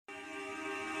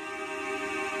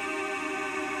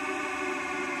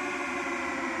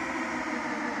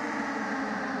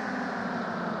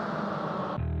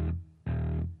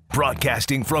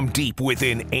Broadcasting from deep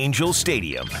within Angel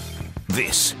Stadium,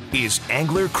 this is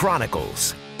Angler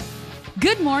Chronicles.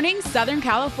 Good morning, Southern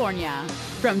California.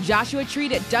 From Joshua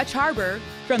Tree at Dutch Harbor,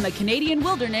 from the Canadian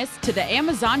wilderness to the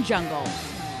Amazon jungle.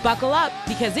 Buckle up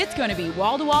because it's going to be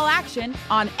wall-to-wall action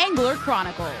on Angler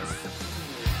Chronicles.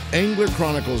 Angler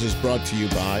Chronicles is brought to you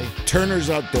by Turner's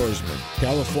Outdoorsman,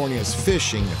 California's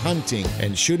fishing, hunting,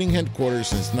 and shooting headquarters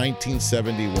since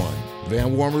 1971.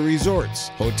 Van Warmer Resorts,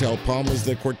 Hotel Palmas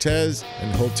de Cortez,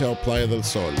 and Hotel Playa del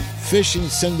Sol. Fishing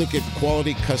Syndicate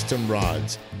quality custom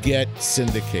rods. Get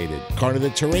syndicated. Carne de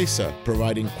Teresa,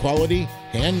 providing quality,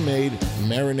 handmade,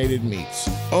 marinated meats.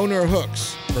 Owner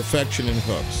Hooks, perfection in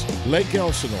hooks. Lake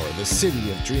Elsinore, the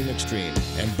city of Dream Extreme.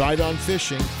 And Bite On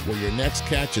Fishing, where your next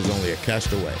catch is only a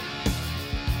cast away.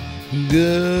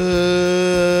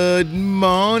 Good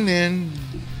morning.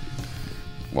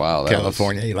 Wow,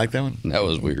 California. You like that one? That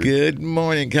was weird. Good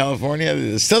morning,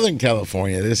 California. Southern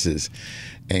California. This is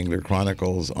Angler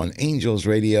Chronicles on Angels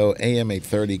Radio, AM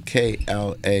 830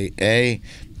 KLAA.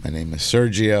 My name is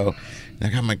Sergio. And I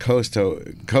got my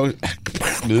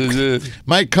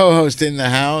my co-host in the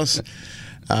house,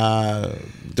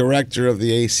 director of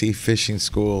the AC Fishing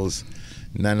Schools,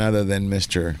 none other than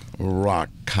Mr. Rock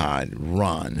Cod,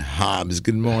 Ron Hobbs.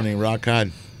 Good morning, Rock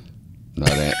Cod.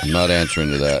 I'm not answering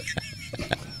to that.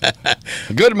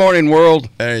 Good morning, world.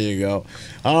 There you go.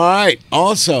 All right.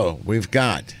 Also, we've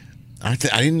got. I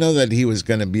didn't know that he was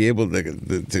going to be able to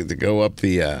go up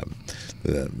the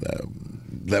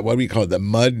what do we call it, the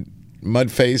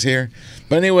mud phase here.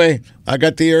 But anyway, I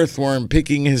got the earthworm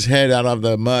peeking his head out of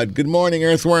the mud. Good morning,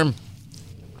 earthworm.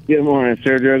 Good morning,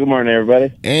 Sergio. Good morning,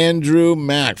 everybody. Andrew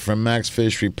Mack from Mack's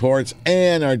Fish Reports,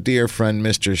 and our dear friend,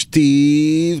 Mr.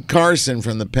 Steve Carson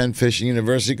from the Penn Fishing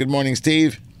University. Good morning,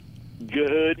 Steve.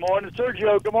 Good morning,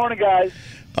 Sergio. Good morning, guys.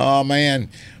 Oh, man.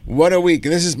 What a week.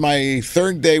 This is my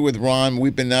third day with Ron.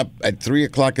 We've been up at 3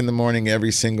 o'clock in the morning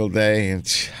every single day.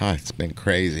 It's been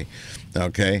crazy.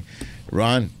 Okay.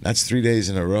 Ron, that's 3 days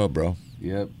in a row, bro.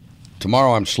 Yep.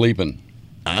 Tomorrow I'm sleeping.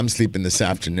 I'm sleeping this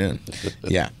afternoon.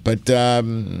 Yeah, but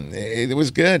it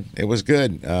was good. It was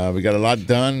good. We got a lot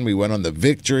done. We went on the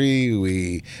Victory.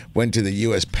 We went to the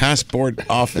U.S. Passport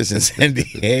Office in San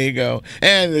Diego.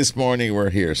 And this morning we're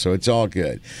here, so it's all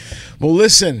good. Well,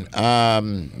 listen,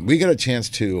 we got a chance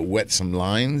to wet some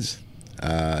lines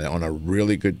on a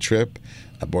really good trip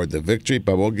aboard the Victory,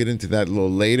 but we'll get into that a little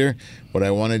later. What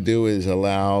I want to do is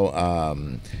allow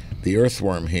the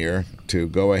earthworm here to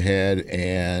go ahead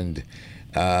and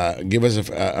give us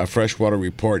a freshwater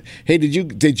report. Hey,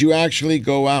 did you actually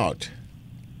go out?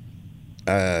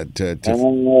 Yeah, I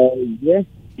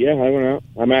went out.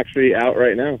 I'm actually out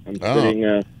right now. I'm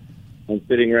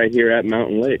sitting right here at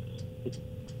Mountain Lake.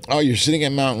 Oh, you're sitting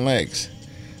at Mountain Lakes.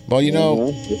 Well, you know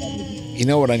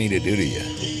what I need to do to you.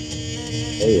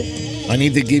 Oh, yeah. I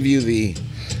need to give you the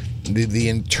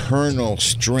internal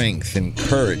strength and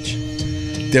courage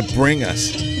to bring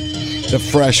us the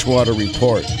freshwater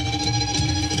report.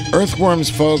 Earthworms,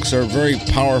 folks, are very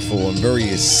powerful and very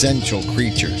essential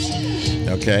creatures,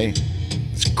 okay?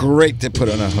 It's great to put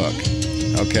on a hook,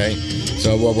 okay?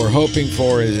 So what we're hoping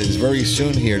for is very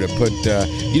soon here to put,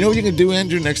 you know what you can do,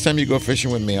 Andrew? Next time you go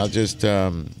fishing with me, I'll just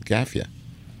gaff you.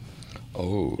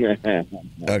 Oh.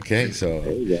 Okay, so,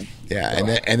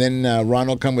 Yeah. and then Ron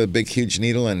will come with a big, huge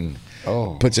needle and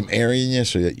put some air in you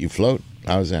so that you float.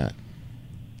 How's that?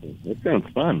 That sounds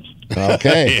fun.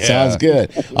 Okay, Yeah. Sounds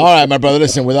good. All right, my brother,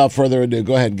 listen, without further ado,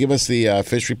 go ahead. Give us the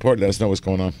fish report. Let us know what's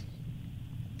going on.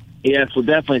 Yes, well,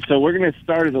 definitely. So we're going to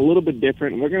start it a little bit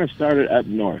different. We're going to start it up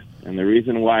north. And the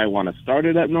reason why I want to start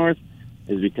it up north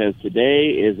is because today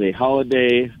is a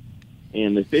holiday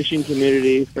in the fishing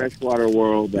community, freshwater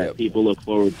world, that people look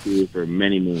forward to for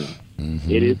many moons.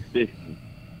 Mm-hmm. It is fishing.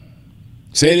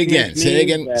 Say it again. Say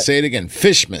it again.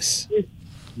 Fishmas.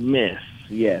 Fishmas.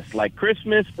 Yes, like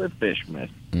Christmas, but Fishmas.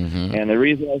 Mm-hmm. And the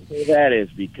reason I say that is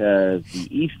because the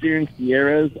Eastern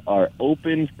Sierras are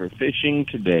open for fishing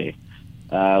today,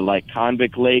 like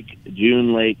Convict Lake,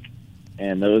 June Lake,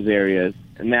 and those areas.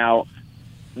 Now,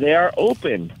 they are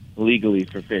open legally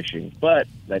for fishing, but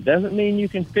that doesn't mean you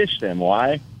can fish them.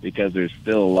 Why? Because there's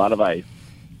still a lot of ice.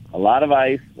 A lot of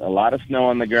ice, a lot of snow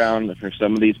on the ground for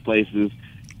some of these places.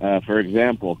 For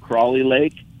example, Crawley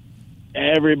Lake.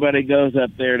 Everybody goes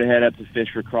up there to head up to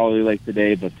fish for Crawley Lake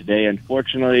today, but today,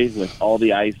 unfortunately, with all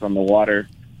the ice on the water,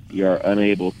 you're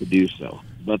unable to do so.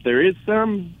 But there is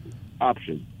some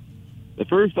options. The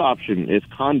first option is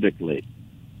Convict Lake.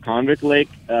 Convict Lake,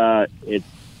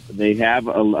 they have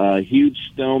a huge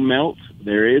snow melt.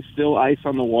 There is still ice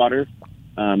on the water.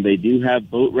 They do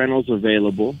have boat rentals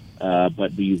available,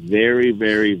 but be very,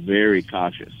 very, very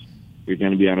cautious. you're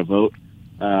going to be on a boat.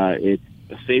 It's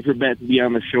a safer bet to be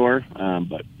on the shore,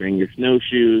 but bring your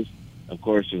snowshoes. Of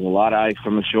course, there's a lot of ice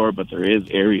on the shore, but there is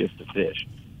areas to fish.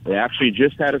 They actually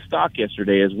just had a stock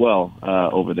yesterday as well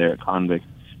over there at Convict,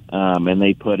 and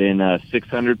they put in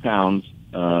 600 pounds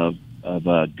of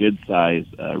good-size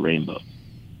rainbows.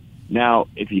 Now,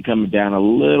 if you come down a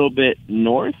little bit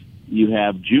north, you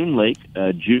have June Lake.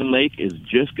 June Lake is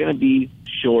just going to be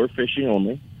shore fishing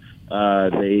only.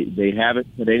 They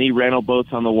haven't put any rental boats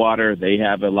on the water. They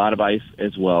have a lot of ice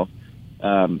as well.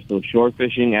 So shore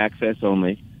fishing access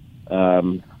only.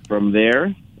 From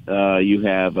there, you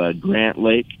have Grant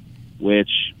Lake,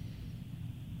 which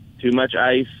too much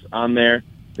ice on there.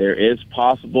 There is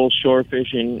possible shore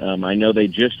fishing. I know they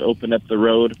just opened up the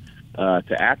road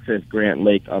to access Grant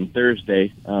Lake on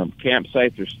Thursday.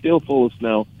 Campsites are still full of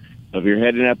snow. So if you're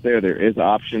heading up there, there is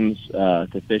options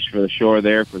to fish for the shore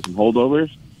there for some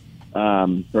holdovers.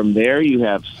 From there, you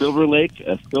have Silver Lake.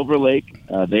 Silver Lake,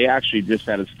 they actually just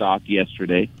had a stock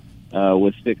yesterday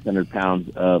with 600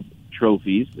 pounds of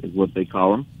trophies, is what they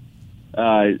call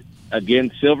them.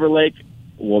 Again, Silver Lake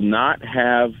will not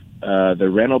have the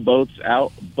rental boats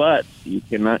out, but you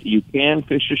can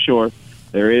fish ashore.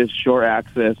 There is shore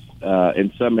access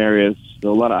in some areas,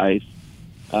 still a lot of ice.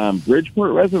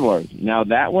 Bridgeport Reservoir. Now,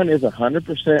 that one is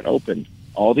 100% open.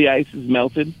 All the ice is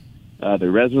melted.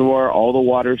 The reservoir, all the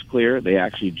water's clear. They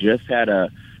actually just had a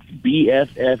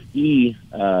BFFE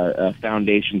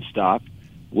foundation stock,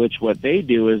 which what they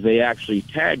do is they actually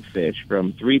tag fish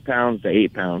from 3 pounds to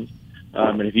 8 pounds.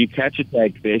 And if you catch a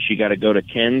tag fish, you got to go to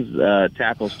Ken's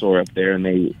tackle store up there, and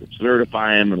they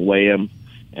certify them and weigh them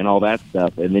and all that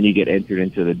stuff. And then you get entered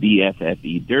into the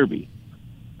BFFE Derby.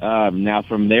 Now,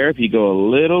 from there, if you go a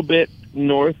little bit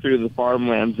north through the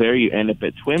farmlands there, you end up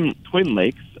at Twin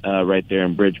Lakes right there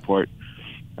in Bridgeport.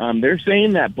 They're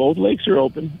saying that both lakes are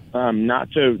open,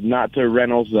 not to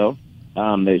rentals, though.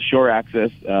 The shore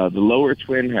access, the lower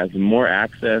Twin has more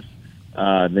access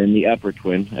than the upper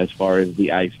Twin as far as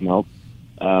the ice melt.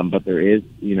 But there is,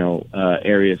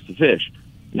 areas to fish.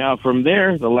 Now, from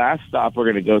there, the last stop we're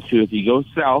going to go to, if you go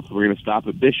south, we're going to stop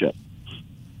at Bishop.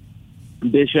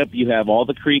 Bishop, you have all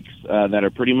the creeks that are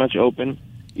pretty much open.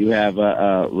 You have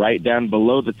right down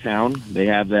below the town, they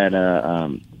have that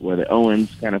where the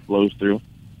Owens kind of flows through.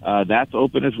 That's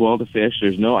open as well to fish.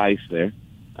 There's no ice there.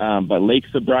 But Lake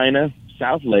Sabrina,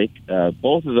 South Lake,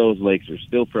 both of those lakes are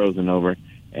still frozen over,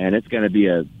 and it's going to be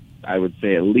I would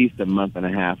say at least a month and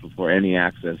a half before any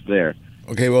access there.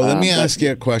 Okay, well, let me ask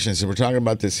you a question. So we're talking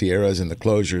about the Sierras and the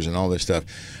closures and all this stuff.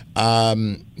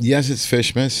 Yes, it's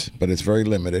Fishmas, but it's very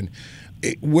limited.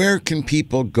 Where can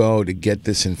people go to get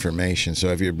this information? So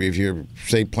if you're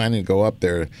say planning to go up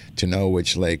there to know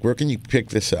which lake, where can you pick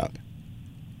this up?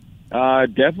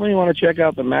 Definitely want to check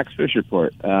out the Max Fish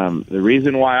Report. The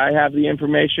reason why I have the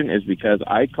information is because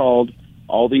I called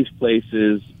all these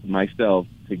places myself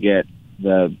to get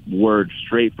the word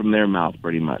straight from their mouth,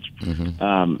 pretty much.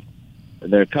 Mm-hmm.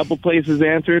 There are a couple places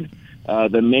answered.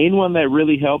 The main one that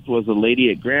really helped was a lady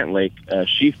at Grant Lake.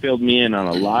 She filled me in on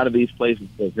a lot of these places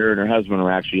because her and her husband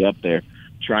were actually up there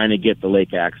trying to get the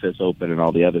lake access open and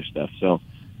all the other stuff. So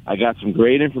I got some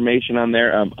great information on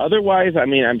there. Otherwise,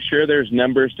 I'm sure there's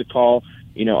numbers to call.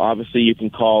 Obviously you can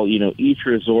call, each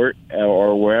resort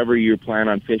or wherever you plan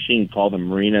on fishing, call the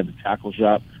marina, the tackle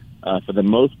shop. For the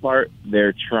most part,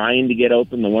 they're trying to get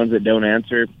open. The ones that don't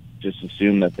answer, just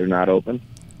assume that they're not open.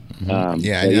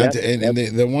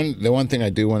 The one thing I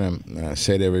do want to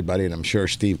say to everybody, and I'm sure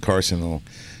Steve Carson will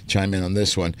chime in on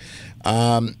this one,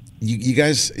 you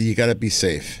guys, you got to be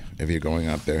safe if you're going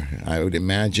up there. I would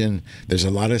imagine there's a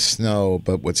lot of snow,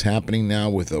 but what's happening now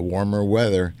with the warmer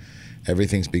weather,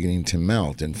 everything's beginning to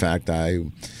melt. In fact, I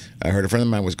heard a friend of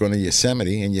mine was going to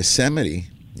Yosemite, and Yosemite,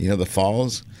 the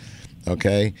falls,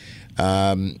 okay?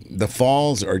 The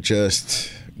falls are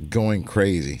just going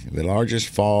crazy. The largest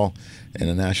fall in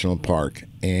a national park,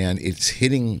 and it's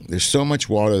hitting, there's so much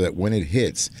water that when it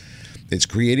hits, it's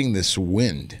creating this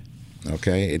wind,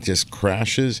 okay? It just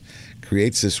crashes,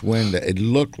 creates this wind that it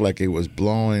looked like it was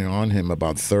blowing on him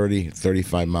about 30,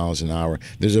 35 miles an hour.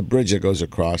 There's a bridge that goes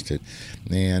across it,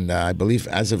 and I believe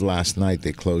as of last night,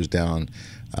 they closed down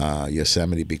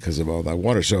Yosemite because of all that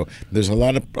water. So there's a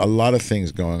lot of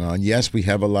things going on. Yes, we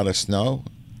have a lot of snow,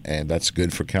 and that's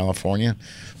good for California,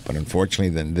 but unfortunately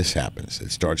then this happens.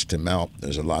 It starts to melt.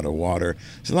 There's a lot of water.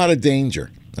 There's a lot of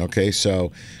danger. Okay,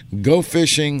 so go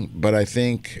fishing, but I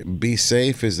think be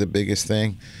safe is the biggest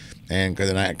thing. And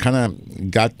I kind of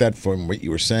got that from what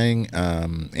you were saying,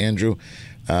 Andrew.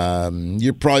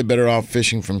 You're probably better off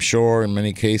fishing from shore in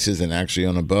many cases than actually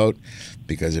on a boat,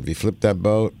 because if you flip that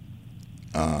boat,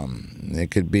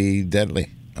 it could be deadly.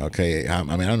 Okay, I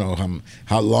mean, I don't know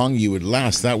how long you would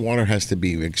last. That water has to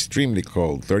be extremely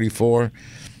cold, 34,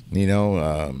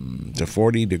 to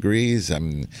 40 degrees. I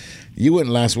mean, you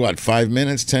wouldn't last, what, 5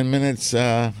 minutes, 10 minutes,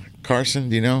 Carson,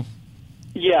 do you know?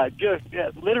 Yeah, just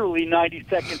literally 90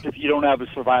 seconds if you don't have a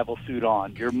survival suit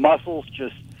on. Your muscles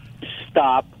just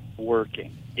stop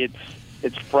working.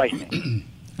 It's frightening.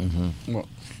 Mm-hmm.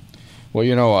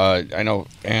 Well, I know,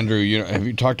 Andrew, have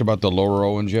you talked about the Lower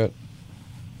Owens yet?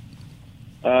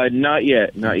 Not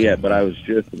yet, but I was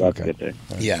just about to get there.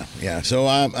 Yeah. So,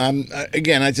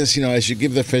 again, I just, as you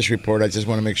give the fish report, I just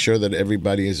want to make sure that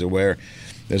everybody is aware.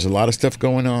 There's a lot of stuff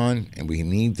going on, and we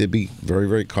need to be very,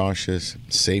 very cautious.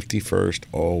 Safety first,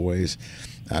 always.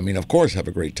 I mean, of course, have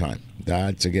a great time.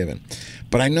 That's a given.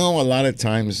 But I know a lot of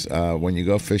times when you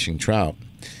go fishing trout,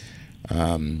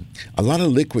 a lot of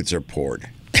liquids are poured.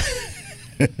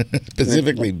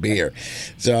 Specifically beer.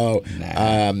 So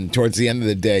towards the end of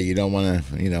the day, you don't want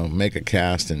to, make a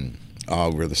cast and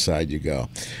over the side you go.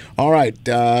 All right,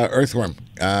 Earthworm,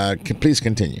 please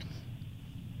continue.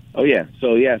 Oh, yeah.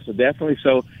 So definitely.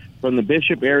 So from the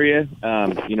Bishop area,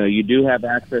 you do have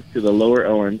access to the Lower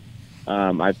Owens.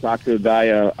 I've talked to a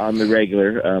guy on the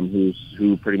regular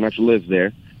who pretty much lives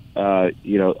there. A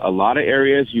lot of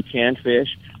areas you can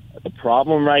fish. The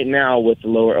problem right now with the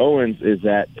Lower Owens is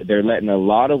that they're letting a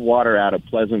lot of water out of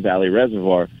Pleasant Valley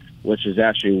Reservoir, which has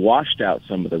actually washed out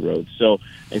some of the roads. So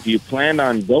if you planned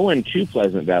on going to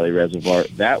Pleasant Valley Reservoir,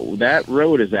 that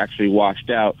road is actually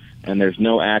washed out, and there's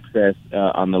no access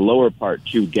on the lower part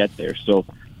to get there. So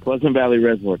Pleasant Valley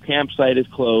Reservoir campsite is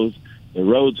closed, the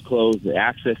road's closed, the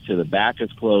access to the back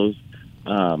is closed.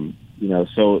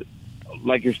 So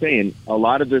like you're saying, a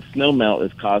lot of this snow melt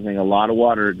is causing a lot of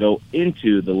water to go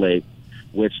into the lake,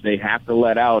 which they have to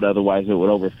let out, otherwise it would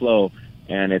overflow.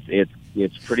 And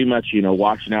it's pretty much,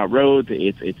 washing out roads.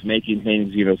 It's making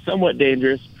things, somewhat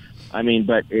dangerous. I mean,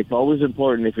 but it's always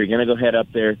important if you're going to go head up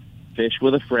there, fish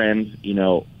with a friend.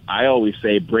 I always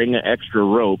say bring an extra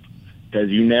rope, because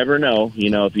you never know,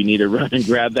 if you need to run and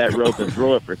grab that rope and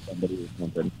throw it for somebody or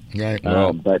something. Right.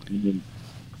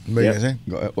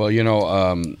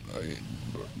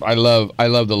 I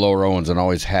love the Lower Owens and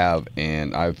always have,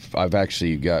 and I've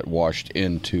actually got washed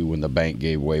into when the bank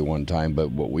gave way one time.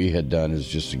 But what we had done is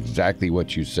just exactly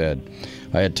what you said.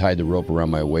 I had tied the rope around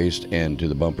my waist and to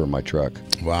the bumper of my truck.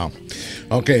 Wow.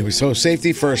 Okay, so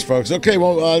safety first, folks. Okay,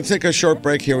 well, let's take a short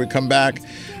break here. We come back.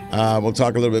 We'll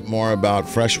talk a little bit more about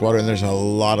freshwater, and there's a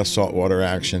lot of saltwater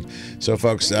action. So,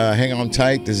 folks, hang on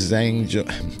tight. This is this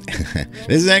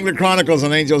is Angler Chronicles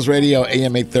on Angels Radio,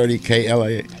 AM 830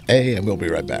 KLAA, and we'll be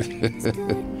right back.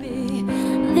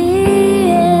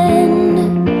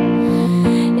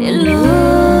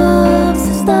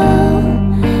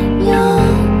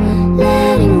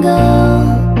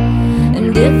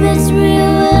 And if it's real,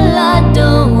 well, I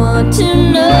don't want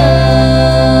to know.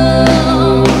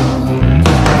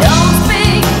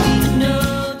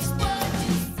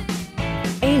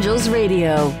 Angels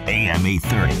Radio, AM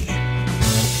 830.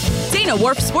 Dana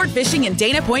Wharf Sport Fishing in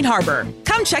Dana Point Harbor.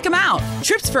 Come check them out.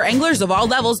 Trips for anglers of all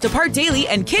levels depart daily,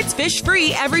 and kids fish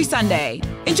free every Sunday.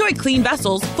 Enjoy clean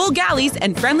vessels, full galleys,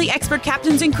 and friendly expert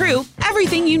captains and crew.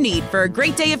 Everything you need for a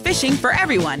great day of fishing for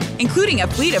everyone, including a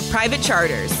fleet of private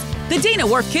charters. The Dana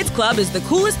Wharf Kids Club is the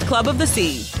coolest club of the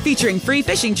sea, featuring free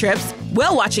fishing trips,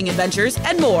 whale-watching adventures,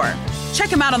 and more. Check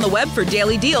them out on the web for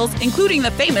daily deals, including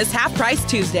the famous Half Price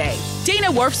Tuesday.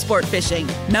 Dana Wharf Sport Fishing,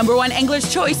 #1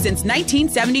 angler's choice since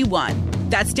 1971.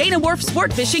 That's Dana Wharf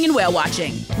Sport Fishing and Whale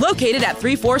Watching, located at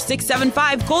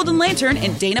 34675 Golden Lantern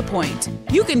in Dana Point.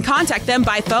 You can contact them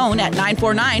by phone at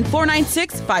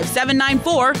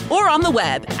 949-496-5794 or on the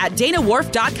web at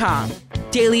danawharf.com.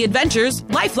 Daily adventures,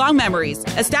 lifelong memories,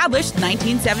 established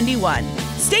 1971.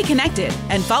 Stay connected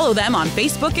and follow them on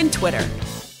Facebook and Twitter.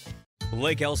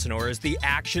 Lake Elsinore is the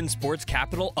action sports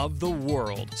capital of the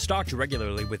world, stocked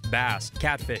regularly with bass,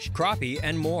 catfish, crappie,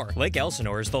 and more. Lake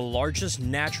Elsinore is the largest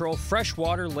natural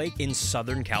freshwater lake in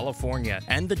Southern California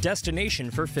and the destination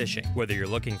for fishing. Whether you're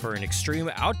looking for an extreme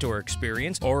outdoor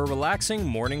experience or a relaxing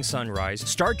morning sunrise,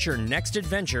 start your next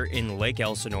adventure in Lake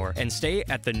Elsinore and stay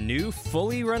at the new,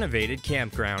 fully renovated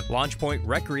campground, Launch Point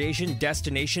Recreation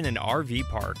Destination and RV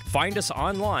Park. Find us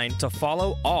online to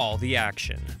follow all the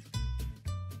action.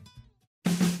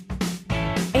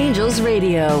 Angels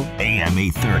Radio, AM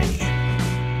 830.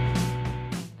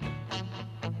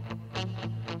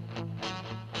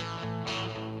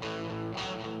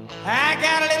 I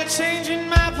got a little change in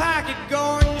my pocket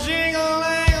going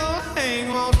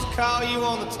jingle-lang-a-lang. Wants to call you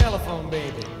on the telephone,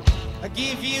 baby. I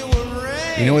give you a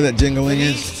ring. You know what that jingling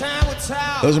is?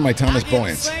 Those are my Thomas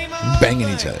Boyens banging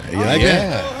each other. You like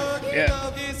that?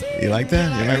 Yeah. You like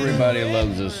that? You like Everybody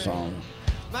loves this song.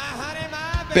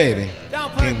 Baby.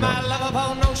 Don't put my love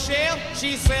upon no shelf.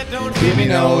 She said, don't Give me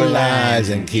no lies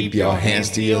and keep your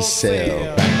hands to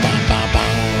yourself. Bang, bang, bang,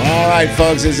 bang. All right,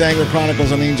 folks, it's Angler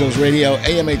Chronicles on Angels Radio,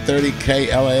 AM 830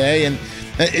 KLAA. And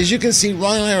as you can see,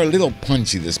 Ron and I are a little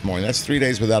punchy this morning. That's 3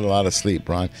 days without a lot of sleep,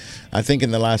 Ron. I think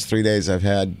in the last 3 days I've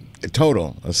had a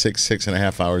total of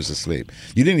 6.5 hours of sleep.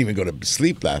 You didn't even go to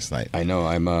sleep last night. I know.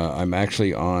 I'm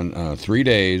actually on 3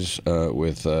 days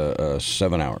with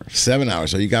 7 hours. 7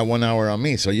 hours. So you got 1 hour on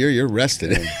me. So you're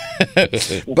rested.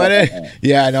 But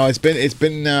yeah, no, it's been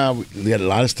we had a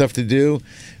lot of stuff to do.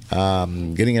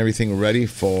 Getting everything ready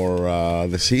for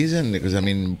the season, because I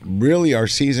mean, really, our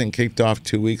season kicked off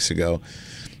 2 weeks ago,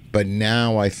 but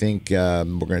now I think we're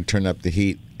going to turn up the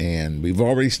heat, and we've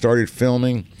already started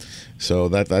filming, so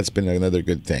that's been another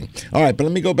good thing. All right, but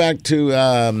let me go back to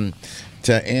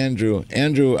Andrew.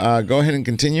 Andrew, go ahead and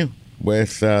continue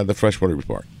with the freshwater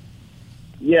report.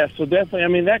 Yeah, so definitely, I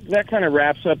mean, that kind of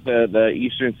wraps up the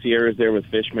Eastern Sierras there with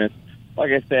Fishmas.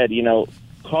 Like I said,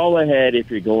 call ahead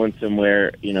if you're going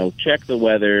somewhere. Check the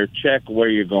weather, check where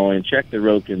you're going, check the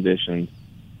road conditions.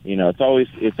 It's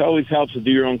always helps to do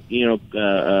your own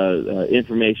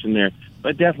information there,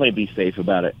 but definitely be safe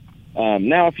about it.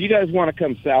 Now, if you guys want to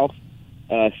come south,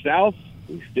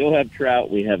 we still have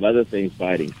trout. We have other things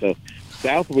biting. So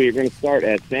south, we're going to start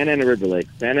at Santa Ana River Lake.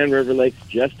 Santa Ana River Lake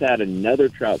just had another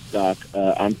trout stock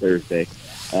on Thursday.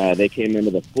 They came in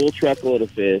with a full truckload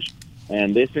of fish.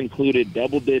 And this included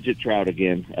double-digit trout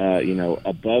again,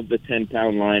 above the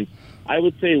 10-pound line. I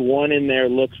would say one in there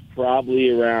looks probably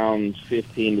around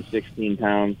 15 to 16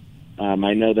 pounds.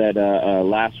 I know that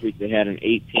last week they had an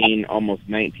 18, almost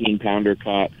 19-pounder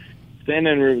caught.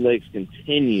 Santa Ana River Lakes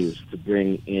continues to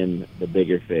bring in the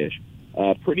bigger fish.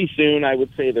 Pretty soon, I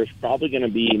would say there's probably going to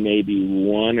be maybe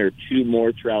one or two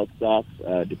more trout stocks,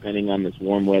 depending on this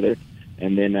warm weather.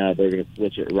 And then they're going to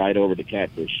switch it right over to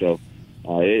catfish. So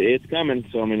it's coming.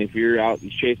 So, I mean, if you're out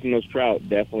chasing those trout,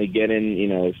 definitely get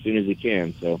in, as soon as you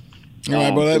can. So, all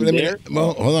right,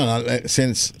 well, hold on.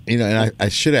 Since, and I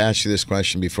should have asked you this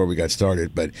question before we got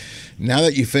started, but now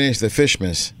that you finished the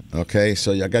Fishmas, okay,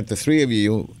 so I got the three of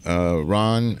you,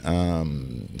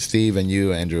 Ron, Steve, and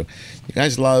you, Andrew. You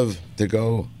guys love to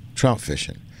go trout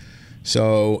fishing.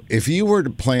 So if you were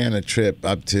to plan a trip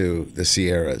up to the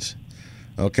Sierras,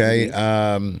 okay,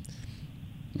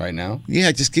 right now?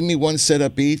 Yeah, just give me one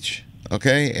setup each,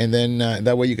 okay? And then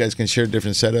that way you guys can share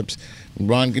different setups.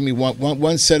 Ron, give me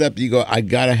one setup. You go, I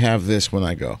got to have this when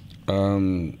I go.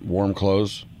 Warm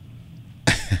clothes.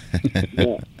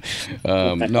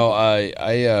 No,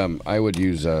 I would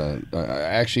use,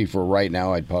 actually for right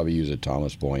now, I'd probably use a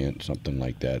Thomas Buoyant, something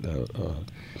like that.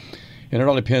 And it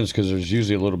all depends because there's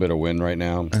usually a little bit of wind right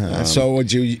now. So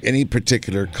would you, any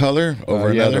particular color over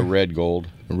another? Yeah, the red gold.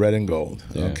 Red and gold,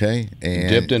 yeah. Okay. And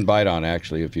dipped in bite on,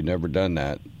 actually. If you've never done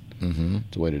that,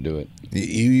 it's a way to do it.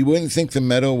 You wouldn't think the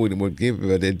metal would give,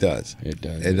 but it does. It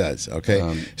does. It does,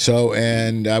 okay. So,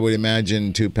 and I would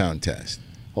imagine 2-pound test.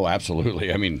 Oh,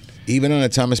 absolutely. I mean, even on a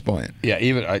Thomas Buoyant. Yeah,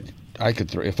 even I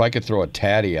could throw, if I could throw a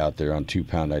tatty out there on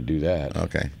 2-pound, I'd do that.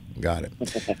 Okay. Got it.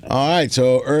 All right,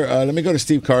 so let me go to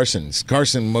Steve Carson.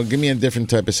 Carson, well, give me a different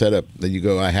type of setup that you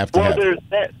go, I have to have.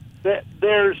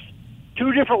 There's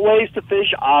two different ways to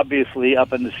fish, obviously,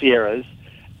 up in the Sierras.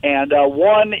 And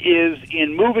one is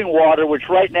in moving water, which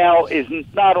right now is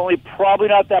not only probably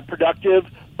not that productive,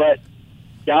 but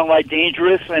downright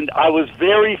dangerous. And I was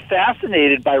very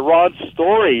fascinated by Ron's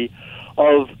story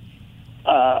of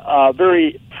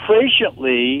very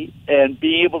patiently and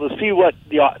being able to see what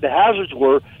the hazards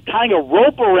were, tying a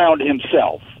rope around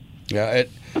himself. Yeah,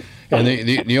 and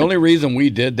the only reason we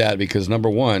did that because, number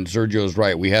one, Sergio's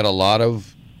right. We had a lot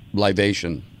of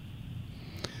libation.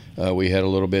 We had a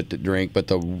little bit to drink, but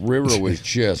the river was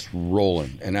just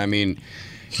rolling. And, I mean,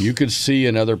 you could see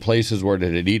in other places where it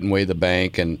had eaten away the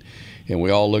bank, and we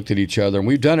all looked at each other. And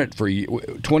we've done it for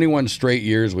 21 straight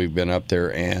years we've been up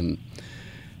there, and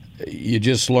you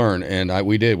just learn. And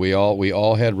we did. We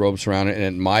all had ropes around it,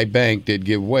 and my bank did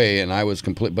give way, and I was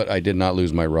complete. But I did not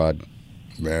lose my rod.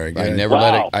 Very good. I never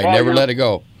let it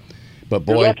go. But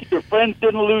boy, you're lucky your friends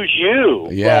didn't lose you.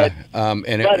 Yeah,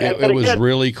 it was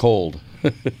really cold.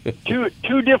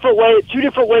 two different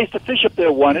ways to fish up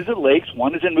there. One is in lakes,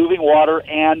 one is in moving water,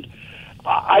 and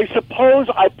I suppose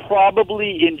I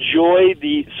probably enjoy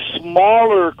the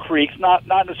smaller creeks, not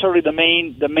necessarily the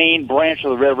main branch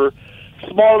of the river.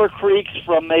 Smaller creeks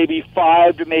from maybe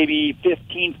 5 to maybe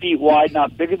 15 feet wide,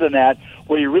 not bigger than that,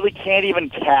 where you really can't even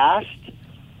cast,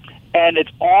 and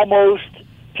it's almost,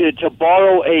 to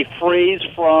borrow a phrase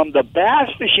from the bass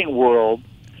fishing world,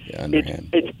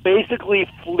 It's basically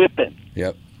flipping.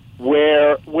 Yep.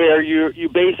 Where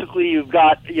you've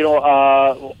got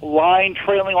line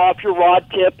trailing off your rod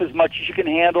tip as much as you can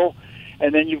handle,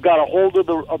 and then you've got a hold of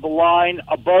the line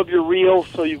above your reel,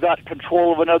 so you've got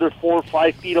control of another 4 or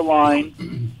 5 feet of line,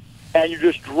 and you're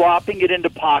just dropping it into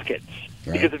pockets.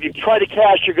 Right. Because if you try to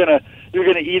cast, you're gonna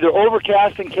either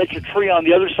overcast and catch a tree on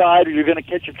the other side, or you're gonna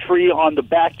catch a tree on the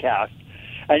back cast,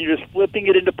 and you're just flipping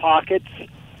it into pockets.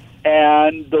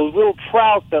 And those little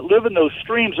trout that live in those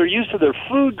streams are used to their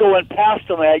food going past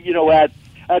them at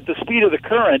the speed of the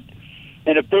current,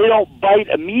 and if they don't bite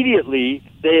immediately,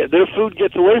 their food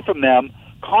gets away from them.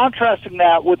 Contrasting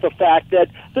that with the fact that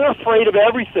they're afraid of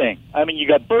everything. I mean, you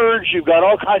got birds, you've got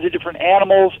all kinds of different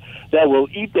animals that will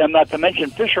eat them, not to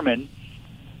mention fishermen.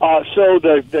 So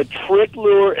the trick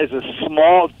lure is a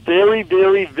small, very,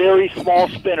 very, very small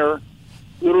spinner,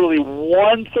 literally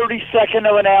 1/32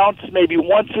 of an ounce, maybe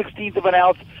 1/16 of an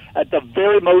ounce at the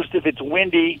very most if it's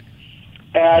windy,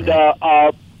 and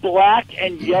black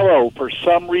and yellow for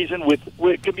some reason.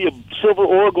 It could be a silver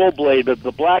or a gold blade, but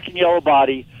the black and yellow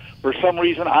body, for some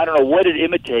reason, I don't know what it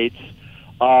imitates.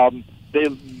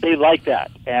 They like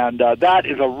that, and that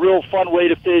is a real fun way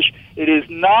to fish. It is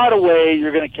not a way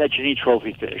you're going to catch any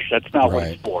trophy fish. That's not what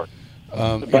it's for.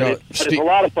 But it's a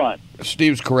lot of fun.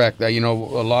 Steve's correct. A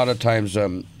lot of times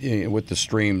with the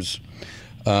streams,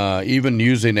 even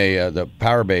using the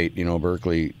power bait,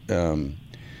 Berkeley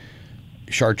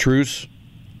chartreuse,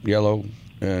 yellow,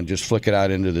 and just flick it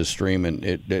out into the stream, and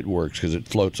it works because it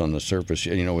floats on the surface.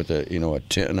 With a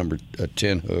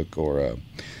 10 hook or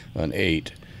an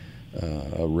 8,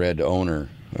 a red owner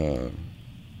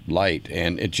light,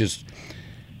 and it's just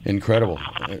incredible.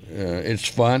 It's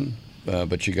fun.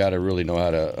 But you got to really know how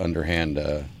to underhand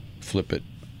flip it.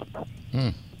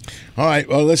 All right.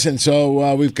 Well, listen.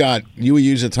 So we've got you would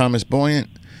use a Thomas Buoyant.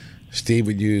 Steve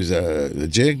would use the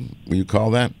jig. What you call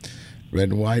that? Red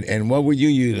and white. And what would you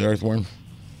use, Earthworm?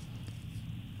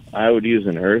 I would use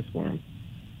an earthworm.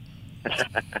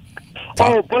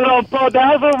 But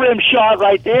that was a rim shot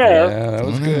right there. Yeah, that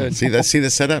was good. See the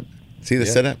setup. See the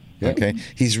setup? Yep. Okay.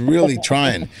 He's really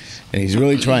trying. And he's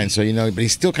really trying. So, but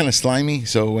he's still kind of slimy.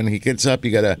 So when he gets up,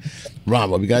 you got to, Rob,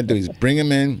 what we got to do is bring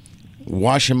him in,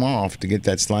 wash him off to get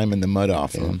that slime and the mud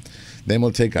off him. Then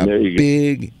we'll take a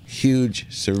big, huge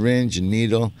syringe and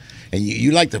needle. And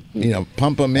you like to,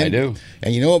 pump them in. I do.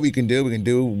 And you know what we can do? We can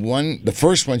do the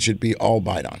first one should be all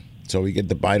bite on. So we get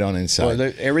the bite on inside.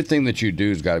 Well, everything that you do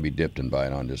has got to be dipped in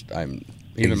bite on.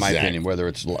 In my opinion, whether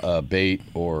it's bait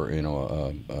or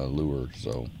a lure.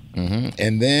 So,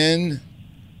 and then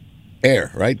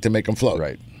air, right, to make them float.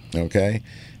 Right. Okay,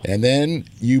 and then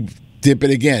you dip it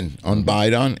again on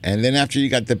bite on, and then after you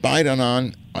got the bite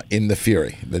on in the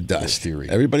Fury, the dust. The Fury.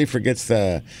 Everybody forgets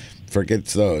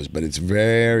those, but it's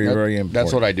very, very important.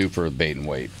 That's what I do for bait and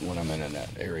weight when I'm in that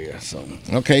area. So.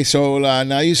 Okay, so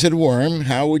now you said worm.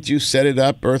 How would you set it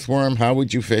up, earthworm? How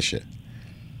would you fish it?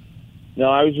 No,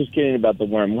 I was just kidding about the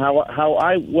worm.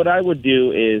 What I would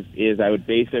do is I would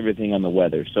base everything on the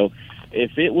weather. So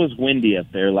if it was windy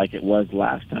up there like it was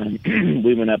last time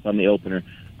we went up on the opener,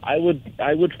 I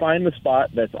would find the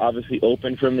spot that's obviously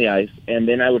open from the ice, and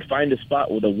then I would find a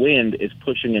spot where the wind is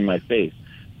pushing in my face.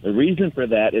 The reason for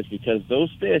that is because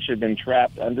those fish have been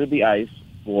trapped under the ice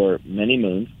for many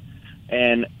moons,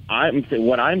 and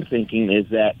what I'm thinking is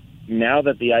that now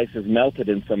that the ice has melted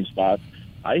in some spots,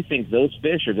 I think those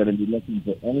fish are going to be looking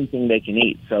for anything they can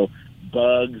eat. So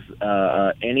bugs,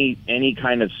 any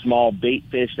kind of small bait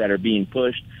fish that are being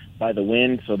pushed by the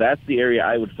wind. So that's the area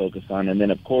I would focus on. And then,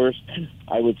 of course,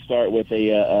 I would start with a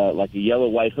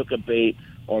yellow-white hookup bait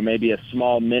or maybe a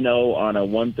small minnow on a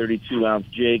 132-ounce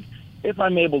jig if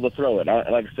I'm able to throw it.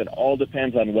 Like I said, all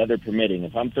depends on weather permitting.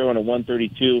 If I'm throwing a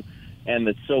 132 and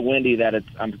it's so windy that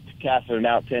I'm casting it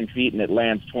out 10 feet and it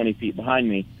lands 20 feet behind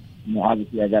me,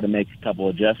 obviously I got to make a couple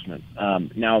adjustments.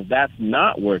 Now, if that's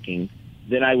not working,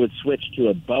 then I would switch to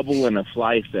a bubble and a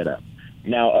fly setup.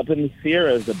 Now, up in the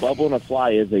Sierras, the bubble and a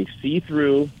fly is a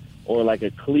see-through or like a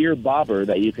clear bobber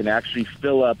that you can actually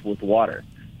fill up with water.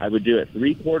 I would do it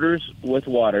 3/4 with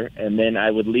water, and then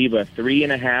I would leave a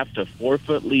 3.5 to 4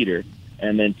 foot leader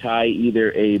and then tie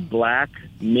either a black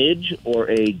midge or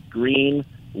a green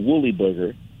woolly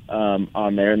booger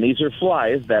on there. And these are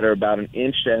flies that are about 1.5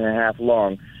 inches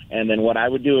long. And then what I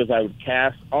would do is I would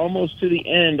cast almost to the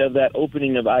end of that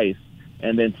opening of ice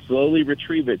and then slowly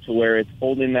retrieve it to where it's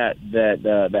holding that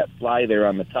fly there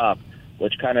on the top,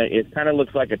 which kind of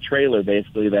looks like a trailer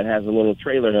basically that has a little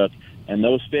trailer hook. And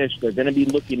those fish, they're going to be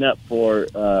looking up for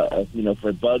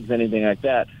for bugs, anything like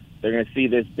that. They're going to see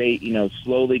this bait,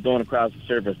 slowly going across the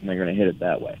surface, and they're going to hit it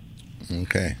that way.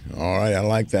 Okay. All right. I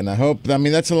like that. And I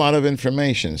mean, that's a lot of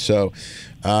information. So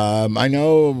I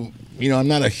know, I'm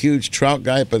not a huge trout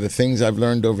guy, but the things I've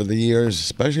learned over the years,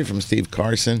 especially from Steve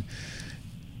Carson,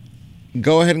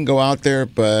 go ahead and go out there,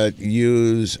 but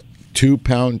use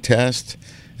 2-pound test,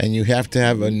 and you have to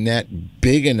have a net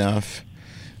big enough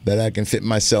that I can fit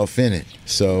myself in it.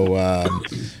 So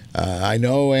I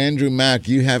know, Andrew Mack,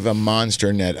 you have a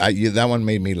monster net. That one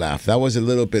made me laugh. That was a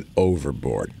little bit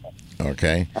overboard.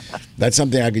 Okay, that's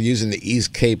something I could use in the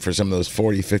East Cape for some of those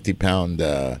 40, 50-pound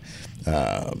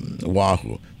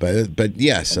wahoo. But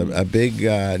yes, a big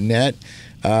net.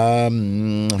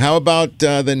 How about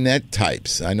the net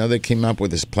types? I know they came up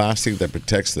with this plastic that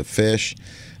protects the fish.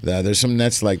 There's some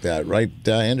nets like that, right,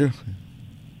 Andrew?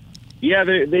 Yeah,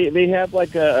 they have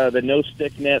like the no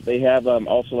stick net. They have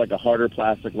also like a harder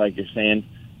plastic, like you're saying.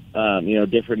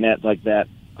 Different nets like that.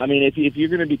 I mean, if you're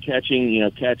going to be catching,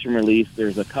 catch and release,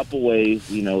 there's a couple ways,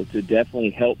 to definitely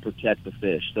help protect the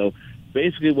fish. So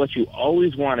basically what you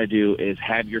always want to do is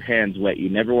have your hands wet. You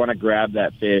never want to grab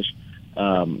that fish,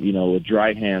 with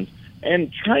dry hands.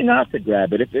 And try not to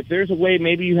grab it. If there's a way,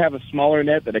 maybe you have a smaller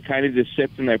net that it kind of just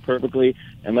sits in there perfectly,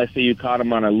 and let's say you caught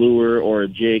them on a lure or a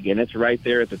jig, and it's right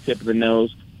there at the tip of the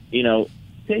nose,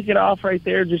 take it off right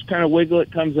there, just kind of wiggle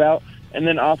it, comes out. And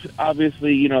then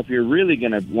obviously, if you're really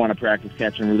going to want to practice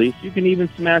catch and release, you can even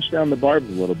smash down the barbs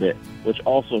a little bit, which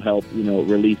also helps,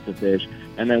 release the fish.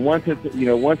 And then once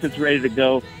it's ready to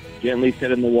go, gently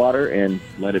set in the water and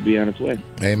let it be on its way.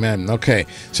 Amen. Okay.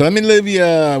 So let me leave you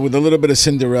with a little bit of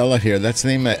Cinderella here. That's the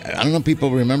name. I don't know if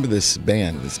people remember this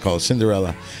band. It's called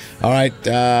Cinderella. All right.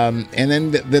 And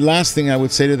then the last thing I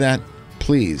would say to that,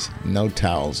 please, no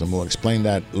towels, and we'll explain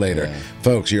that later. Yeah.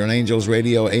 Folks, you're on Angels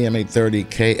Radio, AM 830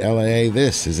 KLAA.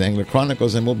 This is Angler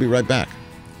Chronicles, and we'll be right back.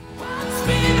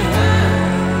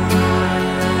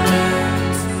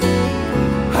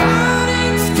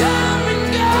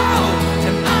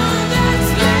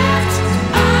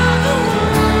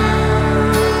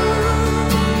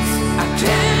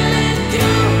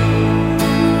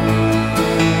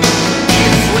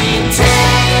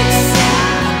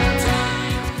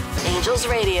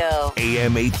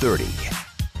 AM 830.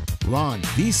 Ron,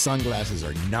 these sunglasses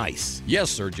are nice.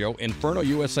 Yes, Sergio. Inferno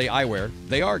USA Eyewear,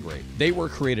 they are great. They were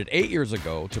created 8 years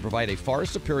ago to provide a far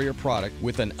superior product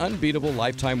with an unbeatable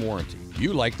lifetime warranty.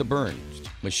 You like the burns.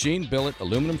 Machine billet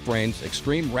aluminum frames,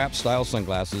 extreme wrap style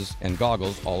sunglasses, and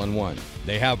goggles all in one.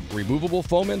 They have removable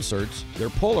foam inserts, they're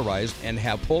polarized, and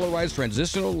have polarized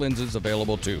transitional lenses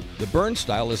available too. The Burn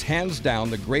style is hands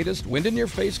down the greatest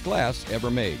wind-in-your-face glass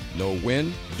ever made. No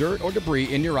wind, dirt, or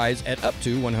debris in your eyes at up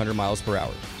to 100 miles per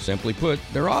hour. Simply put,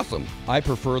 they're awesome. I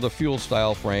prefer the fuel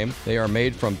style frame. They are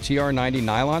made from TR90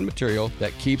 nylon material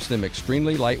that keeps them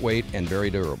extremely lightweight and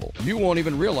very durable. You won't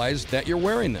even realize that you're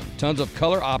wearing them. Tons of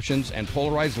color options and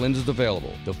polarized lenses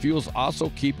available. The fuels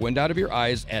also keep wind out of your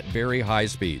eyes at very high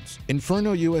speeds.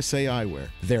 Inferno USA Eyewear.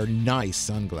 They're nice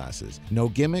sunglasses. No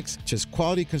gimmicks, just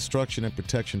quality construction and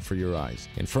protection for your eyes.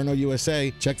 Inferno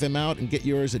USA. Check them out and get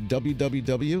yours at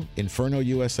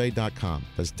www.infernousa.com.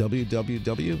 That's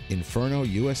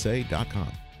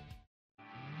www.infernousa.com.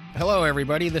 Hello,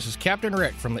 everybody. This is Captain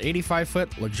Rick from the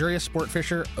 85-foot luxurious sport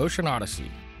fisher Ocean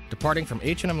Odyssey. Departing from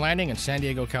H&M Landing in San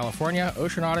Diego, California,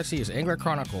 Ocean Odyssey is Angler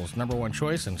Chronicles' #1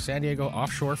 choice in San Diego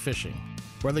offshore fishing.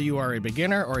 Whether you are a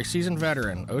beginner or a seasoned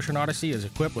veteran, Ocean Odyssey is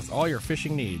equipped with all your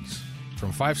fishing needs.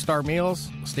 From 5-star meals,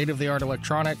 state-of-the-art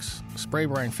electronics, spray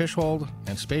brine fish hold,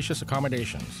 and spacious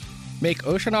accommodations. Make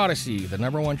Ocean Odyssey the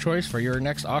 #1 choice for your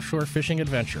next offshore fishing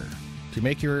adventure. To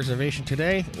make your reservation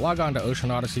today, log on to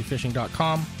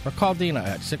oceanodysseyfishing.com or call Dina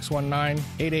at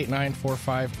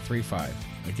 619-889-4535.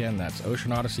 Again, that's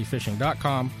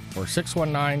oceanodysseyfishing.com or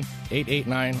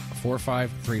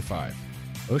 619-889-4535.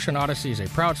 Ocean Odyssey is a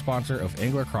proud sponsor of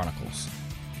Angler Chronicles.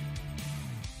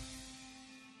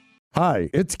 Hi,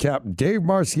 it's Captain Dave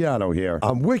Marciano here.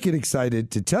 I'm wicked excited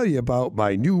to tell you about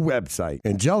my new website,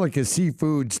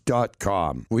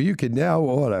 angelicaseafoods.com, where you can now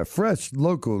order fresh,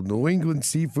 local New England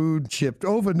seafood shipped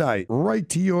overnight right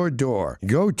to your door.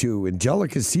 Go to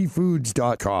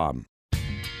angelicaseafoods.com.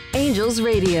 Angels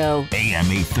Radio,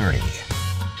 AM 830.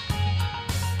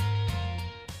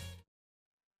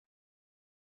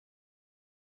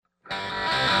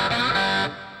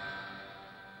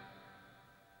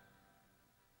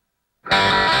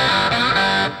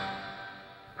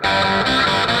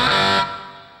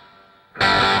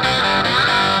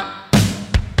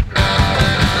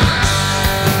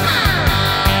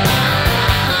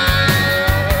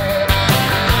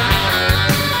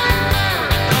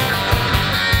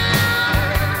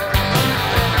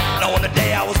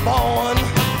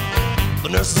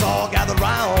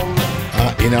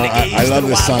 You know, I love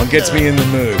this song. Gets me in the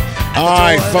mood. All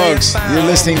right, folks, you're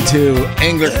listening to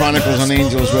Angler Chronicles on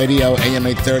Angels Radio, AM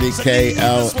 830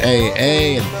 KLAA.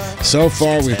 And so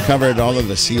far, we've covered all of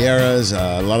the Sierras,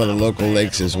 a lot of the local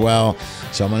lakes as well.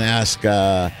 So I'm going to ask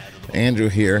Andrew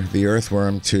here, the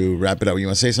earthworm, to wrap it up. You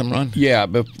want to say something, Ron? Yeah,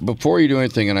 but before you do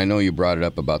anything, and I know you brought it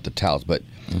up about the towels, but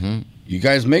you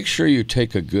guys make sure you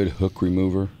take a good hook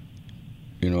remover.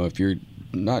 You know, if you're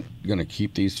not going to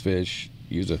keep these fish,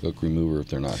 use a hook remover if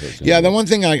they're not hooked. Yeah, the one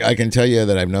thing I can tell you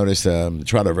that I've noticed,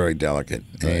 trout are very delicate,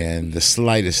 Right. and the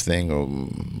slightest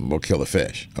thing will kill the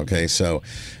fish. Okay, so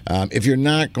if you're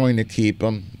not going to keep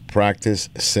them, practice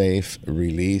safe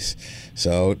release.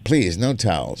 So please, no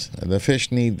towels. The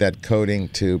fish need that coating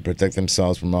to protect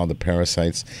themselves from all the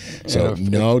parasites. So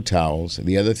no towels.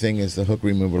 The other thing is the hook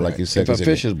remover, like you said. If a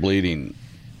fish is bleeding,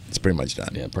 it's pretty much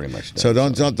done. Yeah, pretty much So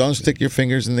done. don't stick your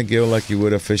fingers in the gill like you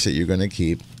would a fish that you're going to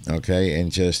keep, okay?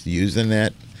 And just use the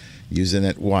net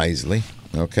wisely,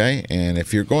 okay? And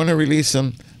if you're going to release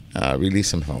them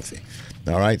healthy.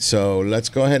 All right, so let's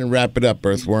go ahead and wrap it up,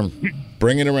 Earthworm.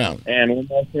 Bring it around. And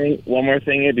one more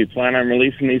thing, if you plan on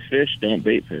releasing these fish, don't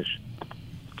bait fish.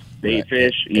 Bait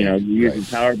fish, you're using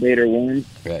power bait or worms,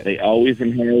 they always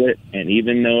inhale it. And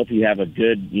even though if you have a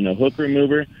good, hook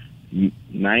remover,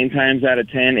 9 times out of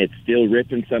 10, it's still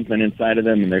ripping something inside of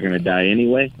them, and they're going to die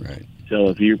anyway. Right. So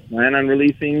if you plan on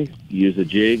releasing, use a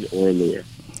jig or a lure.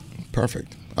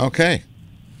 Perfect. Okay.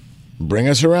 Bring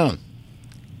us around.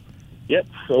 Yep.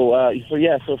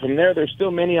 So from there, there's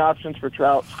still many options for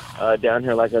trout down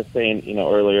here. Like I was saying,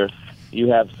 earlier, you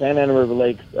have Santa Ana River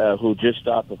Lake, who just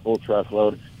stopped a full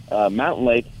truckload. Mountain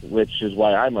Lake, which is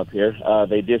why I'm up here,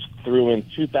 they just threw in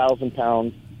 2,000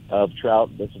 pounds of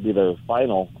trout. This will be the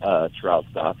final trout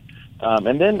stock.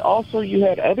 And then also you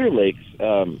had other lakes,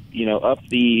 up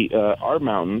our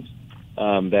mountains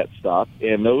that stopped,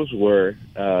 and those were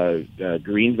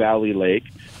Green Valley Lake.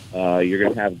 You're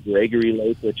going to have Gregory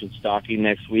Lake, which is stocking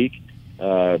next week.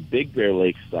 Big Bear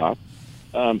Lake stock.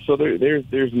 So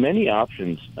there's many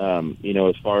options,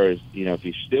 as far as, if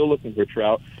you're still looking for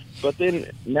trout. But then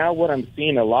now what I'm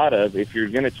seeing a lot of, if you're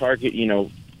going to target,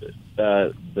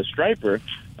 the striper,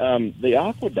 the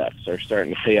aqueducts are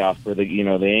starting to pay off for the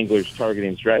anglers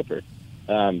targeting striper.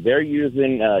 They're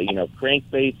using,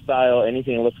 crankbait style,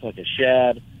 anything that looks like a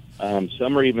shad.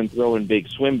 Some are even throwing big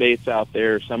swim baits out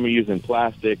there. Some are using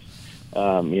plastics, that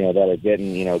are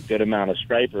getting, good amount of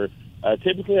striper.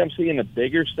 Typically, I'm seeing the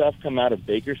bigger stuff come out of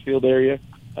Bakersfield area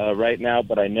right now,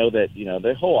 but I know that,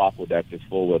 the whole aqueduct is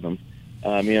full with them.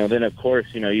 Then, of course,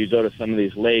 you go to some of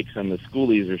these lakes and the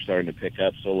schoolies are starting to pick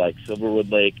up. So, like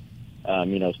Silverwood Lake,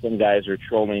 some guys are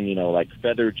trolling, like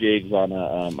feather jigs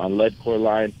on lead core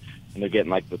lines, and they're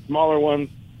getting, like, the smaller ones.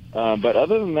 But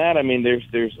other than that, I mean,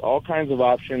 there's all kinds of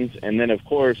options. And then, of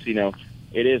course,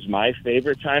 it is my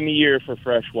favorite time of year for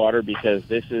freshwater because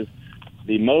this is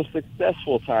the most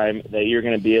successful time that you're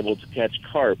going to be able to catch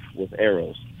carp with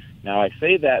arrows. Now, I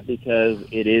say that because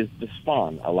it is the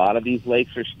spawn. A lot of these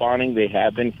lakes are spawning. They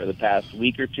have been for the past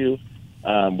week or two,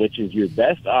 which is your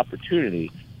best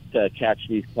opportunity to catch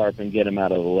these carp and get them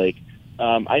out of the lake.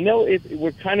 I know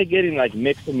we're kind of getting, like,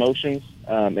 mixed emotions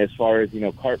as far as,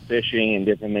 carp fishing and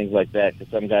different things like that.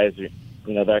 Because some guys are,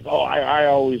 they're like, oh, I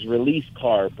always release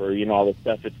carp or, all this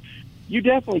stuff. You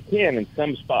definitely can in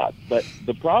some spots. But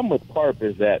the problem with carp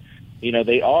is that,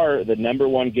 they are the number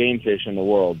one game fish in the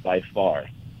world by far.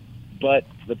 But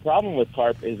the problem with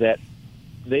carp is that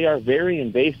they are very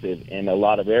invasive in a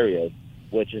lot of areas,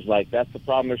 which is that's the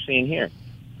problem they're seeing here.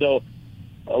 So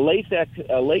a lake that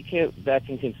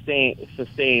can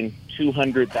sustain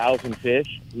 200,000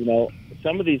 fish,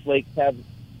 some of these lakes have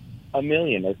 1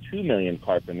 million or 2 million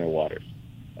carp in their waters,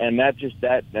 and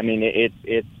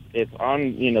it's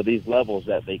on these levels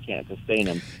that they can't sustain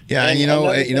them. Yeah,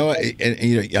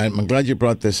 and I'm glad you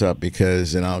brought this up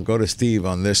because, and I'll go to Steve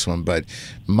on this one, but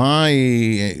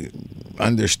my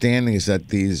understanding is that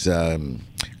these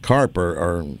carp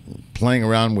are playing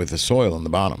around with the soil in the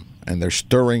bottom, and they're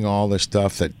stirring all the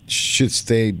stuff that should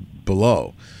stay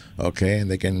below, okay, and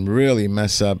they can really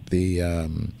mess up the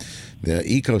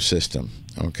ecosystem,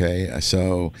 okay,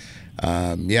 so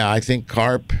I think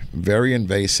carp, very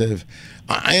invasive.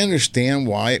 I understand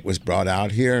why it was brought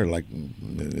out here. Like,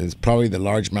 it's probably the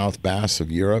largemouth bass of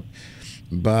Europe,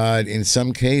 but in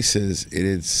some cases,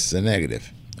 it's a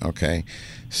negative. Okay,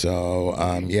 so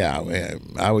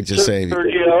I would just say,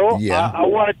 Sergio, yeah. I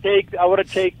want to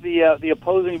take the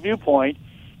opposing viewpoint,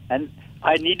 and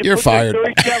I need to You're put fired. this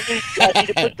very gently. I need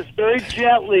to put this very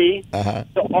gently Uh-huh.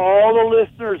 to all the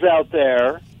listeners out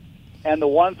there, and the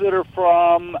ones that are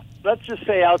from, let's just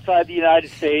say, outside the United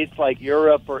States, like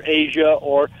Europe or Asia,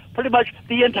 or pretty much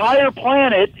the entire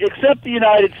planet, except the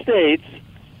United States,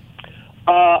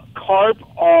 carp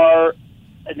are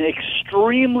an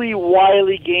extremely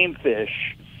wily game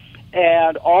fish.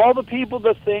 And all the people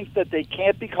that think that they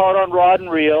can't be caught on rod and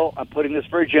reel, I'm putting this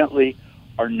very gently,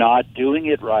 are not doing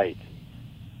it right.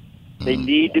 They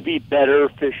need to be better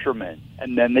fishermen,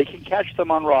 and then they can catch them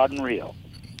on rod and reel.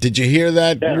 Did you hear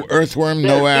that, Earthworm?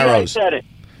 No arrows. I said it.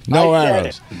 No I said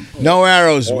arrows. it. No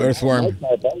arrows, Earthworm.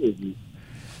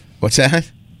 What's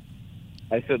that?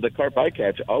 I said the carp I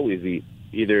catch always eat,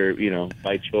 either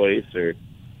by choice or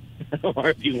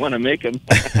if you want to make them.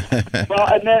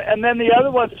 Well, and then the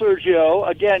other one, Sergio.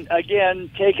 Again,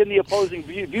 taking the opposing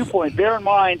viewpoint. Bear in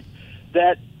mind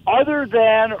that other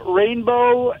than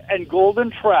rainbow and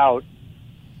golden trout,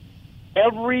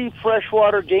 every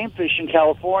freshwater game fish in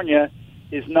California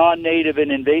is non-native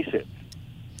and invasive.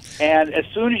 And as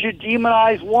soon as you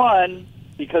demonize one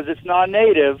because it's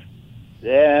non-native,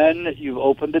 then you've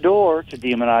opened the door to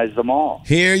demonize them all.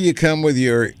 Here you come with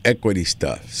your equity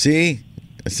stuff. See,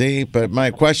 but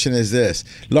my question is this: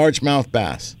 largemouth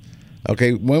bass.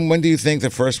 Okay, when do you think the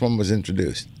first one was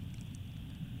introduced?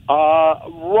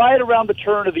 Right around the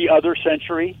turn of the other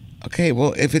century. Okay,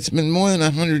 well, if it's been more than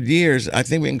 100 years, I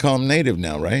think we can call them native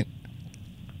now, right?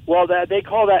 Well, they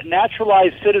call that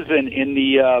naturalized citizen in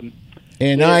the.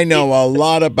 And I know a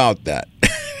lot about that.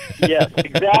 Yes,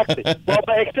 exactly. Well,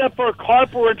 except for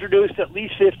carp were introduced at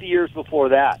least 50 years before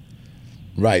that.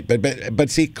 Right, but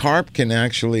see, carp can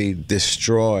actually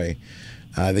destroy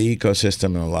the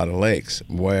ecosystem in a lot of lakes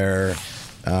where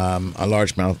a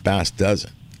largemouth bass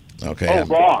doesn't. Okay. Oh,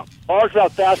 wrong.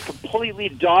 Largemouth bass completely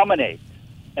dominate,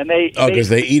 and because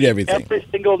they eat everything. Every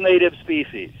single native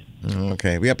species.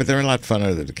 Okay, yeah, but they're a lot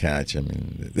funner to catch. I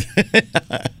mean,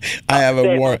 I have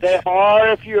a more. They are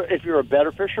if you're a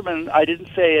better fisherman. I didn't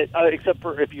say it, except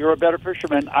for if you're a better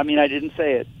fisherman. I mean, I didn't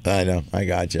say it. I know, I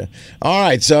got you. All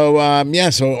right, so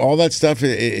so all that stuff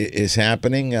is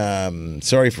happening.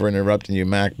 Sorry for interrupting you,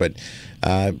 Mac, but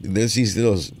there's these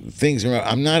little things.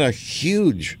 I'm not a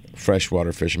huge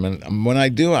freshwater fisherman. When I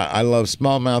do, I love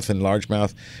smallmouth and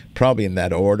largemouth, probably in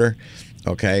that order.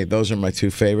 Okay, those are my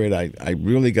two favorite. I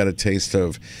really got a taste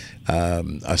of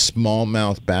a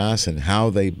smallmouth bass and how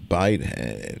they bite.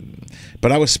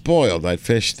 But I was spoiled. I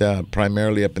fished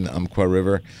primarily up in the Umpqua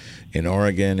River in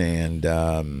Oregon, and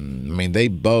I mean, they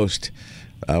boast,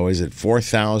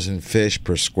 4,000 fish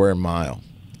per square mile.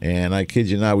 And I kid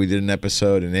you not, we did an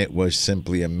episode, and it was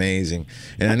simply amazing.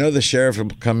 And I know the sheriff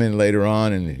will come in later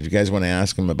on, and if you guys want to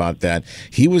ask him about that,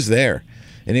 he was there,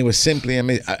 and it was simply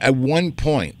amazing. At one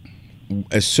point,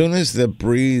 as soon as the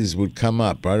breeze would come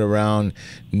up, right around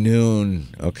noon,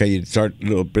 okay, you'd start a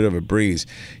little bit of a breeze,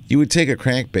 you would take a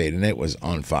crankbait, and it was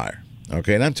on fire.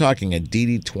 Okay, and I'm talking a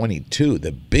DD22,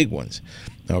 the big ones.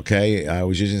 Okay, I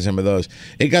was using some of those.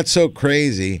 It got so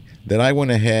crazy that I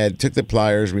went ahead, took the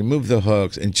pliers, removed the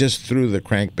hooks, and just threw the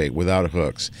crankbait without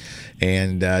hooks.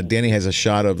 And Danny has a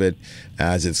shot of it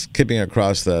as it's kipping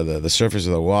across the surface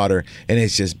of the water, and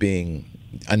it's just being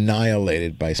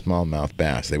annihilated by smallmouth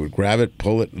bass. They would grab it,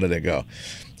 pull it, let it go.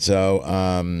 So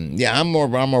I'm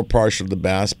more partial to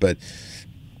bass, but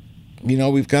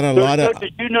we've got a lot of.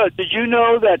 Did you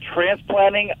know that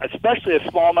transplanting, especially a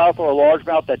smallmouth or a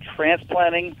largemouth, that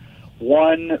transplanting a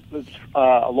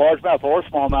largemouth or a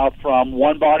smallmouth from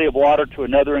one body of water to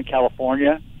another in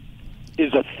California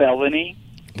is a felony?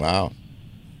 Wow.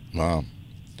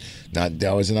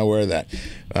 I wasn't aware of that.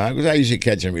 Because I usually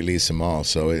catch and release them all,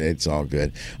 so it's all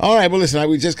good. All right, well, listen,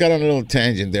 we just got on a little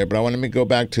tangent there, but I want to go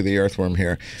back to the earthworm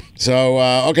here.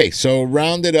 So, so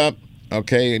round it up.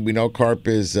 Okay, we know carp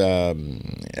is,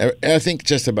 I think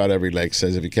just about every lake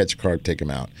says if you catch a carp, take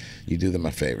them out. You do them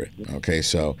a favor. Okay,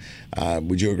 so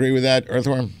would you agree with that,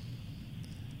 earthworm?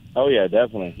 Oh, yeah,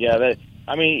 definitely. Yeah,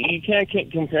 you can't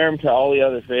compare them to all the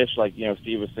other fish, like,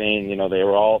 Steve was saying, they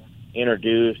were all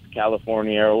introduced,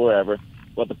 California or wherever.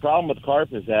 But the problem with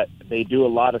carp is that they do a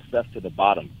lot of stuff to the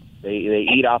bottom. They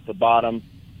eat off the bottom.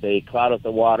 They cloud out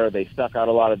the water. They suck out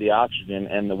a lot of the oxygen.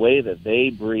 And the way that they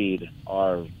breed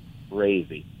are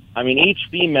crazy. I mean, each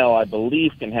female, I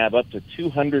believe, can have up to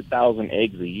 200,000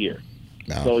 eggs a year.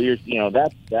 No. So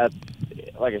that's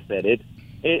like I said, it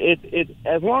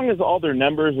as long as all their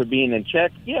numbers are being in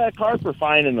check, yeah, carp are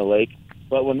fine in the lake.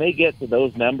 But when they get to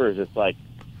those numbers, it's like,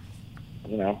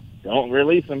 don't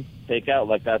release them. Take out.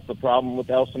 Like, that's the problem with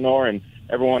Elsinore and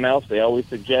everyone else. They always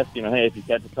suggest, hey, if you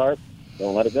catch a carp,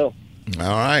 don't let it go.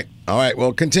 All right.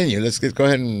 Well, continue. Let's go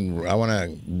ahead and I want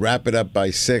to wrap it up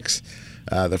by 6.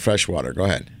 The freshwater. Go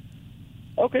ahead.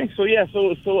 Okay. So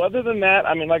other than that,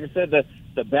 I mean, like I said,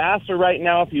 the bass are right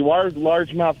now. If you are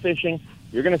largemouth fishing,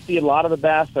 you're going to see a lot of the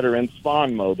bass that are in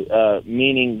spawn mode,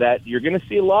 meaning that you're going to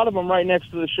see a lot of them right next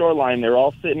to the shoreline. They're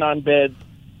all sitting on beds.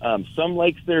 Some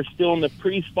lakes, they're still in the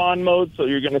pre-spawn mode, so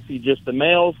you're going to see just the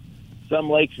males. Some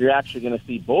lakes, you're actually going to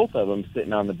see both of them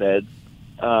sitting on the beds.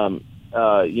 And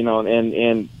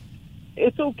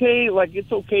it's okay. Like,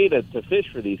 it's okay to fish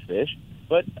for these fish.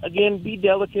 But, again, be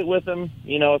delicate with them.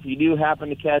 If you do happen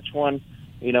to catch one,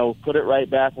 put it right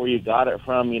back where you got it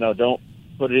from. Don't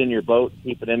put it in your boat,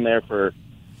 keep it in there for,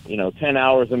 10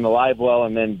 hours in the live well,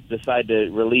 and then decide to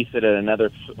release it at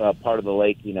another part of the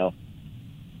lake,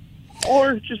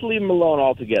 Or just leave them alone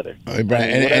altogether. Right,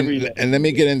 and let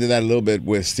me get into that a little bit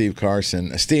with Steve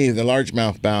Carson. Steve, the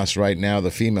largemouth bass right now,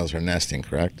 the females are nesting,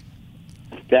 correct?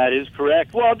 That is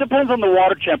correct. Well, it depends on the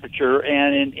water temperature,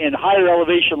 and in higher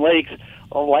elevation lakes,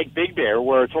 like Big Bear,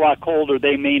 where it's a lot colder,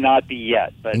 they may not be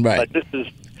yet. But this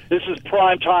is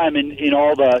prime time in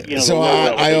all the So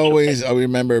I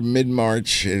remember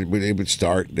mid-March it would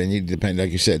start. Then you depend,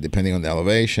 like you said, depending on the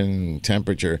elevation,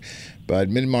 temperature. But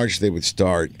mid-March they would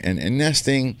start, and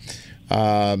nesting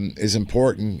is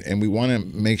important, and we want to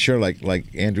make sure,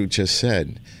 like Andrew just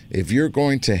said, if you're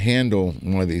going to handle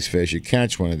one of these fish, you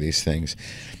catch one of these things,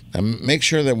 make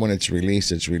sure that when it's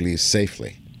released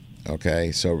safely.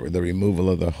 Okay, so the removal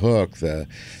of the hook, the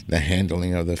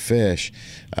handling of the fish.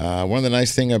 One of the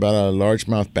nice things about a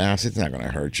largemouth bass, it's not going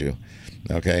to hurt you.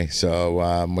 Okay,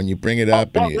 so when you bring it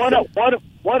up, one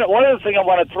other thing I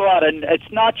want to throw out, and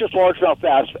it's not just largemouth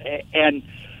bass, and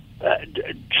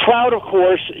trout, of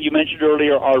course, you mentioned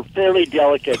earlier, are fairly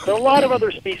delicate. But a lot of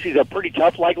other species are pretty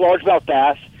tough, like largemouth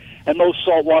bass, and most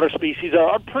saltwater species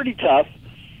are pretty tough.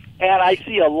 And I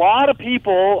see a lot of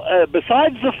people,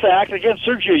 besides the fact, again,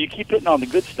 Sergio, you keep hitting on the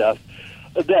good stuff,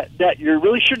 that you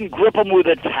really shouldn't grip them with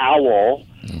a towel,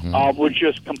 which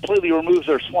just completely removes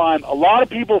their slime. A lot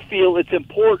of people feel it's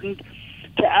important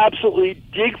to absolutely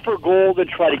dig for gold and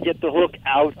try to get the hook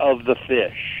out of the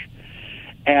fish.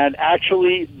 And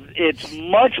actually, it's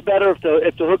much better if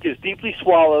the hook is deeply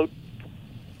swallowed,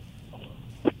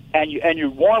 and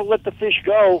you want to let the fish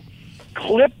go.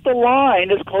 Clip the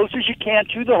line as close as you can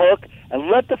to the hook and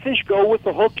let the fish go with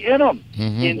the hook in them.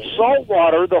 In salt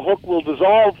water, the hook will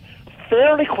dissolve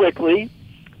fairly quickly,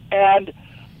 and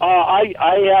I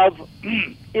have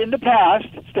in the past,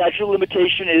 statute of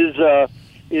limitation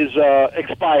is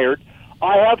expired.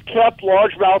 I have kept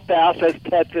largemouth bass as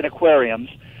pets in aquariums,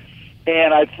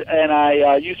 and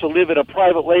I used to live in a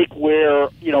private lake where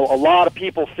a lot of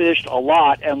people fished a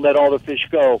lot and let all the fish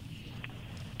go.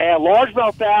 And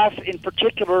largemouth bass, in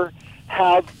particular,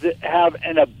 have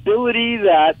an ability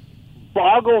that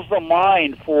boggles the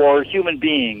mind for human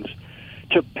beings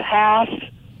to pass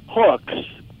hooks,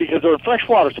 because they're in fresh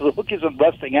water, so the hook isn't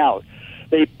rusting out.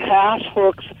 They pass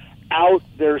hooks out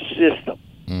their system.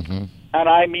 And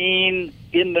I mean,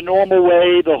 in the normal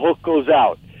way, the hook goes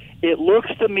out. It looks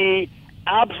to me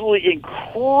absolutely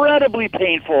incredibly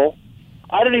painful.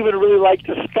 I don't even really like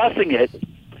discussing it,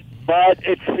 but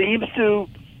it seems to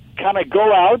kind of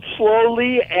go out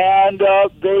slowly, and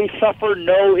they suffer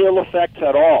no ill effects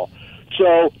at all.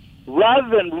 So rather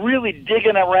than really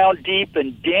digging around deep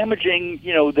and damaging,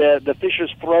 the fish's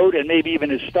throat and maybe even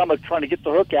his stomach trying to get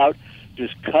the hook out,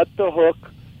 just cut the hook,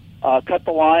 cut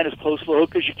the line as close to the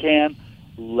hook as you can,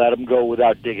 let them go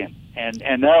without digging. And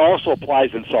that also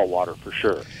applies in saltwater for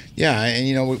sure. Yeah,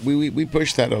 and we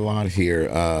push that a lot here.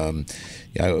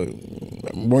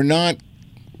 We're not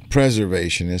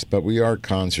preservationists, but we are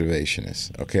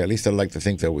conservationists. Okay, at least I like to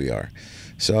think that we are.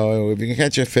 So if you can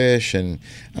catch a fish, and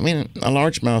a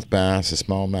largemouth bass, a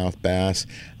smallmouth bass,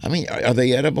 are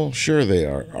they edible? Sure they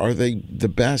are. Are they the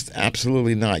best?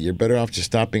 Absolutely not. You're better off just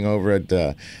stopping over at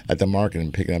the market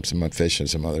and picking up some fish of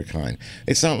some other kind.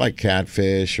 It's not like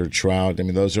catfish or trout.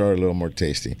 Those are a little more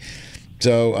tasty.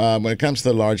 So when it comes to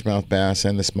the largemouth bass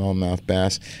and the smallmouth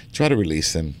bass, try to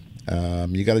release them.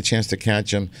 You got a chance to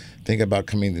catch them. Think about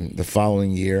coming the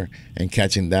following year and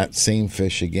catching that same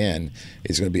fish again.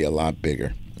 It's going to be a lot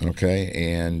bigger. Okay,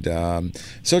 and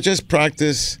so just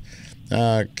practice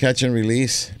catch and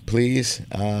release, please.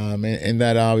 And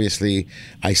that obviously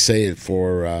I say it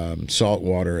for salt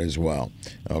water as well.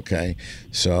 Okay,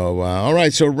 so all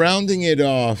right. So rounding it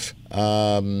off,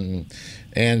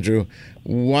 Andrew,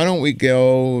 why don't we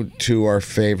go to our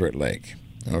favorite lake?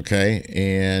 Okay,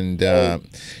 and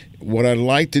what I'd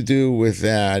like to do with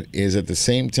that is, at the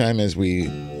same time as we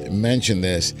mention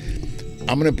this,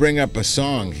 I'm going to bring up a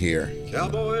song here.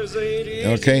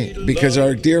 Okay, because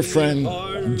our dear friend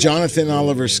Johnathan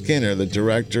Oliver Skinner, the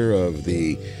director of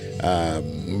the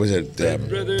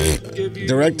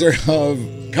director of,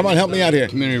 come on, help me out here,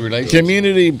 Community Relations,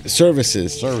 Community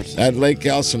Services at Lake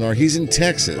Elsinore. He's in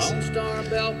Texas.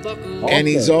 And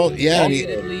he's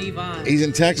he's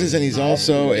in Texas, and he's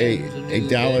also a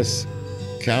Dallas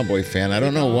Cowboy fan. I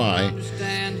don't know why.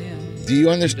 Do you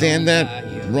understand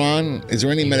that, Ron? Is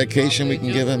there any medication we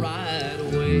can give him?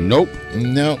 Nope.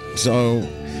 No. So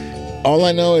all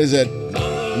I know is that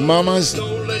mamas,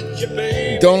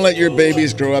 don't let your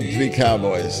babies grow up to be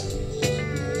cowboys.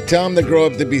 Tell them to grow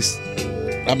up to be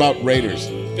about Raiders.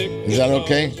 Is that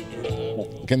okay?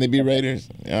 Can they be Raiders?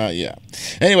 Yeah.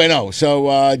 Anyway, no. So,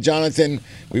 Johnathan,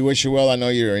 we wish you well. I know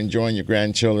you're enjoying your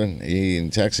grandchildren. In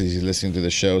Texas, he's listening to the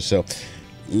show. So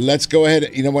let's go ahead.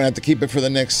 You know what? I have to keep it for the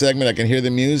next segment. I can hear the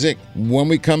music. When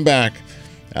we come back,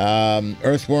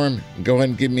 Earthworm, go ahead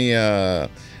and give me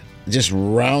just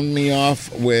round me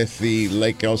off with the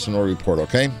Lake Elsinore report,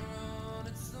 okay?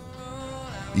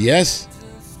 Yes?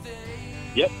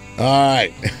 Yep. All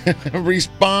right.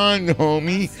 Respond,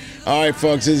 homie. All right,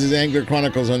 folks, this is Angler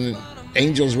Chronicles on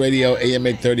Angels Radio, AM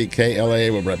 830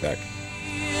 KLAA. We'll be right back.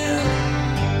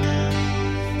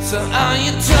 So are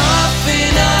you tough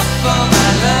enough for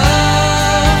my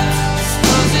love?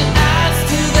 Close your eyes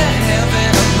to the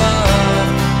heaven above.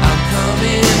 I'm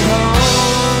coming home.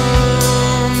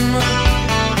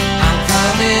 I'm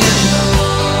coming home.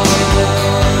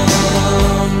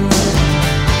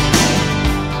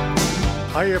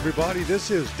 Hi everybody, this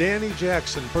is Danny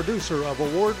Jackson, producer of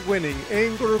award-winning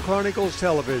Angler Chronicles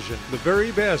Television. The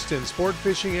very best in sport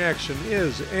fishing action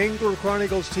is Angler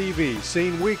Chronicles TV,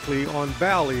 seen weekly on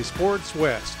Valley Sports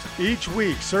West. Each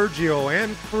week, Sergio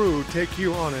and crew take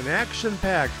you on an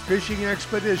action-packed fishing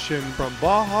expedition from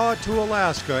Baja to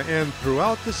Alaska and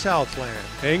throughout the Southland.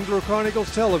 Angler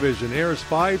Chronicles Television airs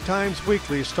 5 times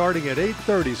weekly starting at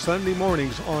 8:30 Sunday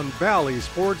mornings on Valley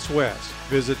Sports West.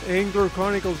 Visit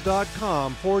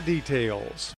anglerchronicles.com for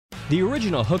details. The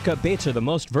original hookup baits are the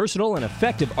most versatile and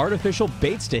effective artificial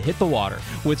baits to hit the water.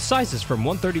 With sizes from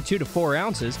 132 to 4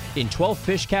 ounces in 12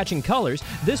 fish-catching colors,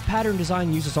 this pattern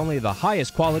design uses only the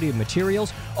highest quality of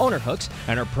materials, owner hooks,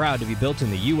 and are proud to be built in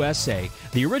the USA.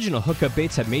 The original hookup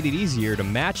baits have made it easier to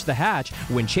match the hatch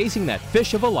when chasing that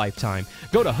fish of a lifetime.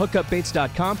 Go to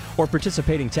hookupbaits.com or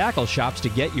participating tackle shops to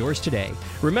get yours today.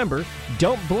 Remember,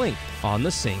 don't blink on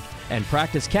the sink, and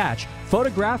practice catch,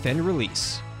 photograph, and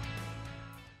release.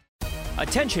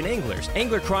 Attention anglers,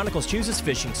 Angler Chronicles chooses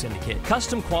Fishing Syndicate,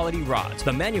 custom quality rods,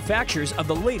 the manufacturers of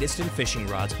the latest in fishing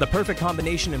rods, the perfect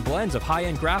combination and blends of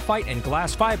high-end graphite and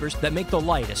glass fibers that make the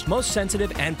lightest, most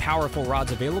sensitive, and powerful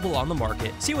rods available on the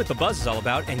market. See what the buzz is all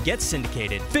about and get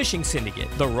syndicated. Fishing Syndicate,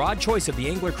 the rod choice of the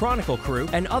Angler Chronicle crew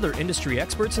and other industry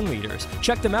experts and leaders.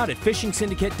 Check them out at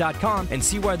fishingsyndicate.com and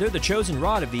see why they're the chosen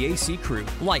rod of the AC crew.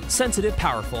 Light, sensitive,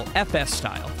 powerful, FS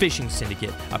style. Fishing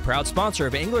Syndicate, a proud sponsor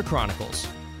of Angler Chronicles.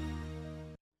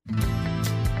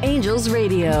 Angels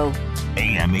Radio.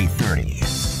 AM 830.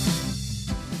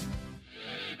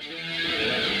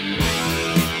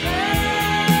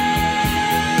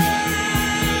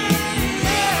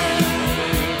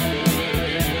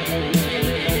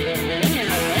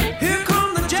 Here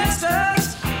come the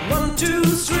jesters. 1, 2,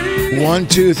 3. 1,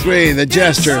 2, 3, the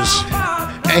Jesters.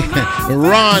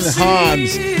 Ron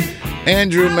Hobbs,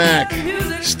 Andrew Mack,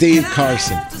 Steve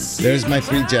Carson. There's my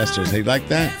 3 Jesters. Hey, like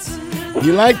that?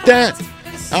 You like that?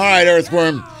 All right,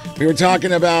 Earthworm. We were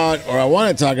talking about, or I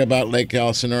want to talk about Lake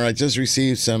Elsinore. I just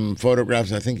received some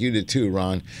photographs. I think you did too,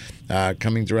 Ron,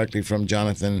 coming directly from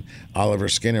Johnathan Oliver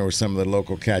Skinner with some of the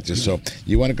local catches. So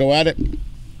you want to go at it?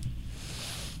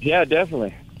 Yeah,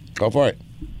 definitely. Go for it.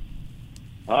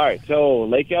 All right, so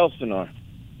Lake Elsinore,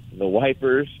 the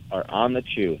wipers are on the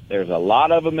chew. There's a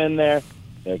lot of them in there.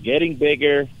 They're getting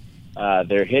bigger.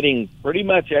 They're hitting pretty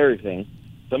much everything.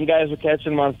 Some guys are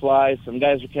catching them on flies. Some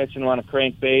guys are catching them on a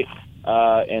crankbait.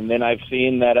 And then I've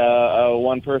seen that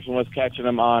one person was catching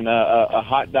them on a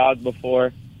hot dog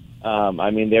before. I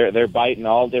mean, they're biting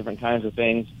all different kinds of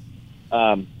things.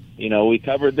 You know, we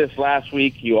covered this last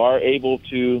week. You are able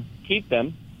to keep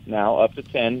them now up to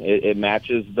 10. It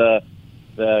matches the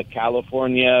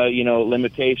California,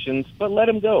 limitations, but let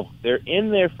them go. They're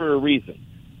in there for a reason.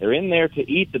 They're in there to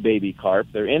eat the baby carp.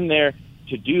 They're in there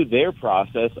to do their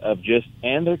process of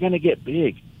and they're going to get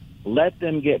big. Let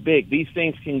them get big. These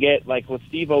things can get, like what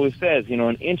Steve always says,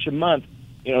 an inch a month,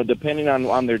 depending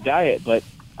on their diet. But,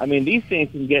 I mean, these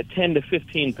things can get 10 to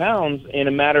 15 pounds in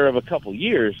a matter of a couple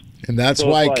years. And that's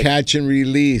why catch and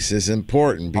release is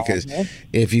important, because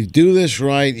if you do this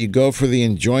right, you go for the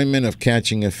enjoyment of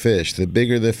catching a fish. The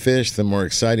bigger the fish, the more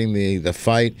exciting the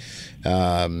fight.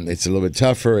 It's a little bit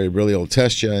tougher. It really will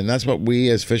test you, and that's what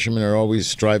we as fishermen are always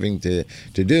striving to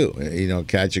do.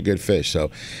 Catch a good fish.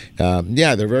 So,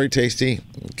 yeah, they're very tasty.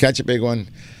 Catch a big one.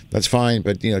 That's fine,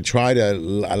 but try to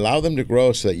allow them to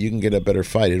grow so that you can get a better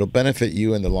fight. It'll benefit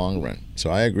you in the long run.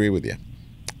 So I agree with you.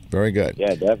 Very good.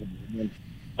 Yeah, definitely.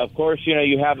 Of course,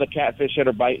 you have the catfish that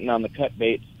are biting on the cut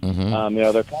baits. Mm-hmm.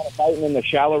 They're kind of biting in the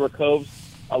shallower coves.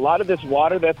 A lot of this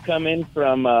water that's come in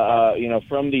from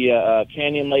the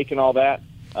canyon lake and all that,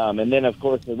 and then of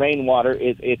course the rainwater,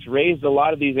 it's raised a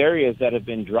lot of these areas that have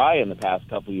been dry in the past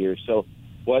couple of years. So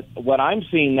what I'm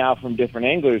seeing now from different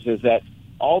anglers is that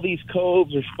all these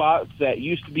coves or spots that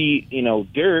used to be,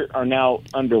 dirt are now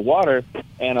underwater,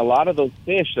 and a lot of those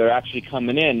fish are actually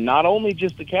coming in, not only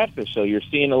just the catfish, so you're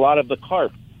seeing a lot of the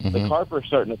carp. Mm-hmm. The carp are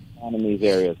starting to spawn in these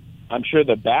areas. I'm sure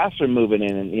the bass are moving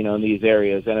in these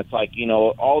areas, and it's like,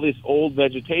 all this old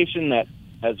vegetation that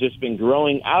has just been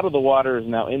growing out of the water is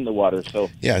now in the water. So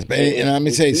yes, and I'm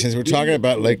gonna say, since we're talking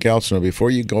about Lake Elsinore, before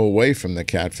you go away from the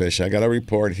catfish, I got a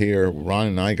report here. Ron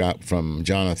and I got from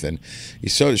Johnathan. He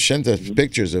sent us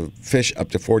pictures of fish up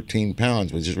to 14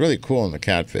 pounds, which is really cool in the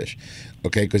catfish.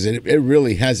 Okay, because it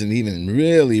really hasn't even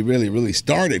really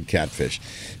started catfish.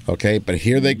 Okay, but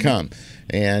here they come.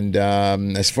 And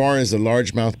as far as the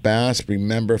largemouth bass,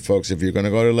 remember, folks, if you're going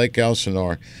to go to Lake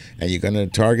Elsinore and you're going to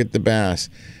target the bass,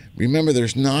 remember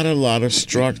there's not a lot of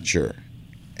structure.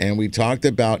 And we talked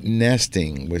about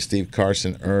nesting with Steve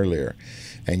Carson earlier.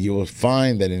 And you will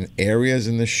find that in areas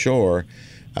in the shore,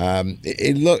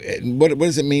 what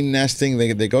does it mean nesting?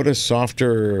 They go to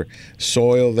softer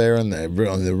soil there on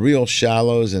the real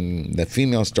shallows, and the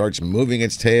female starts moving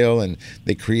its tail, and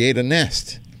they create a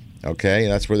nest. Okay,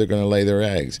 that's where they're going to lay their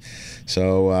eggs.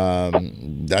 So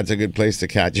that's a good place to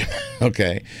catch them.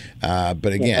 Okay,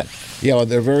 but again,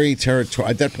 they're very territorial.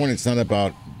 At that point, it's not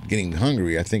about getting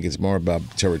hungry. I think it's more about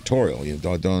territorial.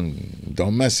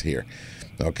 Don't mess here.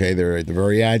 Okay, they're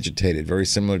very agitated, very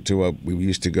similar to what we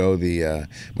used to go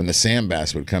when the sand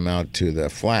bass would come out to the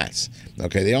flats.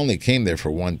 Okay, they only came there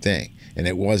for one thing, and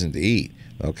it wasn't to eat.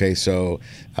 Okay, so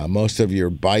most of your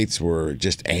bites were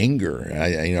just anger,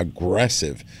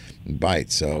 aggressive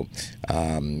bites. So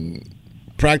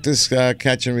practice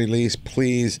catch and release,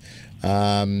 please.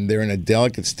 They're in a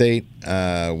delicate state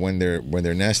when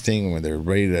they're nesting, when they're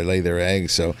ready to lay their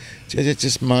eggs. So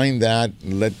just mind that.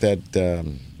 Let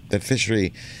that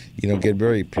fishery, get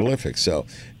very prolific. So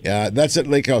that's at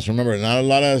Lake Elsinore. Remember, not a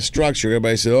lot of structure.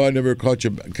 Everybody said, "Oh, I never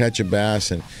catch a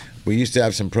bass," and we used to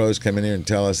have some pros come in here and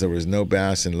tell us there was no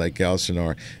bass in Lake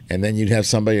Elsinore, and then you'd have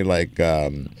somebody like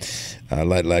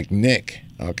Nick.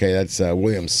 Okay, that's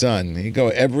William's son. He'd go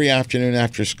every afternoon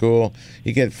after school.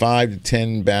 He'd get 5 to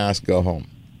 10 bass, go home.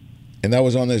 And that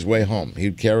was on his way home.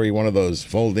 He'd carry one of those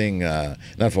three-piece,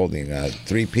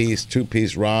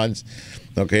 two-piece rods.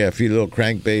 Okay, a few little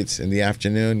crankbaits in the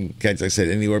afternoon. Catch, like I said,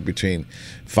 anywhere between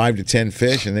 5 to 10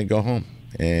 fish, and then go home.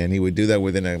 And he would do that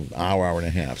within an hour and a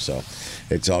half. So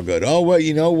it's all good. Oh, well,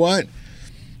 you know what?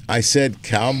 I said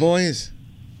Cowboys.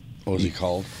 What was he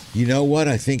called? You know what?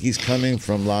 I think he's coming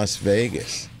from Las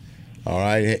Vegas. All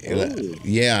right. Ooh.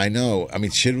 Yeah, I know. I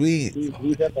mean, should we?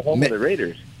 He's at the home of the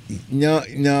Raiders. No.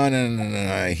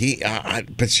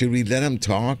 But should we let him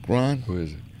talk, Ron? Who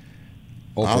is it?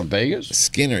 Oh, from Vegas?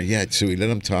 Skinner. Yeah. Should we let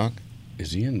him talk?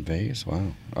 Is he in Vegas?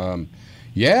 Wow.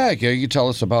 Yeah, can you tell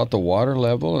us about the water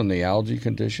level and the algae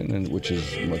condition, and which is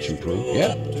much improved?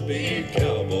 Yeah.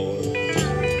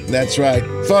 That's right.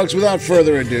 Folks, without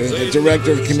further ado, the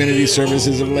Director of Community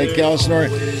Services of Lake Elsinore,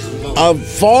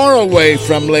 far away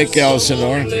from Lake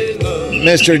Elsinore,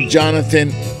 Mr.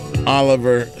 Johnathan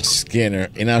Oliver Skinner.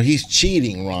 You know, he's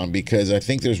cheating, Ron, because I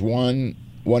think there's 1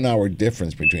 hour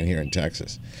difference between here and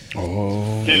Texas.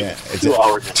 Oh. Yeah, 2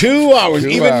 hours. 2 hours, 2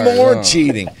 even hours, more huh?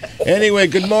 cheating. Anyway,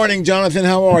 good morning, Johnathan.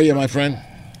 How are you, my friend?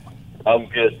 I'm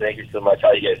good. Thank you so much.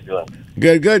 How you guys doing?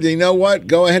 Good. You know what?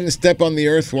 Go ahead and step on the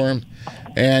earthworm.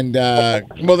 And,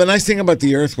 well, the nice thing about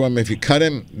the earthworm, if you cut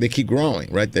them, they keep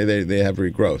growing, right? They have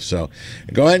regrowth. So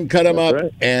go ahead and cut them up,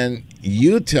 right. and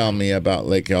you tell me about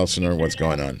Lake Elsinore, what's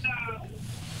going on.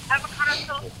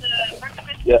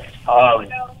 Yes.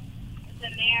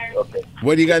 Okay.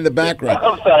 What do you got in the background?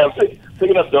 I'm sorry. I'm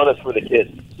picking up donuts for the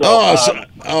kids. So,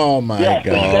 oh my yeah,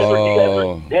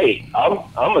 God. Hey,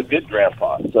 I'm a good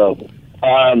grandpa. So,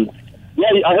 yeah,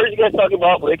 I heard you guys talking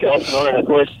about Lake Elsinore, and of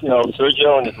course,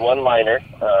 Sergio and his one-liner.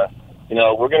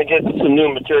 We're going to get some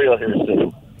new material here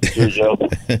soon, Sergio.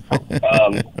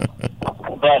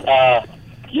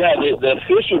 Yeah, the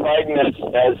fish are biting, as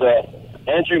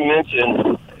Andrew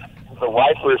mentioned. The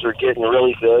wipers are getting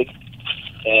really big,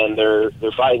 and they're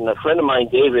biting. A friend of mine,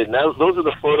 David, and those are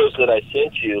the photos that I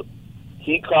sent you.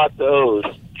 He caught those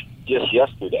just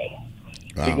yesterday.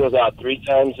 Wow. He goes out 3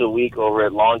 times a week over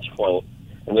at Launch Point,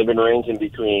 and they've been ranging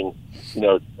between,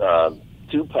 10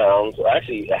 2 pounds, or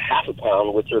actually a half a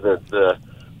pound, which are the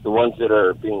ones that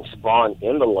are being spawned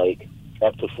in the lake,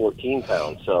 up to 14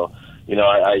 pounds. So,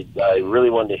 I really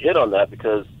wanted to hit on that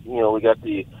because, we got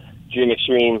the June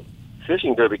Extreme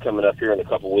Fishing Derby coming up here in a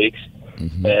couple weeks.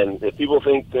 Mm-hmm. And if people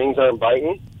think things aren't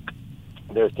biting,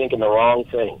 they're thinking the wrong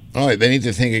thing. All right, they need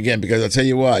to think again, because I'll tell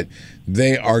you what,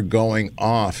 they are going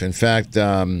off. In fact,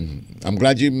 I'm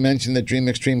glad you mentioned the Dream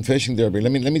Extreme Fishing Derby.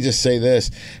 Let me just say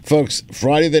this, folks.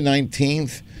 Friday the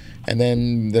 19th, and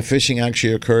then the fishing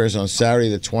actually occurs on Saturday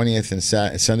the 20th and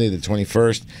Sunday the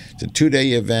 21st. It's a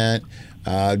 2-day event.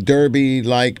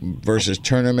 Derby-like versus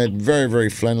tournament, very, very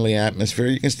friendly atmosphere.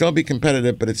 You can still be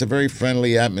competitive, but it's a very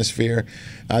friendly atmosphere.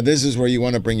 This is where you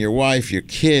want to bring your wife, your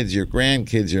kids, your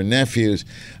grandkids, your nephews,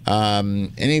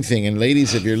 anything. And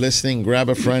ladies, if you're listening, grab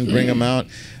a friend, bring them out,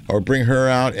 or bring her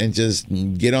out, and just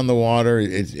get on the water.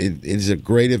 It is a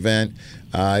great event.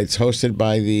 It's hosted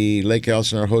by the Lake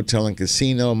Elsinore Hotel and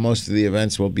Casino. Most of the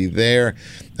events will be there.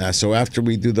 So after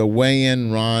we do the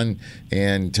weigh-in, Ron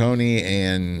and Tony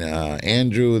and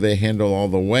Andrew, they handle all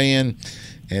the weigh-in.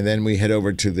 And then we head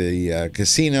over to the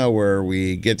casino where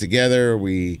we get together.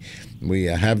 We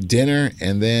have dinner,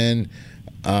 and then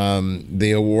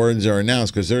the awards are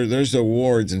announced, because there's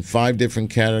awards in 5 different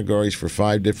categories for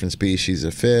 5 different species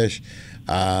of fish.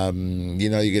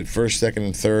 You get first, second,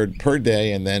 and third per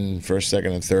day, and then first,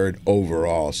 second, and third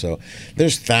overall. So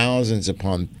there's thousands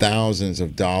upon thousands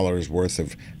of dollars worth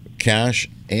of cash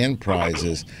and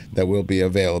prizes that will be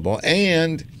available.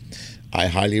 And I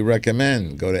highly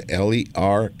recommend go to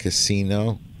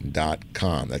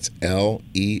lercasino.com. That's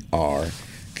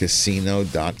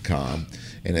lercasino.com.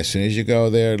 And as soon as you go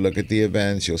there, look at the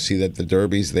events, you'll see that the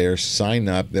Derby's there. Sign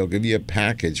up. They'll give you a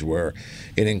package where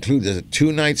it includes a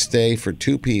 2-night stay for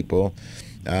 2 people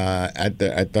at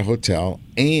the hotel,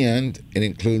 and it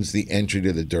includes the entry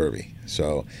to the Derby.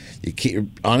 So you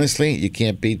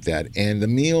can't beat that. And the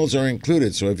meals are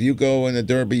included. So if you go in the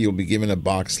Derby, you'll be given a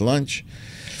boxed lunch.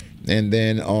 And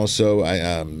then also,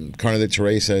 Carne de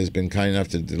Teresa has been kind enough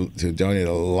to donate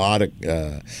a lot of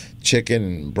chicken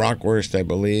and bratwurst, I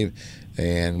believe.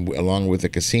 And along with the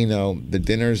casino, the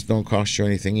dinners don't cost you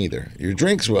anything either. Your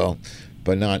drinks will,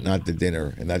 but not the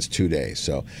dinner, and that's 2 days.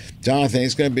 So, Johnathan,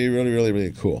 it's going to be really, really,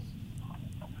 really cool.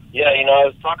 Yeah, I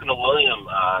was talking to William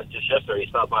just yesterday. He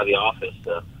stopped by the office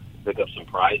to pick up some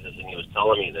prizes, and he was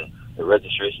telling me that the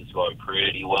registration's going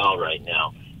pretty well right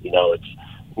now.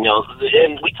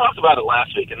 And we talked about it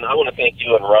last week, and I want to thank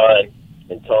you and Ron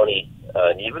and Tony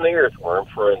and even the Earthworm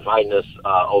for inviting us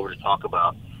over to talk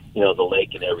about the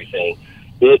lake and everything.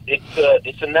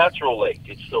 It's a natural lake.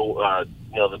 It's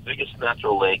the biggest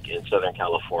natural lake in Southern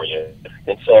California,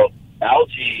 and so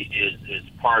algae is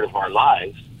part of our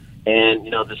lives. And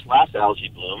this last algae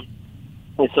bloom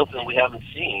is something we haven't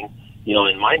seen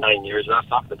in my 9 years, and I was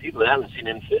talking to people that haven't seen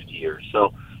it in 50 years.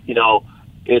 So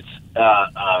it's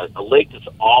a lake that's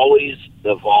always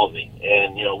evolving,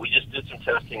 and we just did some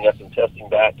testing, got some testing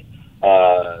back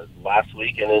last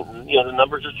week, and the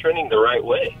numbers are trending the right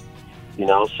way.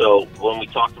 So when we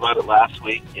talked about it last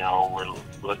week, we're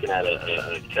looking at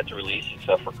a catch and release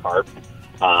except for carp.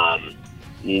 I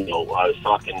was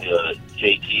talking to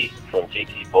JT from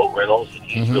JT Boat Rentals, and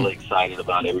he's really excited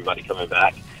about everybody coming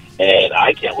back. And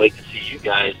I can't wait to see you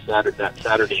guys that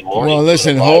Saturday morning. Well,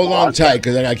 listen, hold on tight,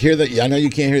 because I hear that. I know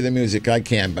you can't hear the music. I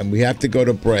can, but we have to go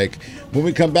to break. When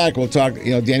we come back, we'll talk.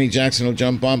 Danny Jackson will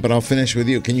jump on, but I'll finish with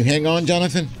you. Can you hang on,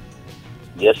 Johnathan?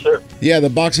 Yes, sir. Yeah, the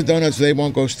box of donuts, they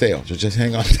won't go stale, so just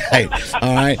hang on tight.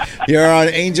 All right. You're on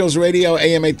Angels Radio,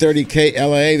 AM 830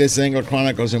 KLA. This is Angler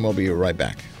Chronicles, and we'll be right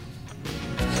back.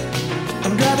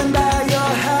 I'm driving by your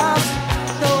house,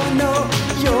 though I know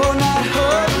you're not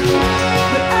home.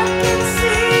 But I can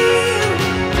see you.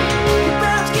 Your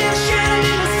brows get shining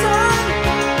in the sun.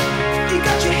 You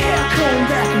got your hair combed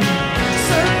back and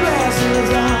sunglasses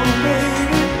on, baby.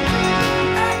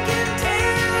 I can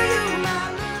tell you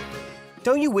my love.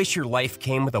 Don't you wish your life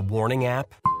came with a warning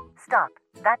app? Stop.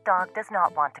 That dog does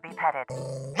not want to be petted.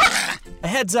 A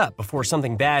heads up before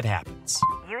something bad happens.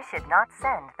 You should not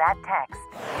send that text.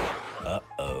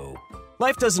 Uh-oh.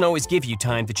 Life doesn't always give you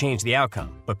time to change the outcome,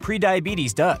 but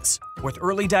prediabetes does. With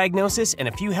early diagnosis and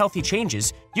a few healthy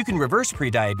changes, you can reverse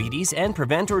prediabetes and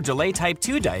prevent or delay type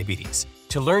 2 diabetes.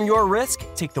 To learn your risk,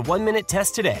 take the 1-minute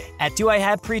test today at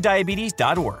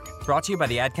doihaveprediabetes.org. Brought to you by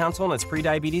the Ad Council and its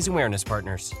prediabetes awareness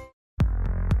partners.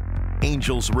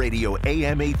 Angels Radio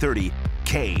AM 830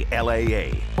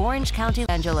 KLAA, Orange County,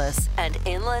 Angeles, and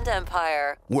Inland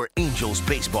Empire, where Angels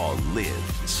baseball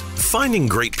lives. Finding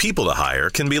great people to hire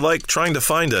can be like trying to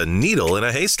find a needle in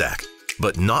a haystack,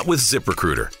 but not with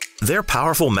ZipRecruiter. Their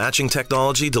powerful matching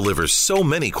technology delivers so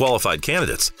many qualified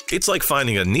candidates, it's like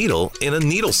finding a needle in a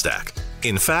needle stack.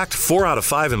 In fact, 4 out of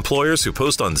 5 employers who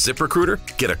post on ZipRecruiter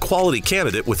get a quality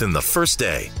candidate within the first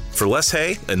day. For less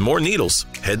hay and more needles,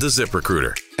 head to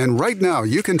ZipRecruiter. And right now,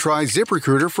 you can try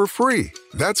ZipRecruiter for free.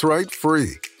 That's right,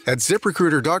 free. At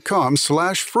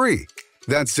ZipRecruiter.com/free.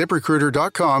 That's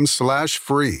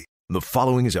ZipRecruiter.com/free. The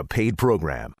following is a paid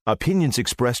program. Opinions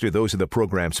expressed are those of the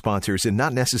program sponsors and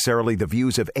not necessarily the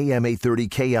views of AM 830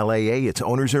 KLAA, its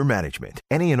owners, or management.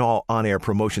 Any and all on-air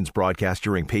promotions broadcast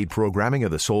during paid programming are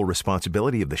the sole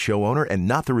responsibility of the show owner and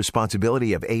not the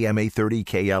responsibility of AM 830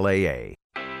 KLAA.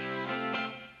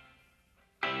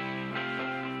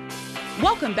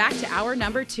 Welcome back to hour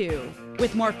number 2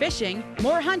 with more fishing,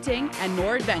 more hunting, and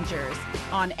more adventures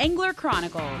on Angler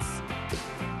Chronicles.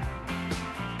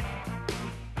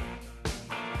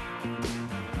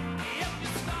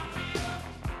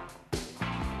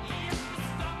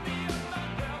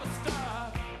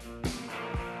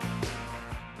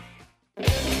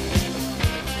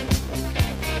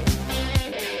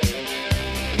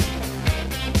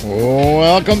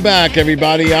 Welcome back,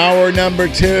 everybody. Hour number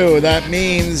 2. That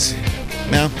means,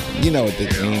 now, you know what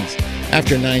that means.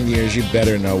 After 9 years, you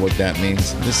better know what that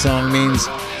means. The song means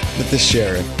that the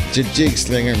sheriff, Jig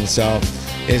Slinger himself,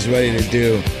 is ready to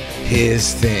do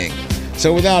his thing.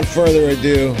 So without further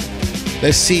ado,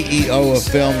 the CEO of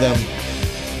Filmdom,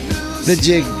 the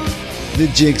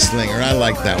Jig Slinger. I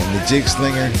like that one. The Jig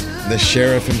Slinger, the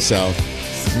sheriff himself,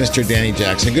 Mr. Danny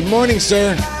Jackson. Good morning,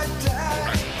 sir.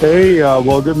 Hey,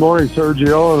 well, good morning,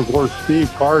 Sergio, and of course,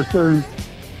 Steve Carson,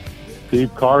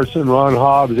 Ron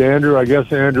Hobbs, Andrew. I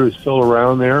guess Andrew's still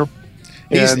around there.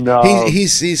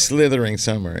 He's slithering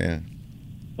somewhere, yeah.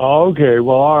 Oh, okay,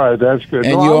 well, all right, that's good.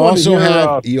 And you also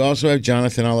have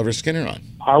Johnathan Oliver Skinner on.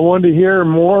 I wanted to hear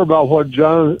more about what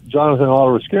Johnathan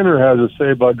Oliver Skinner has to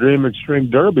say about Dream Extreme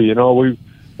Derby. You know,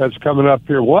 that's coming up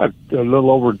here. What, a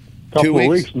little over a couple of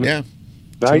weeks? Yeah,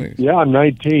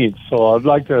 19th. So I'd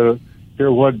like to hear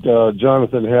what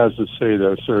Johnathan has to say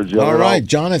there, Sergio. All right,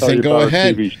 Johnathan, go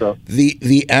ahead.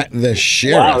 The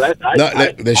sheriff.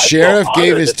 Wow, the sheriff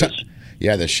gave his time.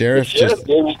 Yeah, the sheriff gave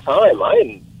me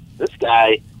time. This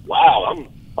guy. Wow,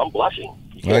 I'm blushing.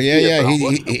 Oh yeah.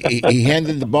 He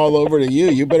handed the ball over to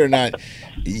you. You better not.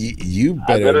 You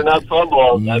better. I better not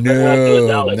fumble. No.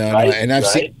 Right? And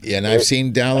I've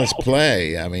seen Dallas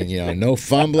play. I mean, no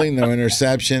fumbling, no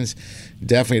interceptions.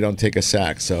 Definitely don't take a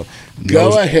sack. So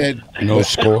go ahead. No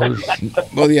scores.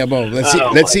 Well,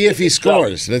 let's see if he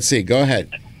scores. Let's see. Go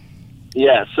ahead.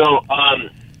 Yeah. So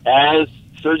as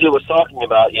Sergio was talking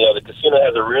about, the casino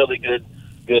has a really good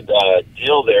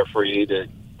deal there for you to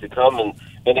come and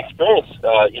experience,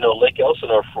 Lake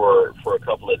Elsinore for a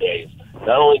couple of days.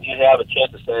 Not only do you have a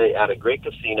chance to stay at a great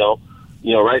casino,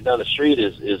 right down the street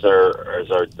is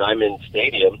our Diamond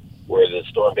Stadium where the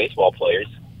Storm baseball players.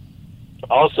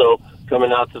 Also,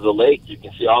 coming out to the lake, you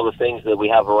can see all the things that we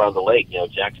have around the lake.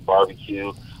 Jack's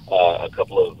Barbecue, a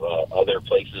couple of other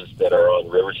places that are on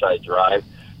Riverside Drive.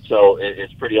 So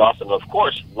it's pretty awesome. Of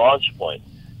course, Launch Point.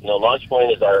 Launch Point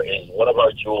is one of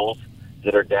our jewels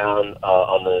that are down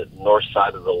on the north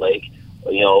side of the lake.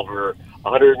 Over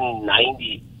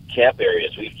 190 camp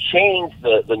areas. We've changed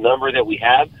the number that we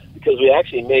have because we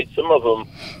actually made some of them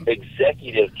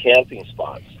executive camping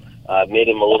spots. Made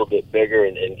them a little bit bigger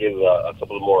and give a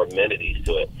couple of more amenities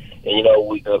to it. And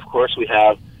we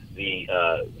have the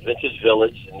Vintage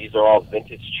Village, and these are all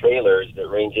vintage trailers that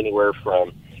range anywhere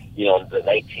from the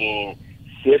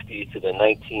 1950s to the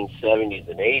 1970s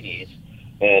and 80s.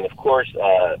 And of course,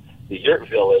 the Yurt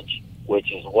Village,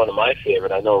 which is one of my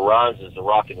favorite. I know Ron's is the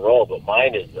rock and roll, but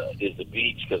mine is the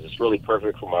beach because it's really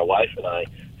perfect for my wife and I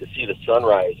to see the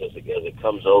sunrise as it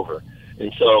comes over.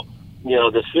 And so,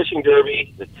 this fishing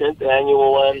derby, the 10th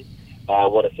annual one, I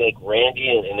want to thank Randy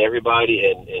and everybody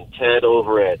and Ted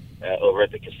over at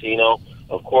the casino.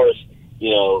 Of course, the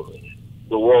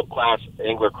world-class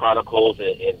Angler Chronicles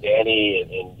and Danny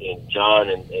and John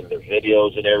and their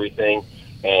videos and everything.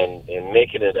 And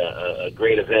making it a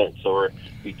great event. So we're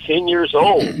be 10 years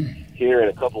old here in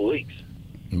a couple of weeks.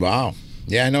 Wow.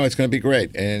 Yeah, I know it's going to be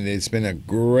great. And it's been a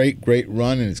great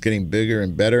run, and it's getting bigger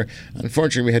and better.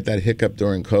 Unfortunately, we had that hiccup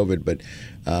during COVID, but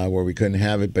where we couldn't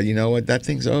have it. But you know what? That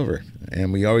thing's over.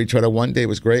 And we already tried one day. It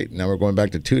was great. Now we're going back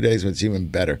to 2 days, which is even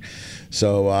better.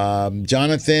 So,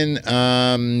 Johnathan,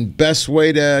 best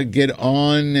way to get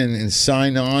on and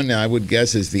sign on, I would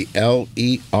guess, is the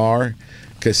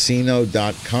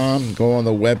LERcasino.com. Go on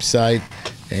the website,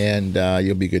 and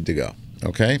you'll be good to go.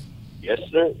 Okay? Yes,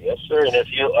 sir. And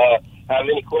if you have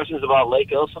any questions about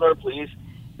Lake Elsinore, please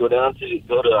go to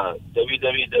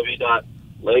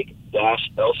www.lake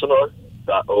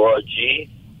elsinore.org. You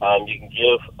can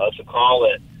give us a call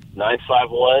at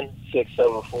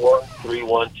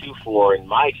 951-674-3124, and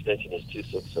my extension is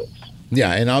 266.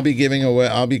 Yeah, and I'll be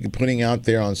putting out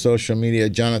there on social media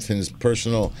Jonathan's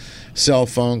personal cell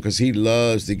phone because he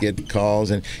loves to get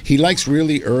calls, and he likes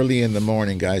really early in the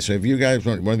morning, guys. So if you guys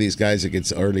want one of these guys that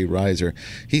gets early riser,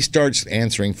 he starts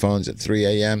answering phones at 3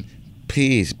 a.m.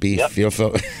 Please be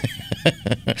fearful.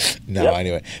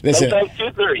 Anyway. Listen, sometimes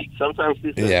 2:30. Sometimes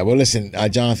 2:30. Yeah, well, listen,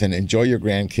 Jonathan, enjoy your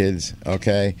grandkids,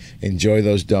 okay? Enjoy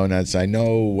those donuts. I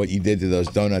know what you did to those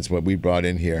donuts, what we brought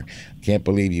in here. Can't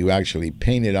believe you actually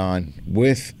painted on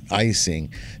with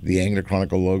icing the Angler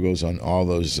Chronicle logos on all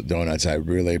those donuts. I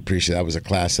really appreciate it. That was a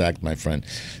class act, my friend.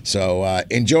 So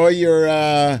enjoy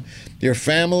your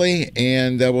family,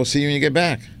 and we'll see you when you get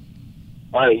back.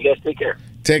 All right, you guys take care.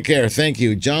 Take care. Thank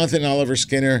you. Johnathan Oliver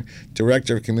Skinner,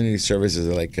 Director of Community Services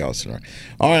at Lake Elsinore.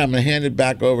 All right, I'm going to hand it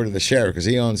back over to the Sheriff because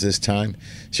he owns this time.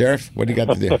 Sheriff, what do you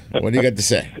got to do? What do you got to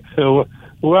say?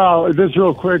 Well, just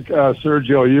real quick,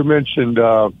 Sergio, you mentioned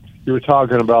you were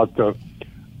talking about the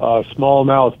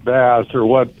smallmouth bass or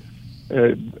what.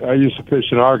 I used to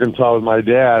fish in Arkansas with my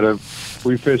dad, and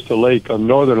we fished a lake on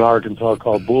northern Arkansas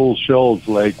called Bull Shoals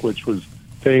Lake, which was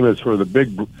famous for the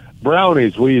big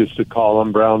brownies, we used to call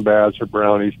them, brown bass or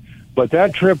brownies. But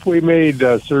that trip we made,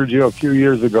 Sergio, a few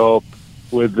years ago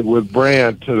with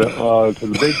Brant to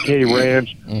the Big K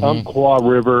Ranch, Umpqua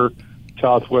River,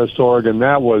 Southwest Oregon,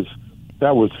 that was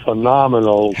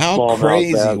phenomenal. How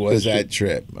crazy was that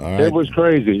trip? All right. It was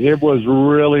crazy. It was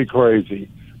really crazy.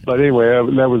 But anyway,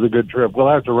 that was a good trip. We'll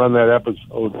have to run that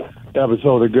episode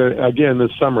again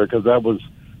this summer because that was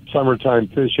summertime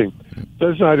fishing.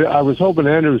 Listen, I was hoping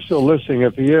Andrew was still listening.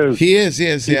 If he is, he is. He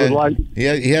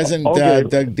hasn't okay.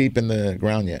 Dug deep in the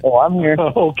ground yet. Oh, I'm here.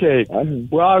 Okay.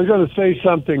 Well, I was going to say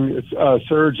something,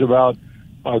 Serge, about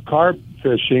carp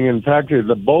fishing. In fact,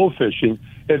 the bow fishing.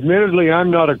 Admittedly,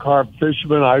 I'm not a carp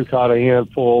fisherman. I've caught a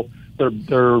handful.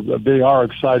 They are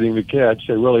exciting to catch.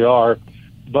 They really are.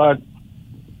 But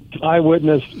I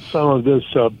witnessed some of this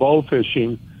bow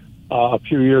fishing a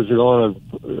few years ago on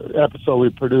an episode we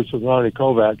produced with Ronnie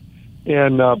Kovac.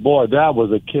 And, boy, that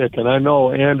was a kick. And I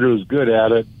know Andrew's good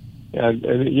at it.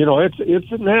 And you know, it's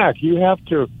a knack. You have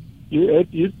to,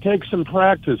 you take some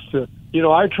practice to,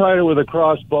 I tried it with a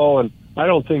crossbow, and I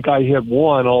don't think I hit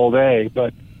one all day.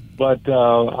 But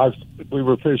we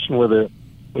were fishing with a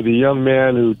young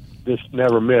man who just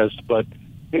never missed. But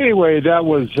anyway, that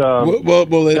was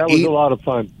that was a lot of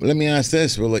fun. Let me ask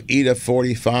this: will it eat a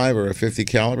 45 or a 50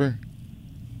 caliber?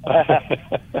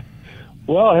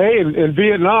 Well, hey, in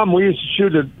Vietnam, we used to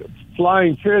shoot at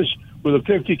flying fish with a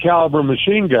 50 caliber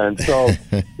machine gun. So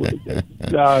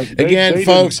again,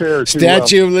 folks,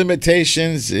 statute of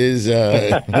limitations is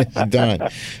done.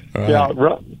 Right.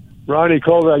 Yeah, Ronnie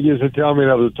Kovac used to tell me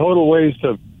that was a total waste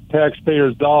of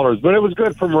taxpayers' dollars, but it was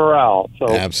good for morale. So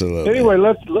absolutely. Anyway,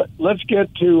 let's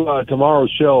get to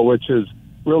tomorrow's show, which is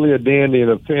really a dandy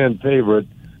and a fan favorite.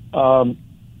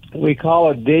 We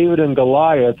call it David and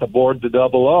Goliath aboard the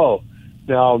 00.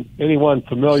 Now, anyone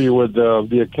familiar with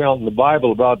the account in the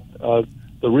Bible about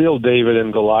the real David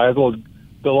and Goliath? Well,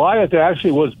 Goliath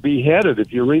actually was beheaded.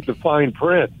 If you read the fine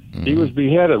print, he was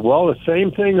beheaded. Well, the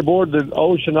same thing aboard the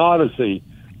Ocean Odyssey.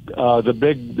 This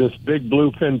big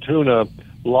bluefin tuna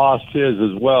lost his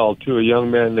as well to a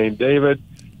young man named David.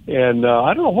 And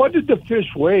I don't know, what did the fish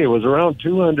weigh? It was around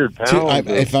 200 pounds.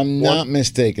 If I'm not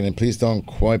mistaken, and please don't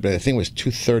quote, but I think it was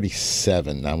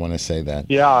 237. I want to say that.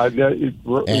 Yeah.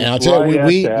 And I'll tell you,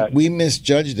 we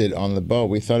misjudged it on the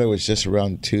boat. We thought it was just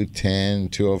around 210,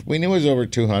 205. We knew it was over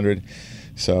 200.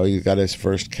 So he got his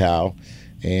first cow.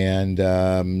 And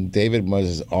David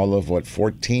was all of,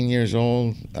 14 years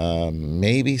old?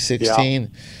 Maybe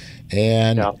 16. Yeah.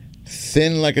 And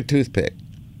thin like a toothpick.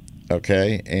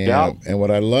 Okay, and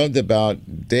what I loved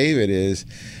about David is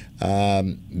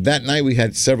that night we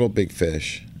had several big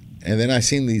fish, and then I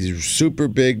seen these super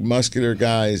big muscular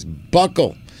guys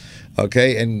buckle,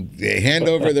 okay, and they hand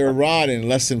over their rod in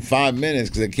less than 5 minutes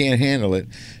because they can't handle it.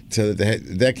 To the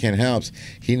deckhand helps.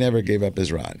 He never gave up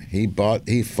his rod. He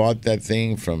fought that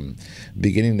thing from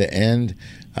beginning to end.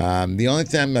 The only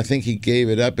time I think he gave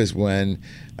it up is when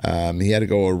he had to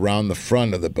go around the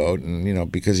front of the boat,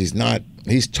 and because he's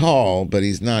tall, but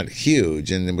he's not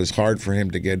huge, and it was hard for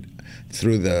him to get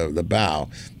through the bow.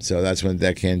 So that's when the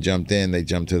deckhand jumped in. They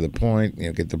jumped to the point,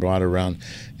 get the rod around,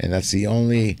 and that's the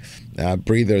only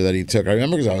breather that he took. I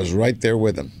remember because I was right there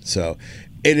with him. So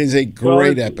it is a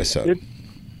great episode.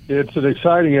 It's an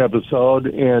exciting episode,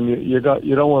 and you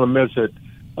don't want to miss it.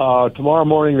 Tomorrow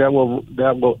morning that will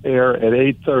air at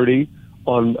 8:30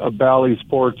 on Bally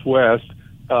Sports West.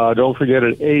 Don't forget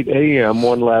at 8 a.m.,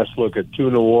 one last look at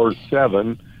Tuna Wars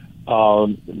 7. Now,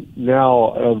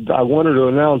 I wanted to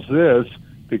announce this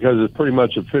because it's pretty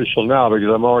much official now because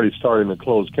I'm already starting the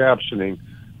closed captioning.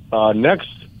 Next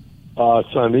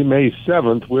Sunday, May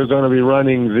 7th, we're going to be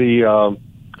running the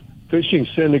Fishing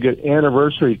Syndicate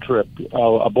anniversary trip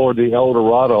aboard the El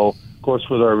Dorado, of course,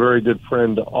 with our very good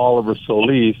friend Oliver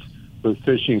Solis with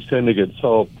Fishing Syndicate.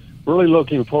 So really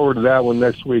looking forward to that one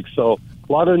next week. So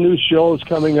a lot of new shows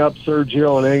coming up,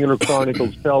 Sergio and Angler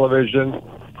Chronicles Television.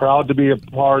 Proud to be a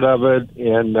part of it,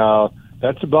 and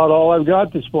that's about all I've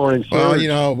got this morning, sir. Well, you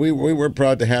know, we were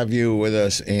proud to have you with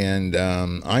us, and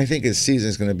I think this season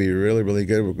is going to be really, really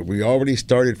good. We already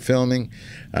started filming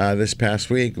this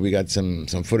past week. We got some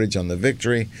footage on the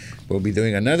Victory. We'll be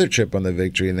doing another trip on the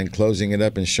Victory and then closing it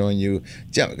up and showing you,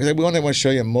 because we want to show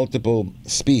you multiple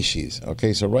species.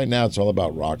 Okay, so right now it's all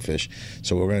about rockfish.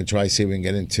 So we're going to try to see if we can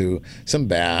get into some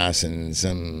bass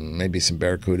and maybe some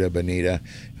barracuda, bonita,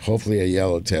 hopefully a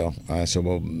yellowtail.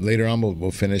 So later on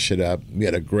we'll finish it up. We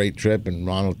had a great trip, and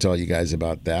Ron will tell you guys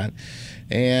about that.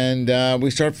 And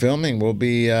we start filming.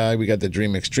 We got the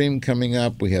Dream Extreme coming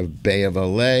up. We have Bay of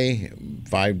LA,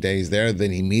 5 days there.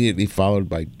 Then immediately followed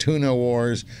by Tuna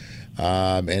Wars.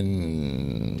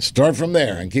 And start from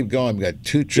there and keep going. We got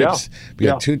 2 trips. We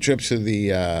got 2 trips to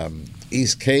the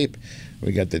East Cape.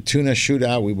 We got the tuna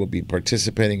shootout. We will be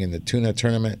participating in the tuna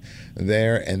tournament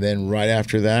there, and then right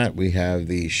after that, we have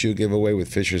the shoe giveaway with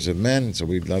Fishers of Men. So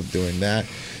we love doing that.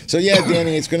 So yeah,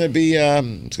 Danny, it's going to be a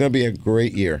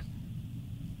great year.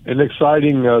 An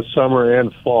exciting summer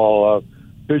and fall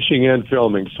fishing and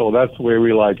filming. So that's the way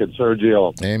we like it,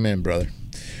 Sergio. Amen, brother.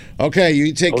 Okay,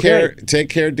 you take care. Take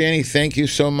care, Danny. Thank you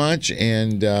so much,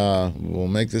 and we'll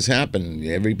make this happen.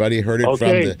 Everybody heard it from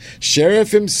the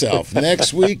sheriff himself.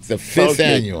 Next week, the 5th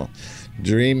annual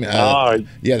Dream. The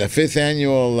 5th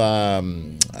annual. I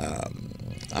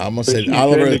almost said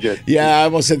Oliver. Syndicate. Yeah, I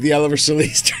almost said the Oliver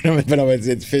Solis tournament, but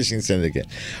it's Fishing Syndicate.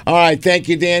 All right, thank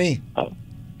you, Danny.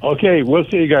 Okay, we'll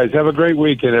see you guys. Have a great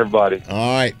weekend, everybody.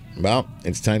 All right. Well,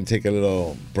 it's time to take a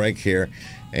little break here.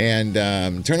 And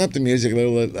turn up the music a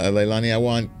little, Leilani. I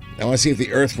want to see if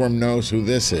the Earthworm knows who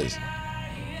this is.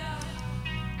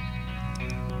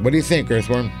 What do you think,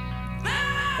 Earthworm?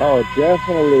 Oh,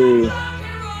 definitely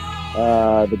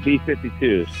the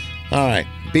B-52s. All right,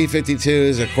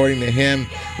 B-52s, according to him,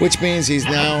 which means he's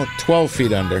now 12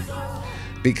 feet under,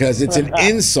 because it's an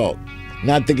insult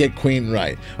not to get Queen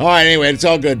right. All right, anyway, it's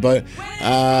all good. But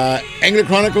Angler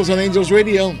Chronicles on Angels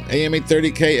Radio, AM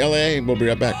 830 KLA. We'll be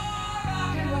right back.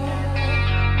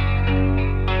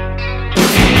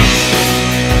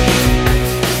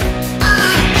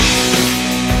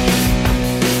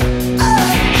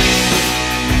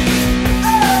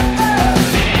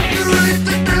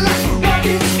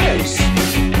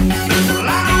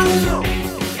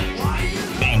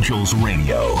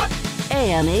 Radio.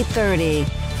 AM 830.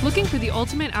 Looking for the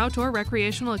ultimate outdoor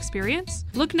recreational experience?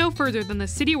 Look no further than the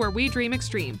city where we dream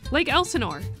extreme, Lake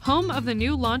Elsinore, home of the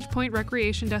new Launch Point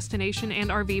Recreation Destination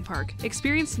and RV Park.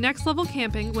 Experience next-level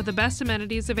camping with the best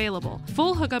amenities available.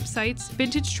 Full hookup sites,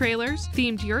 vintage trailers,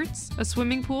 themed yurts, a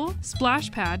swimming pool,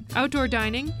 splash pad, outdoor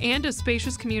dining, and a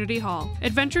spacious community hall.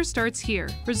 Adventure starts here.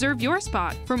 Reserve your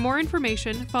spot. For more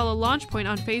information, follow Launch Point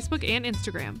on Facebook and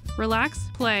Instagram. Relax,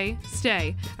 play,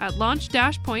 stay at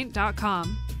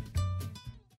launch-point.com.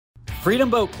 Freedom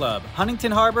Boat Club,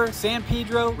 Huntington Harbor, San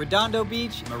Pedro, Redondo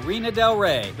Beach, Marina del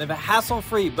Rey. Live a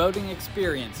hassle-free boating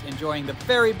experience, enjoying the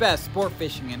very best sport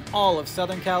fishing in all of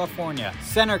Southern California.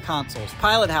 Center consoles,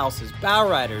 pilot houses, bow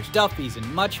riders, Duffys,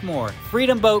 and much more.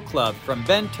 Freedom Boat Club, from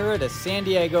Ventura to San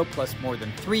Diego, plus more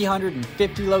than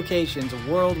 350 locations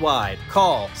worldwide.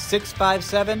 Call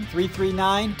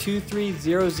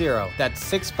 657-339-2300.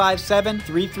 That's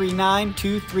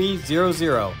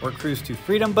 657-339-2300. Or cruise to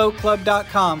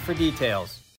freedomboatclub.com for details.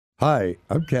 Hi,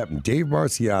 I'm Captain Dave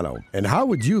Marciano, and how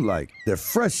would you like the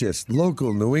freshest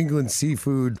local New England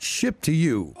seafood shipped to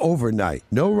you overnight?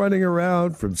 No running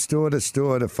around from store to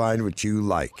store to find what you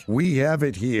like. We have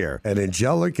it here at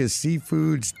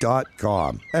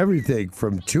AngelicaSeafoods.com. Everything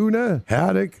from tuna,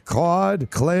 haddock,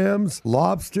 cod, clams,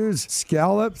 lobsters,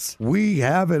 scallops, we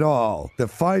have it all. The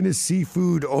finest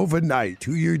seafood overnight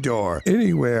to your door,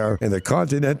 anywhere in the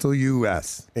continental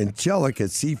U.S.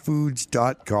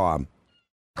 AngelicaSeafoods.com.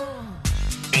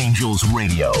 Angels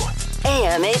Radio.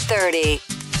 AM 830.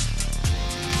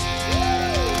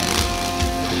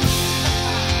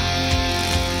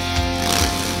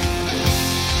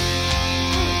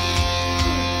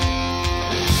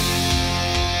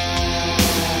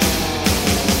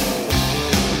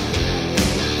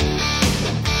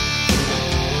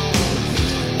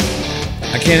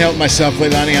 I can't help myself,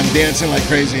 Leilani. I'm dancing like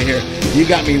crazy here. You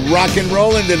got me rock and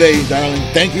rolling today, darling.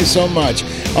 Thank you so much.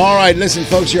 All right, listen,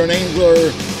 folks, you're on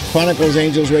Angler Chronicles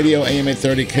Angels Radio, AM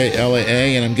 830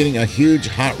 KLAA, and I'm getting a huge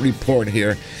hot report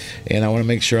here, and I want to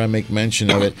make sure I make mention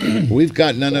of it. We've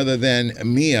got none other than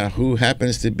Mia, who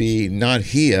happens to be not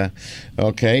here,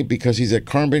 okay, because he's at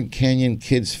Carbon Canyon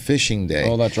Kids Fishing Day.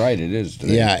 Oh, that's right, it is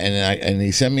today. Yeah, and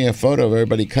he sent me a photo of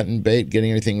everybody cutting bait,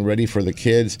 getting everything ready for the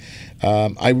kids.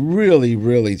 I really,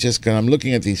 I'm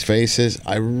looking at these faces,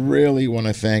 I really want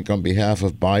to thank, on behalf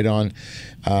of Bidon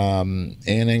and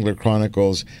Angler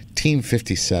Chronicles, Team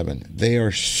 57. They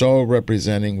are so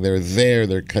representing. They're there.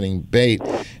 They're cutting bait.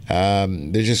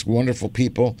 They're just wonderful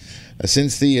people.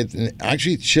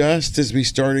 Actually, just as we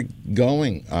started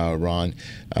going, Ron,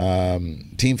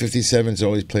 Team 57's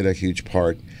always played a huge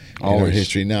part in our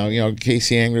history. Now,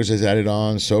 Casey Anglers has added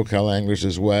on, SoCal Anglers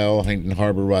as well, Huntington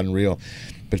Harbor Rod and Reel.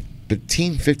 But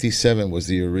Team 57 was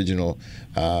the original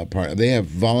part. They have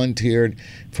volunteered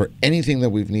for anything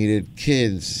that we've needed,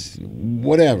 kids,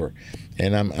 whatever.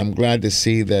 And I'm glad to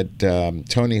see that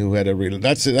Tony, who had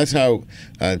that's how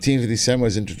Team 57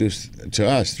 was introduced to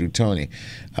us, through Tony.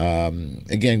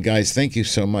 Again, guys, thank you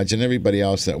so much, and everybody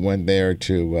else that went there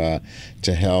to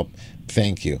help.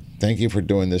 Thank you for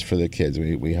doing this for the kids.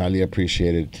 We highly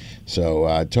appreciate it.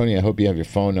 So Tony, I hope you have your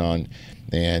phone on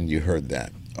and you heard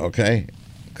that. Okay.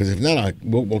 Because if not,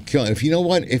 we'll kill him. If you know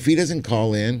what, if he doesn't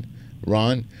call in,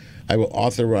 Ron, I will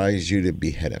authorize you to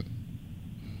behead him.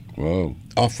 Whoa!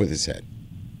 Off with his head.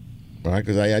 All right,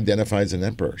 because I identify as an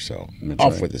emperor, so That's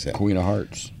off right. with his head. Queen of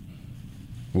Hearts.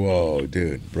 Whoa,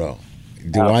 dude, bro.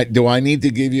 Do I need to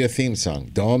give you a theme song?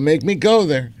 Don't make me go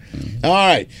there. Mm-hmm. All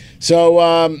right. So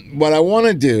what I want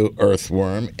to do,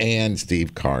 Earthworm and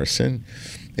Steve Carson,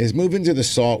 is move into the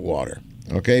salt water.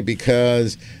 Okay,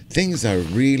 because things are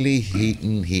really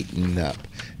heating up.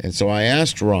 And so I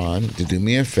asked Ron to do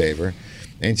me a favor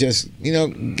and just,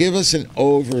 give us an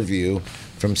overview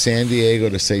from San Diego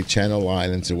to, say, Channel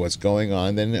Islands of what's going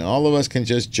on. Then all of us can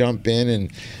just jump in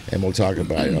and we'll talk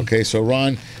about it. Okay, so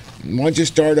Ron, why don't you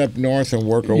start up north and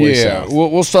work our way south? Yeah,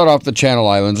 we'll start off the Channel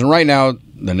Islands. And right now,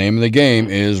 the name of the game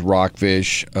is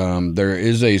rockfish. There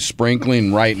is a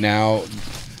sprinkling right now.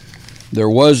 There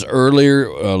was earlier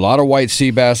a lot of white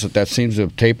sea bass, that seems to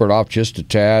have tapered off just a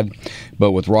tad.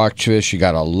 But with rockfish, you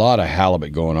got a lot of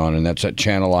halibut going on, and that's at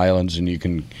Channel Islands, and you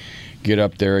can get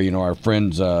up there. Our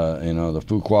friends, the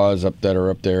Fuquas that are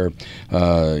up there,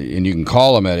 and you can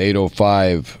call them at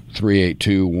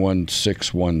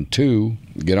 805-382-1612.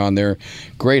 Get on there.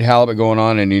 Great halibut going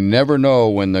on, and you never know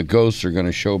when the ghosts are going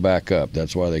to show back up.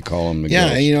 That's why they call them the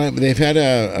ghosts. Yeah, they've had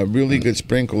a really good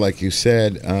sprinkle, like you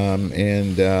said,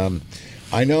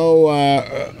 I know,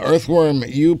 Earthworm,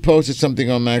 you posted something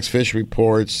on Max Fish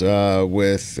Reports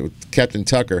with Captain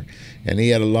Tucker, and he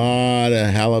had a lot of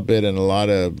halibut and a lot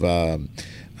of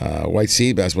white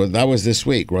sea bass. Well, that was this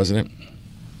week, wasn't it?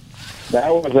 That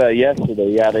was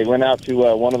yesterday. Yeah, they went out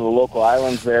to one of the local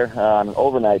islands there on an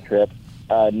overnight trip.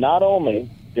 Not only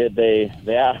did they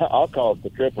I'll call it the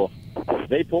triple,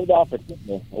 they pulled off a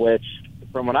triple, which,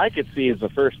 from what I could see, is the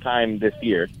first time this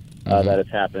year that it's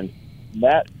happened.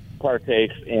 That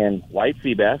partakes in white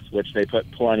sea bass, which they put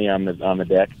plenty on the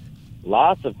deck,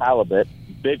 lots of halibut,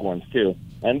 big ones too,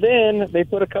 and then they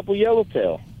put a couple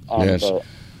yellowtail on the boat.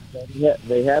 So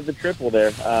they have the triple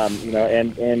there,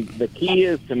 and the key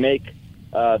is to make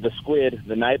the squid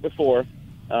the night before.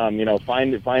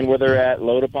 Find where they're at,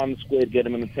 load up on the squid, get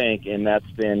them in the tank, and that's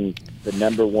been the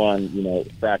number one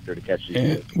factor to catch these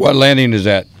squid. What landing is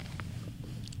that?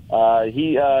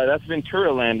 That's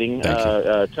Ventura Landing.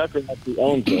 Tucker actually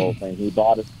owns the whole thing. He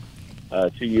bought it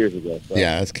 2 years ago. So.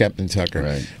 Yeah, that's Captain Tucker.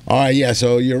 Right. All right, yeah,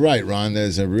 so you're right, Ron.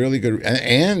 There's a really good...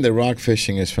 And the rock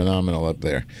fishing is phenomenal up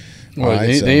there. Well,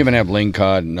 they even have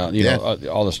lingcod and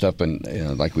all the stuff, and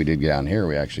like we did down here,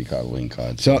 we actually caught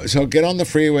lingcod. So get on the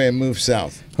freeway and move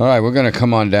south. All right, we're going to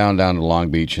come on down to Long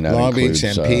Beach, and that includes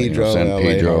San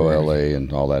Pedro, LA,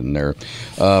 and all that in there.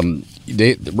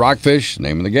 The rockfish,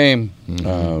 name of the game.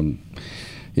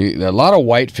 A lot of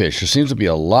whitefish. There seems to be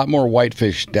a lot more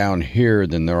whitefish down here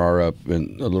than there are up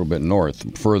in a little bit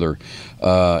north, further.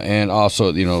 And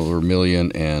also, the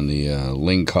vermilion and the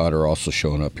lingcod are also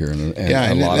showing up here, and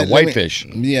a lot of whitefish.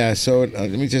 So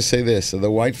let me just say this. So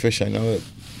the whitefish, I know that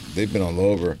they've been all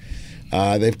over.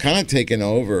 They've kind of taken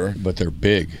over. But they're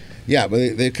big. Yeah,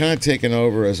 but they've kind of taken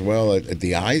over as well at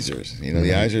the Izers. The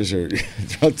Izers are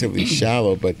relatively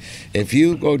shallow, but if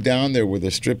you go down there with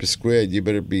a strip of squid, you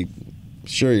better be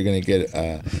sure you're going to get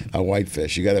a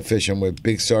whitefish. You got to fish them with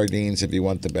big sardines if you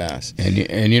want the bass.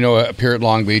 And you know, up here at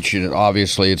Long Beach,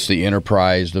 obviously it's the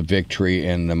Enterprise, the Victory,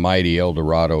 and the mighty El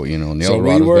Dorado. You know, and the So El we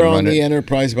Dorado's were been on running the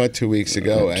Enterprise about 2 weeks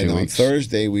ago, and 2 on weeks.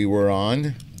 Thursday we were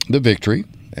on the Victory.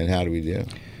 And how do we do?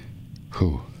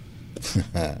 Whew.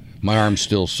 My arm's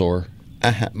still sore.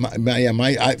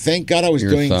 Thank God I was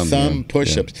Your doing thumb, thumb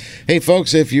push-ups. Hey,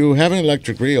 folks, if you have an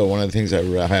electric reel, one of the things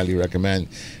I highly recommend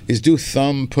is do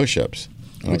thumb push-ups.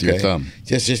 With your thumb.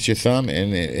 Just your thumb,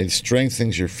 and it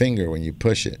strengthens your finger when you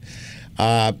push it.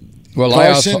 Well,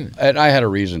 Carson, I had a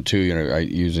reason too. You know,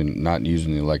 not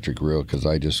using the electric reel because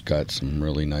I just got some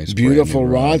really nice, beautiful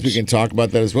brand new rods. We can talk about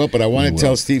that as well. But I want to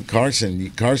tell Steve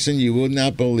Carson, you would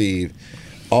not believe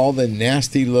all the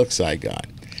nasty looks I got.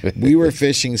 We were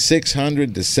fishing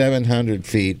 600 to 700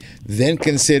 feet. Then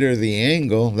consider the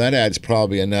angle. That adds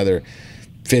probably another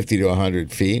 50 to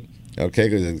 100 feet, okay,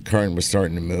 because the current was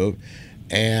starting to move.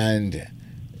 And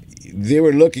they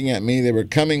were looking at me. They were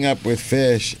coming up with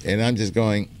fish, and I'm just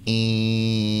going,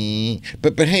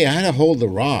 But hey, I had to hold the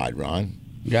rod, Ron.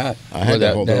 Yeah. I had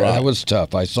to hold the rod. That was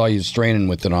tough. I saw you straining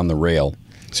with it on the rail.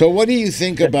 So what do you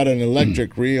think about an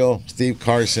electric reel, Steve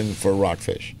Carson, for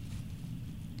rockfish?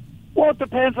 Well, it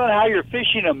depends on how you're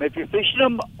fishing them. If you're fishing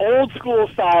them old school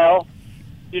style,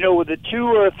 you know, with a 2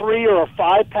 or a 3 or a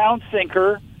 5 pound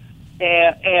sinker,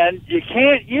 and you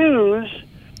can't use,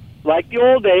 like the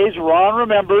old days, Ron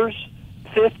remembers,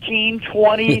 15,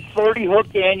 20, 30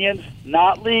 hook canyons,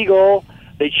 not legal.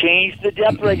 They changed the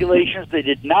depth regulations. They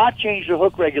did not change the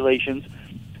hook regulations.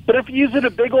 But if you're using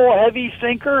a big old heavy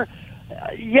sinker,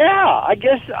 I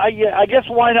guess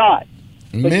why not?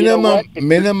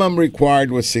 Minimum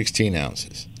required was 16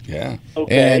 ounces. Yeah.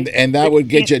 Okay. And that would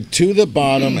get you to the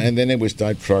bottom, and then it would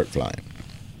start flying.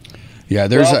 Yeah,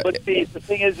 but the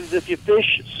thing is if you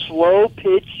fish slow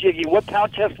pitch jigging, what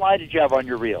pound test line did you have on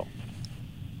your reel?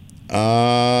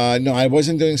 No, I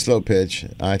wasn't doing slow pitch.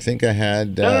 I think I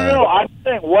had. No. I'm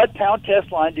saying, what pound test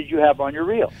line did you have on your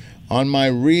reel? On my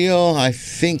reel, I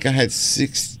think I had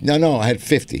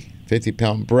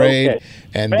 50-pound braid, Okay.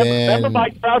 and Remember my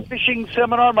trout fishing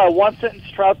seminar, my one-sentence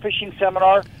trout fishing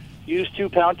seminar, use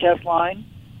 2-pound test line?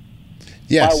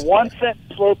 Yes. My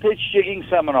one-sentence slow pitch jigging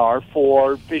seminar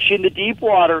for fishing the deep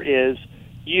water is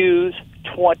use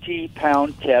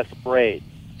 20-pound test braid.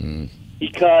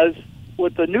 Because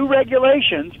with the new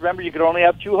regulations, remember you could only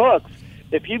have 2 hooks.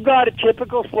 If you've got a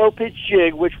typical slow pitch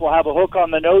jig, which will have a hook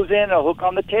on the nose end, a hook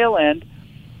on the tail end,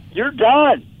 you're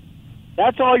done.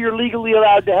 That's all you're legally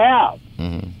allowed to have.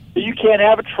 You can't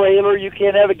have a trailer, you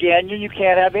can't have a gangion, you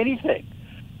can't have anything.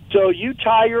 So you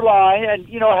tie your line and,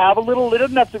 have a little, it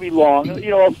doesn't have to be long,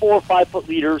 a 4 or 5 foot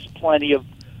leader is plenty of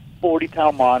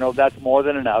 40-pound mono, that's more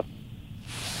than enough.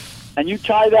 And you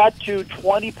tie that to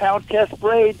 20-pound test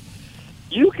braid,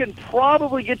 you can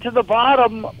probably get to the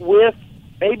bottom with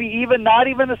maybe not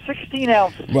even a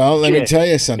 16-ounce Well, let me jig. tell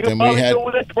you something. You can probably go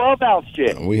with a 12-ounce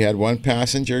jig. We had one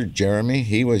passenger, Jeremy.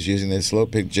 He was using this slow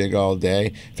pick jig all day.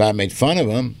 In fact, I made fun of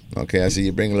him. Okay, I said,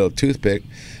 you bring a little toothpick.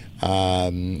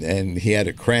 And he had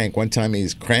a crank. One time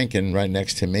he's cranking right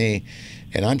next to me,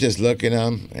 and I'm just looking at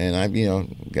him, and I've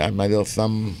got my little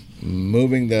thumb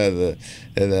moving the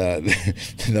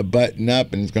button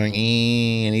up, and it's going,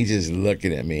 and he's just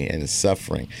looking at me and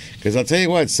suffering. Because I'll tell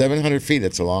you what, 700 feet,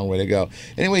 that's a long way to go.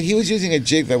 Anyway, he was using a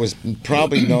jig that was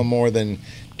probably no more than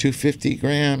 250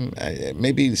 gram,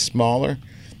 maybe smaller.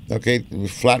 Okay,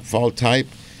 flat fall type.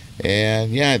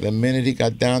 And yeah, the minute he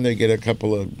got down there, get a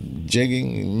couple of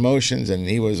jigging motions, and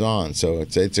he was on. So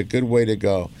it's a good way to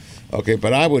go. Okay,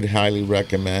 but I would highly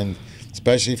recommend,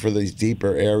 especially for these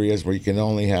deeper areas where you can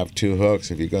only have 2 hooks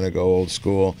if you're going to go old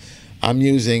school. I'm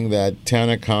using that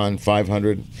Tanacon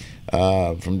 500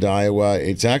 from Daiwa.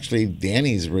 It's actually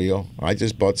Danny's reel. I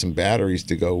just bought some batteries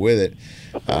to go with it.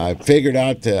 I figured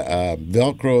out to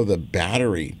Velcro the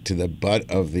battery to the butt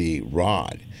of the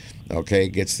rod. Okay,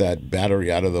 gets that battery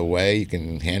out of the way. You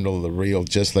can handle the reel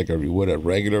just like you would a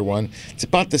regular one. It's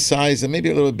about the size,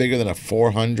 maybe a little bit bigger than a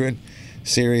 400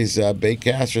 series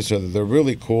baitcaster, so they're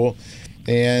really cool.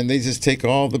 And they just take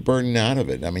all the burden out of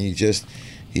it. I mean,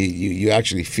 you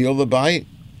actually feel the bite.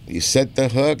 You set the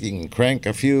hook. You can crank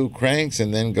a few cranks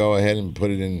and then go ahead and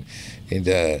put it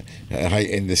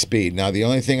into speed. Now, the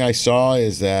only thing I saw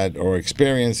is that, or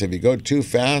experienced, if you go too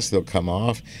fast, they'll come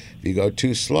off. If you go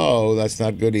too slow, that's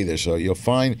not good either. So you'll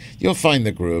find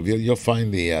the groove. You'll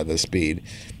find the speed.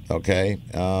 Okay.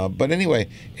 But anyway,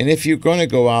 and if you're going to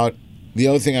go out, the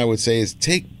other thing I would say is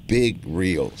take big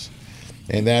reels.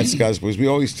 And that's because we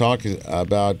always talk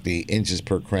about the inches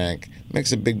per crank.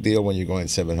 Makes a big deal when you're going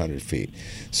 700 feet.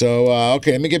 So,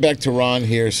 okay, let me get back to Ron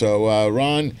here. So,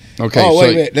 Ron. Okay. Oh,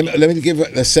 wait. Let me give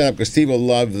a setup because Steve will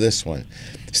love this one.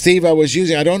 Steve,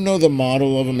 I don't know the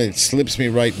model of them. It slips me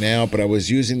right now, but I was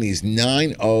using these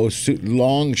 9.0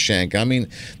 long shank. I mean,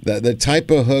 the type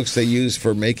of hooks they use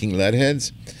for making lead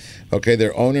heads. Okay,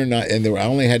 they're owner knot, and I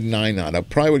only had 9 knot. I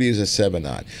probably would use a 7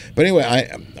 knot. But anyway,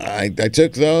 I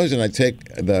took those, and I take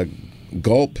the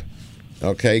gulp,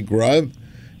 okay, grub,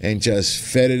 and just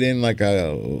fed it in like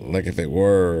if it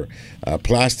were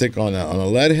plastic on a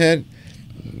lead head,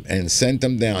 and sent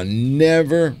them down.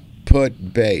 Never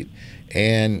put bait.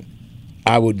 And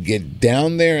I would get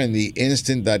down there, and the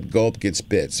instant that gulp gets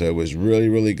bit. So it was really,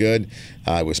 really good.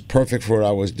 It was perfect for what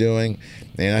I was doing.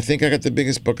 And I think I got the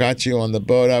biggest bocaccio on the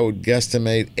boat. I would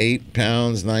guesstimate 8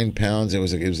 pounds, 9 pounds. It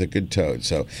was a good toad.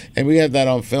 So, and we have that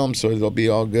on film, so it'll be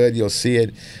all good. You'll see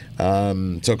it.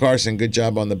 So Carson, good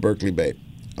job on the Berkeley bait.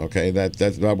 Okay,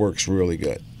 that works really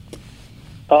good.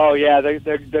 Oh yeah,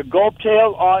 the gulp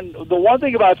tail on the one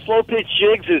thing about slow pitch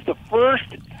jigs is the first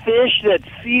fish that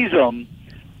sees them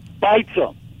bites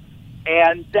them.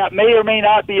 And that may or may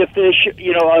not be a fish,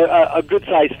 a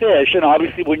good-sized fish. And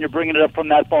obviously when you're bringing it up from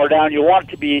that far down, you want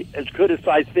it to be as good a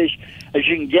sized fish as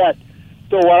you can get.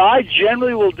 So what I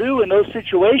generally will do in those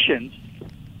situations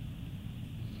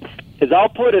is I'll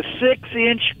put a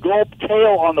 6-inch gulp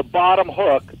tail on the bottom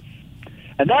hook.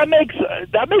 And that makes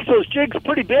those jigs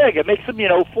pretty big. It makes them,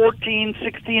 14,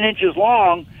 16 inches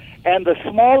long. And the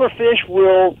smaller fish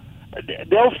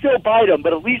they'll still bite them,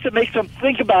 but at least it makes them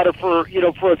think about it for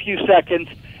a few seconds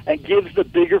and gives the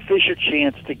bigger fish a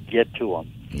chance to get to them.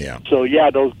 Yeah. So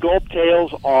yeah, those gulp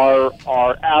tails are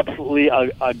absolutely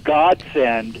a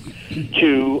godsend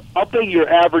to upping your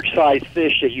average size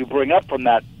fish that you bring up from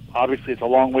that. Obviously, it's a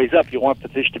long ways up. You want the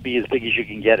fish to be as big as you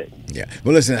can get it. Yeah.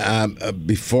 Well, listen,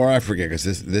 before I forget, because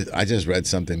this I just read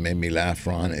something made me laugh,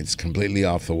 Ron. It's completely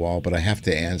off the wall, but I have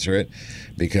to answer it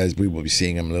because we will be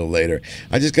seeing him a little later.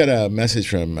 I just got a message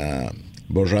from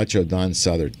Borracho Don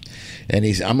Southern, and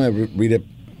I'm going to read it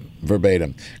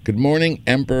verbatim. Good morning,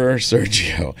 Emperor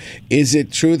Sergio. Is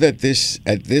it true that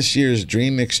at this year's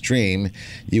Dream Extreme,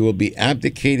 you will be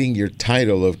abdicating your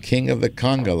title of King of the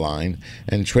Conga Line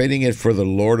and trading it for the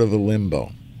Lord of the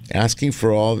Limbo? Asking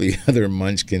for all the other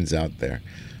munchkins out there.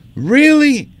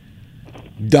 Really?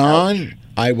 Don,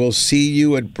 I will see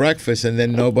you at breakfast, and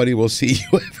then nobody will see you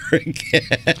ever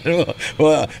again.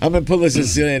 Well, I'm going to put the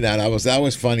Sicilian down. That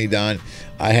was funny, Don.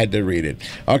 I had to read it.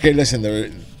 Okay,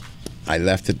 listen, I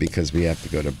left it because we have to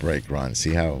go to break, Ron.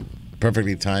 See how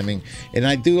perfectly timing? And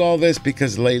I do all this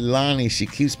because Leilani, she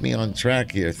keeps me on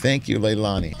track here. Thank you,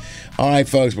 Leilani. All right,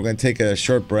 folks, we're going to take a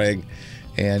short break.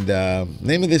 And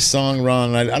name of this song,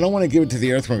 Ron, I don't want to give it to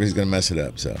the Earthworm because he's going to mess it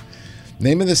up. So,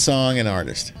 name of the song and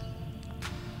artist.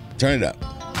 Turn it up.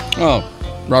 Oh,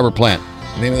 Robert Plant.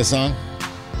 Name of the song?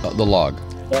 The Log.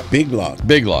 Big Log.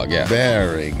 Big Log, yeah.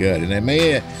 Very good. And I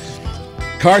may...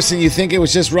 Carson, you think it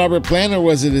was just Robert Plant or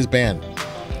was it his band?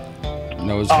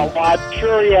 No, it was I'm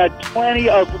sure he had plenty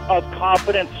of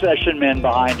competent session men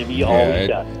behind him. He always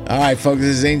does. All right, folks,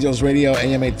 this is Angels Radio,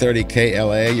 AM 830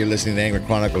 KLA. You're listening to Angler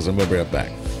Chronicles, and we'll be right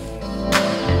back.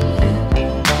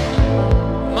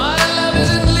 My love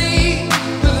is in league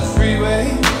with the freeway.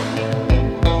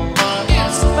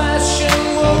 Its passion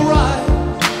will rise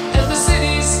as the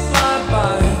cities fly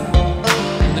by.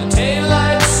 The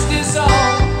taillights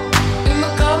dissolve in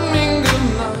the coming good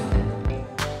night.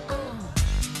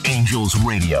 Angels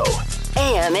Radio.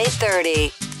 AM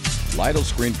 830. Lytle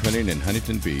Screen Printing in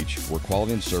Huntington Beach, where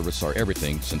quality and service are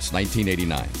everything since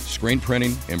 1989. Screen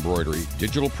printing, embroidery,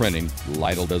 digital printing,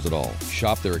 Lytle does it all.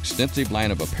 Shop their extensive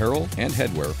line of apparel and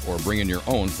headwear or bring in your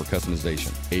own for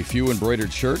customization. A few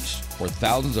embroidered shirts or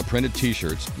thousands of printed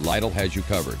t-shirts, Lytle has you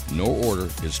covered. No order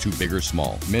is too big or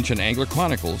small. Mention Angler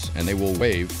Chronicles and they will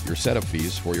waive your setup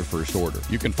fees for your first order.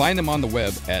 You can find them on the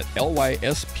web at lyspHB.com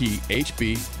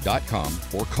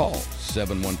or call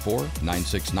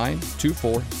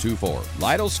 714-969-2424.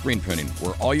 Lytle Screen Printing,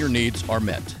 where all your needs are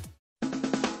met.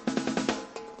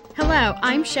 Hello,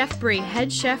 I'm Chef Brie,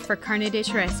 head chef for Carne de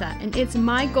Teresa, and it's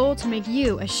my goal to make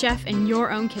you a chef in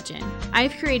your own kitchen.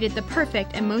 I've created the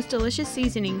perfect and most delicious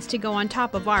seasonings to go on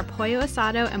top of our pollo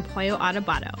asado and pollo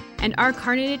adobado. And our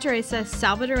Carne de Teresa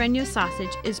Salvadoreño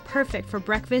sausage is perfect for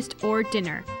breakfast or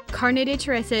dinner. Carne de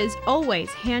Teresa is always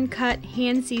hand-cut,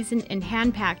 hand-seasoned, and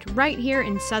hand-packed right here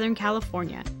in Southern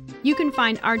California. You can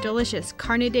find our delicious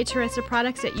Carne de Teresa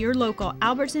products at your local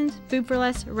Albertsons, Food 4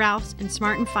 Less, Ralph's, and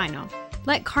Smart & Final.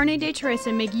 Let Carne de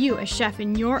Teresa make you a chef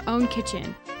in your own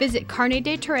kitchen. Visit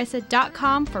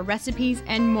carnedeteresa.com for recipes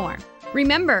and more.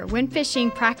 Remember, when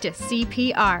fishing, practice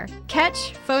CPR.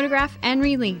 Catch, photograph, and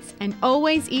release, and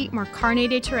always eat more carne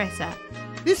de Teresa.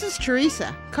 This is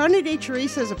Teresa. Carne de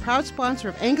Teresa is a proud sponsor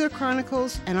of Angler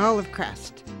Chronicles and Olive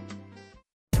Crest.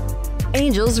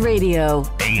 Angels Radio.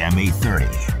 AM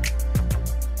 830.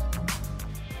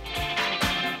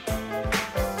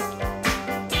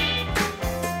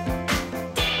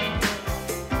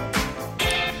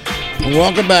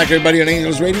 Welcome back, everybody, on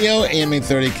Angels Radio, AM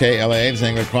 830 KLA. It's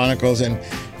Angler Chronicles. And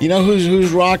you know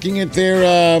who's rocking it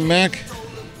there, Mac?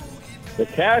 The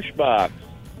cash box.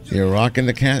 You're rocking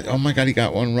the cash. Oh, my God, he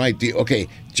got one right. Okay,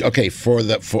 for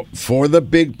the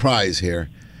big prize here,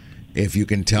 if you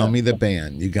can tell me the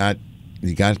band. You got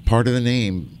part of the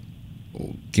name.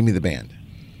 Give me the band.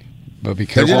 But be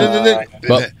careful.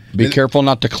 Be careful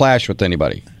not to clash with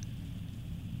anybody.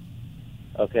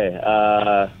 Okay.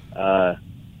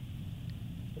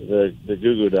 The Goo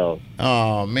Goo Dolls.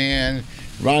 Oh, man.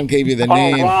 Ron gave you the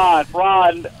name.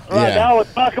 Ron. Yeah. Now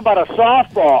let's talk about a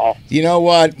softball. You know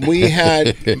what? We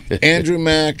had Andrew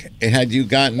Mack. Had you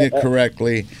gotten it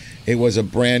correctly, it was a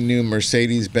brand new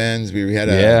Mercedes-Benz. We had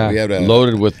a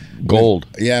loaded with gold.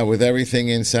 With everything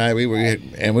inside. We were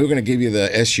going to give you the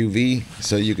SUV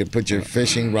so you could put your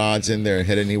fishing rods in there and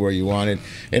head anywhere you wanted.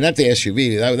 And not the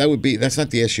SUV. That's not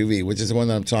the SUV, which is the one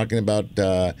that I'm talking about.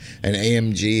 An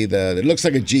AMG. It looks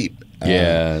like a Jeep.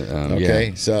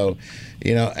 Okay. So.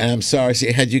 And I'm sorry.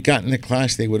 See, had you gotten the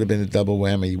clash, they would have been a double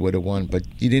whammy. You would have won, but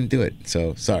you didn't do it.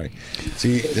 So sorry. So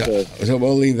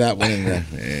we'll leave that one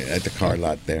at the car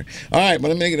lot there. All right, but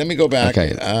let me go back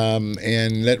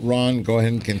and let Ron go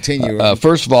ahead and continue.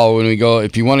 First of all, when we go,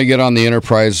 if you want to get on the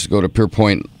Enterprise, go to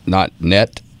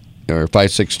PurePoint.net or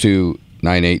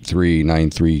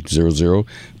 562-983-9300.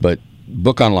 But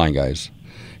book online, guys.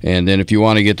 And then if you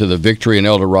want to get to the Victory in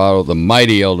El Dorado, the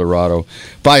mighty El Dorado,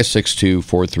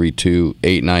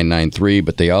 562-432-8993.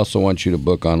 But they also want you to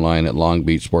book online at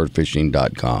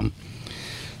longbeachsportfishing.com.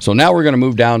 So now we're going to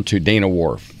move down to Dana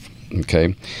Wharf,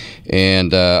 okay?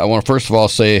 And I want to first of all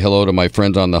say hello to my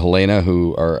friends on the Helena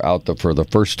who are out for the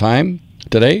first time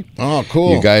today. Oh,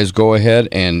 cool. You guys go ahead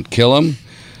and kill them.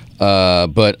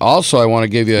 But also, I want to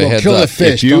give you a heads kill up. The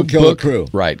fish, don't kill the crew.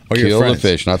 Right, or kill the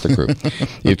fish, not the crew.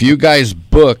 If you guys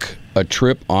book a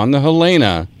trip on the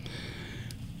Helena,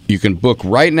 you can book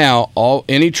right now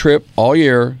any trip all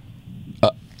year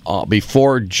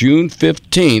before June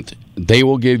 15th. They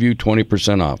will give you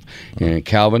 20% off. And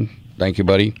Calvin, thank you,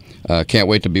 buddy. Can't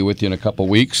wait to be with you in a couple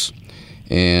weeks.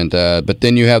 And but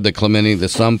then you have the Clemente, the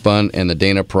Sun Fun, and the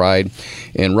Dana Pride.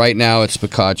 And right now it's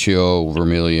Picacio,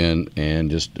 Vermilion, and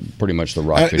just pretty much the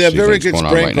rockfish they're very good going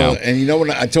on right now. And you know what?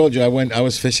 I told you I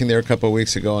was fishing there a couple of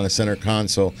weeks ago on a center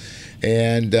console.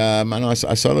 And I saw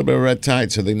a little bit of red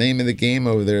tide. So the name of the game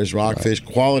over there is rockfish,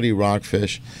 quality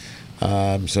rockfish.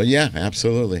 So, yeah,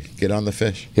 absolutely. Get on the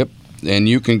fish. Yep. And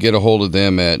you can get a hold of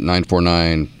them at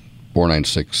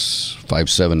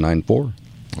 949-496-5794.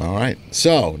 All right.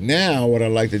 So now what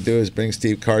I'd like to do is bring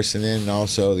Steve Carson in and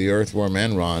also the Earthworm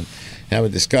and Ron, have a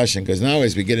discussion. Because now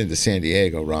as we get into San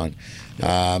Diego, Ron,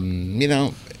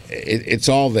 it's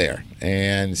all there.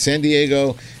 And San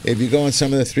Diego, if you go on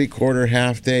some of the three-quarter,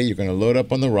 half day, you're going to load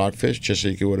up on the rockfish just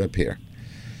like you would up here.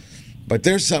 But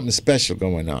there's something special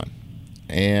going on.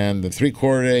 And the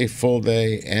three-quarter day, full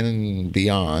day, and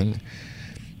beyond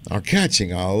are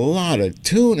catching a lot of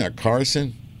tuna,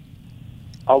 Carson.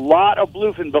 A lot of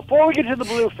bluefin. Before we get to the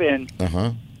bluefin,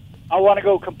 I want to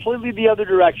go completely the other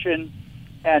direction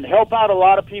and help out a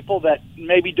lot of people that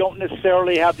maybe don't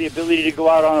necessarily have the ability to go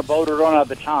out on a boat or don't have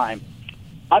the time.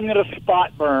 I'm going to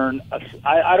spot burn.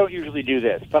 I don't usually do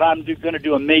this, but I'm going to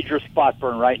do a major spot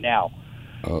burn right now.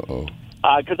 Uh-oh.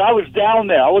 Because I was down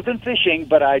there. I wasn't fishing,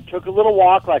 but I took a little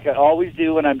walk like I always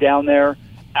do when I'm down there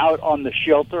out on the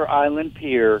Shelter Island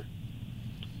Pier.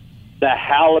 The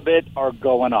halibut are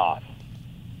going off.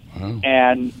 Wow.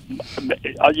 And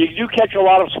you do catch a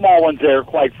lot of small ones there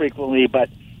quite frequently, but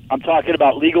I'm talking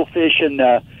about legal fish in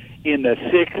the 6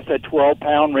 to 12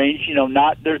 pound range.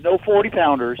 There's no 40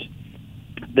 pounders.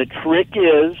 The trick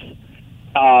is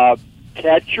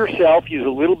catch yourself, use a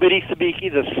little bitty sabiki,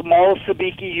 the smallest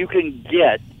sabiki you can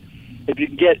get. If you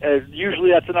can get,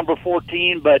 usually that's a number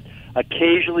 14, but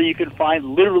occasionally you can find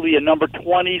literally a number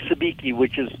 20 sabiki,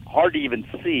 which is hard to even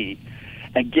see,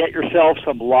 and get yourself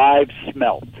some live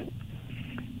smelt.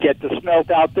 Get the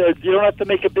smelt out there. You don't have to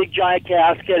make a big giant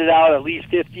cast. Get it out at least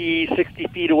 50, 60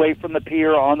 feet away from the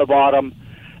pier on the bottom.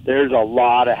 There's a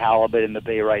lot of halibut in the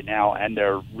bay right now, and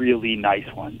they're really nice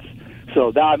ones.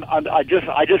 So I just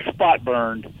spot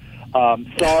burned.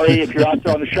 Sorry if you're out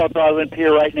there on the Shelter Island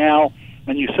Pier right now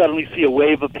and you suddenly see a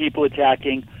wave of people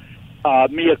attacking.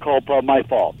 Mea culpa, my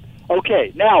fault.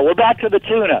 Okay, now we're back to the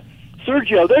tuna.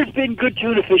 Sergio, there's been good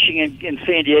tuna fishing in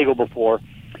San Diego before,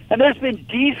 and there's been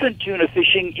decent tuna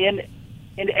fishing in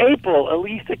April, at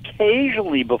least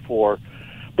occasionally before,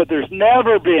 but there's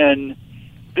never been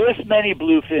this many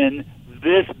bluefin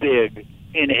this big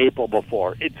in April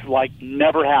before. It's like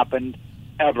never happened,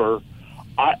 ever.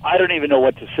 I don't even know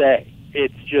what to say.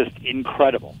 It's just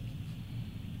incredible.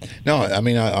 No, I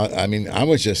mean, I'm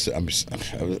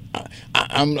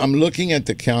looking at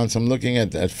the counts. I'm looking at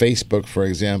Facebook, for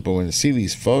example, and see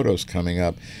these photos coming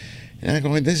up, and I'm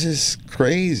going, this is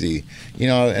crazy,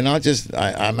 And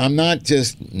I'm not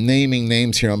just naming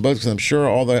names here on boats, because I'm sure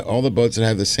all the boats that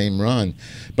have the same run,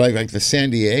 but like the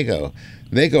San Diego,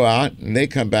 they go out and they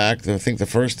come back. I think the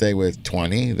first day with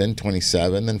 20, then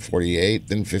 27, then 48,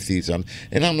 then 50 something,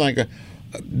 and I'm like,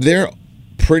 they're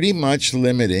pretty much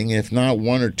limiting, if not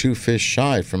one or two fish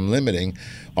shy from limiting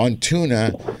on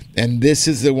tuna, and this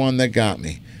is the one that got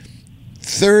me.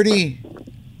 30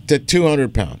 to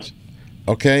 200 pounds,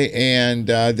 okay? And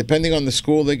depending on the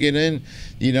school they get in,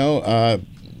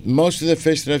 most of the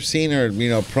fish that I've seen are,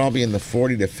 probably in the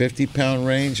 40 to 50 pound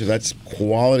range. So that's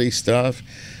quality stuff.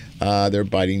 They're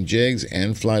biting jigs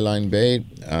and fly line bait.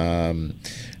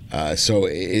 So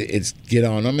it's get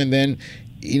on them. And then,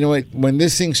 when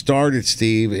this thing started,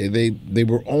 Steve, they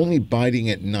were only biting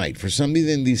at night. For some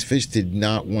reason, these fish did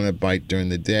not want to bite during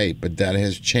the day, but that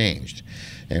has changed.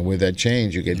 And with that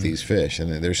change, you get these fish.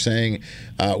 And they're saying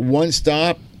one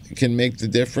stop can make the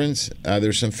difference.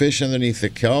 There's some fish underneath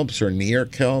the kelps or near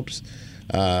kelps,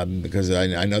 because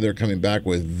I know they're coming back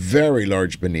with very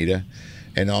large bonita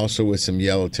and also with some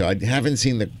yellowtail. I haven't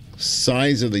seen the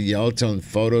size of the yellowtail in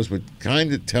photos, but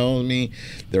kind of telling me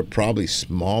they're probably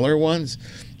smaller ones.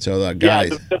 So guys,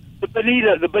 the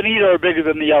bonita are bigger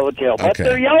than the yellowtail, but Okay.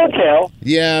 they're yellowtail.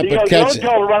 Yeah, but yellowtail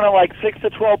are running like 6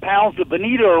 to 12 pounds. The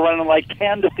bonita are running like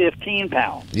 10 to 15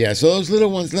 pounds. yeah. So those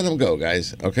little ones, let them go,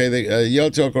 guys. Okay, the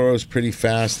yellowtail grows pretty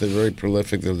fast. They're very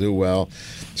prolific. They'll do well.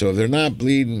 So if they're not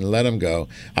bleeding, let them go.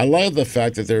 I love the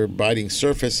fact that they're biting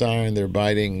surface iron. They're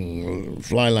biting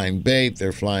fly line bait.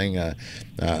 They're flying a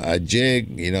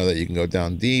jig, that you can go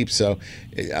down deep. So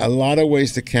a lot of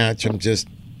ways to catch them.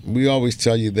 We always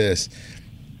tell you this.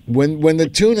 When the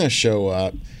tuna show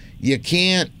up, you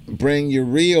can't bring your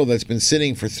reel that's been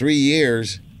sitting for 3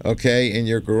 years, okay, in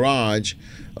your garage,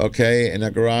 okay, in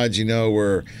a garage,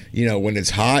 where, when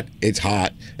it's hot,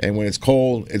 and when it's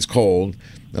cold,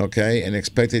 okay, and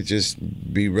expect it to just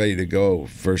be ready to go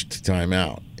first time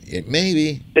out. It may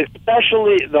be.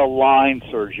 Especially the line,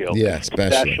 Sergio. Yeah,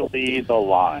 especially the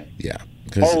line. Yeah.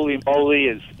 Holy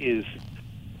moly, is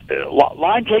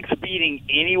line takes a beating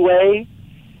anyway,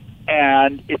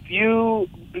 and if you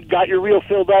got your reel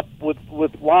filled up with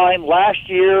line last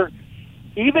year,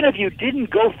 even if you didn't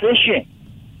go fishing,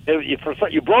 if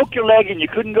you broke your leg and you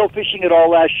couldn't go fishing at all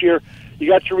last year, you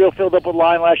got your reel filled up with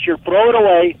line last year, throw it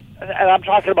away, and I'm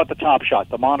talking about the top shot,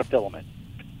 the monofilament.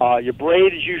 Your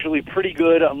braid is usually pretty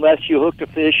good unless you hooked a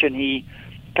fish and he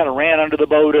kind of ran under the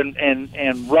boat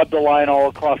and rubbed the line all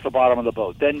across the bottom of the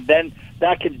boat. Then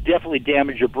that can definitely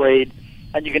damage your braid.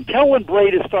 And you can tell when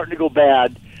braid is starting to go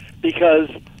bad because,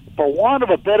 for want of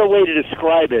a better way to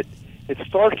describe it, it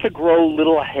starts to grow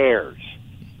little hairs.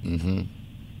 Mm-hmm.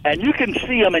 And you can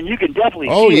see them, and you can definitely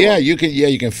feel them.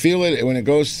 You can feel it when it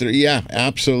goes through. Yeah,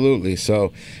 absolutely.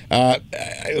 So, like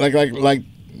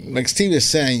Steve is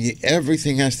saying,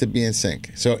 everything has to be in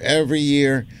sync. So every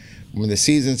year, when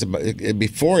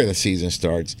before the season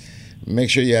starts, make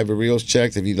sure you have your reels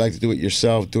checked. If you'd like to do it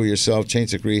yourself, do it yourself.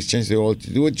 Change the grease, change the oil,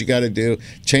 do what you got to do.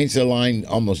 Change the line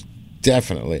almost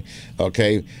definitely.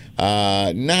 Okay,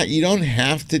 you don't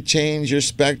have to change your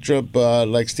spectra, but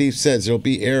like Steve says, there'll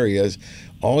be areas.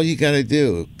 All you got to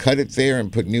do, cut it there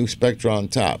and put new spectra on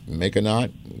top. Make a knot,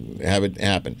 have it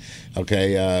happen.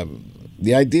 Okay.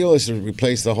 The ideal is to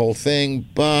replace the whole thing,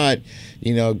 but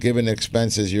given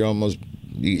expenses,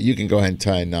 you can go ahead and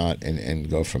tie a knot and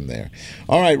go from there.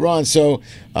 All right, Ron. So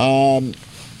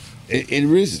it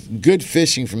is good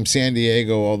fishing from San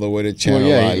Diego all the way to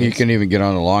Channel Islands. You can even get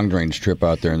on a long range trip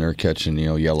out there, and they're catching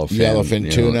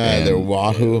yellowfin tuna, their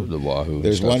wahoo. The wahoo.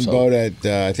 There's one boat at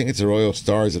I think it's the Royal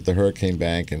Stars at the Hurricane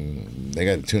Bank, and they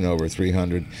got tuna over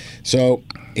 300. So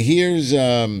here's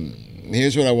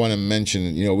what I want to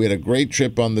mention. We had a great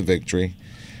trip on the Victory,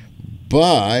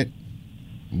 but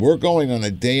we're going on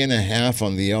a day and a half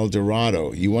on the El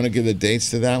Dorado. You want to give the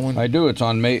dates to that one? I do. It's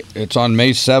on May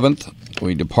 7th.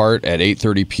 We depart at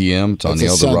 8:30 p.m. It's on the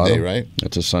El Dorado. Sunday, right?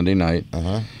 It's a Sunday night.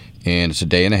 Uh-huh. And it's a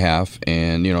day and a half.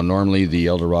 And normally the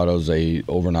El Dorado's a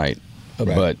overnight,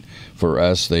 Right. but for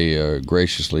us they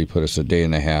graciously put us a day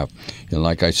and a half. And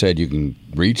like I said, you can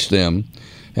reach them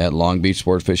at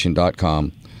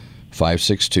longbeachsportfishing.com,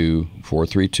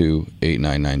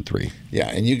 562-432-8993. Yeah,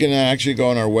 and you can actually go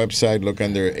on our website, look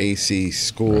under AC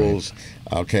Schools.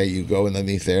 Right. Okay, you go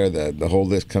underneath there. The whole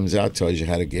list comes out, tells you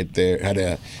how to get there, how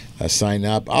to sign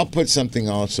up. I'll put something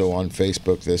also on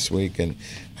Facebook this week and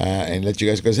let you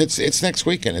guys, because it's next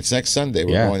weekend. It's next Sunday.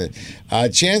 We're going to.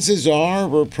 Chances are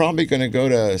we're probably going to go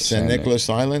to San Nicolas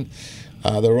Island.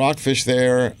 The rockfish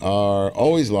there are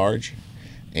always large,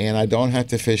 and I don't have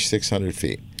to fish 600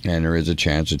 feet. And there is a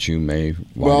chance that you may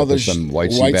wind up with some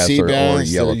white sea bass or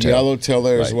yellowtail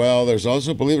there as well. There's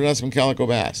also, believe it or not, some calico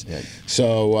bass. Yeah.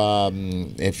 So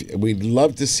if we'd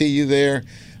love to see you there.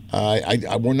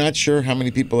 We're not sure how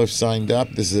many people have signed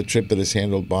up. This is a trip that is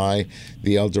handled by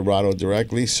the El Dorado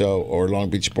directly, or Long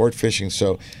Beach Sport Fishing.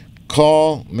 So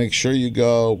call, make sure you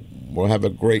go. We'll have a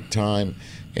great time.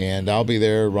 And I'll be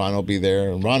there. Ron will be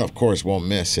there. And Ron, of course, won't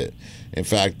miss it. In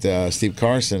fact, Steve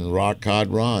Carson, Rock Cod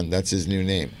Ron, that's his new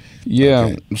name. Yeah.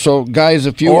 Okay. So, guys,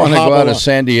 if you want to go out of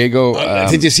San Diego...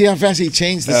 did you see how fast he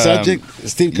changed the subject,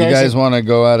 Steve Carson? You guys want to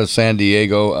go out of San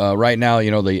Diego. Right now,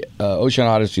 the Ocean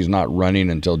Odyssey is not running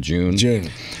until June.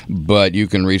 But you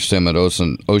can reach them at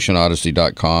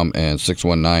oceanodyssey.com and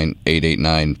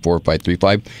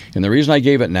 619-889-4535. And the reason I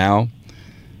gave it now...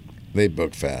 They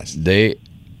book fast.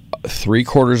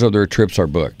 3/4 of their trips are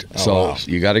booked.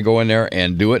 You got to go in there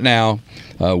and do it now.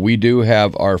 We do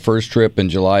have our first trip in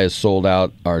July is sold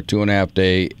out. Our 2.5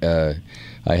 day,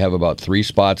 I have about 3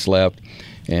 spots left.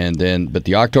 But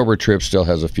the October trip still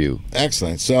has a few.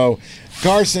 Excellent. So,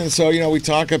 Carson, we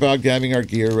talk about having our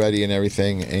gear ready and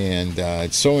everything, and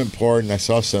it's so important. I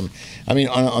saw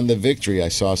on the Victory, I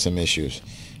saw some issues.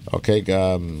 Okay,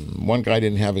 one guy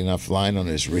didn't have enough line on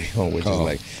his reel, which is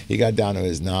like, he got down to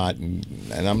his knot, and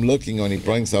I'm looking when he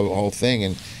brings the whole thing,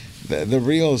 and the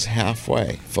reel is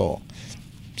halfway full.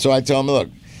 So I tell him, look,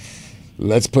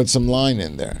 let's put some line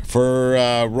in there. For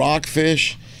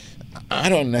rockfish, I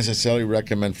don't necessarily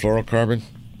recommend fluorocarbon.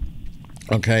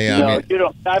 Okay, you don't. You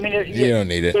don't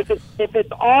need it. If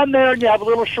it's on there and you have a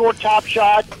little short top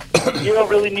shot, you don't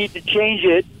really need to change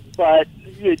it, but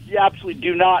you absolutely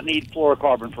do not need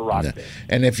fluorocarbon for rockfish. No.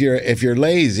 And if you're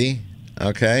lazy,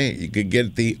 okay, you could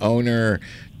get the Owner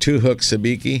 2-hook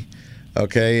sabiki.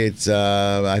 Okay, it's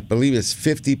I believe it's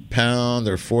 50-pound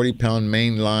or 40-pound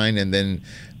main line, and then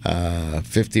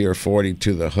 50 or 40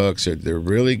 to the hooks. They're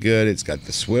really good. It's got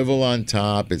the swivel on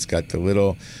top. It's got the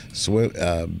little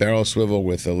barrel swivel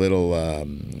with a little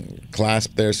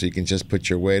clasp there, so you can just put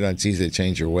your weight on. It's easy to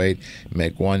change your weight.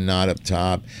 Make one knot up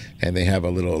top, and they have a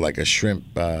little like a shrimp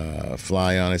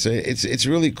fly on it. So it's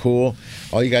really cool.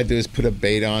 All you got to do is put a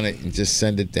bait on it and just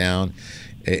send it down.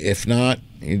 If not,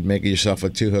 you'd make yourself a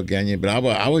 2-hook onion. But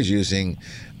I was using,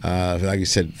 like you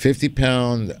said,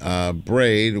 50-pound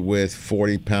braid with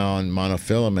 40-pound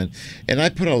monofilament. And I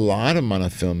put a lot of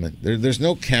monofilament. There's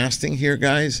no casting here,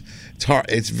 guys. It's hard.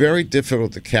 It's very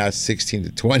difficult to cast 16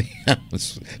 to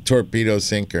 20-ounce torpedo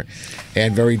sinker,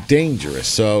 and very dangerous.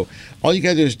 So all you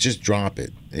got to do is just drop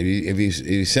it. If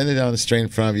you send it down the straight in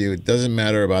front of you, it doesn't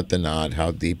matter about the knot,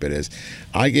 how deep it is.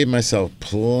 I gave myself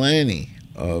plenty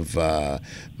of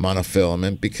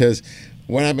monofilament, because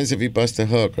what happens if you bust a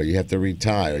hook, or you have to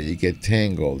retie, or you get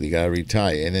tangled? You got to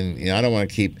retie, and then I don't want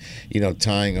to keep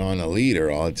tying on a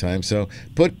leader all the time. So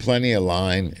put plenty of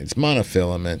line. It's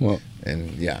monofilament. Well,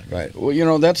 and yeah, right.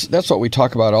 Well, that's what we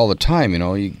talk about all the time.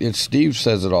 Steve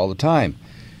says it all the time.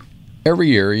 Every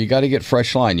year you got to get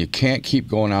fresh line. You can't keep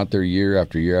going out there year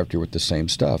after year after with the same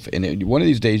stuff. And one of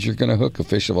these days you're going to hook a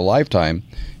fish of a lifetime,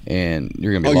 and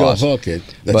you're going to be lost. You'll hook it.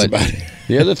 That's about it.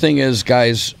 The other thing is,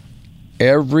 guys,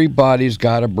 everybody's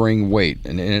got to bring weight,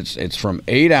 and it's from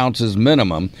 8 ounces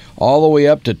minimum all the way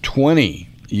up to 20.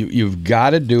 You've got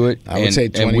to do it. I would say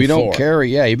 24. And we don't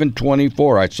carry, even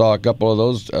 24. I saw a couple of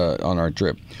those on our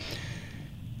trip.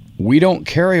 We don't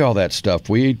carry all that stuff.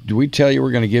 We tell you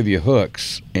we're going to give you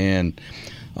hooks, and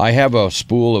I have a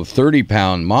spool of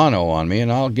 30-pound mono on me,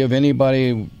 and I'll give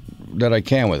anybody that I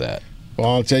can with that. Well,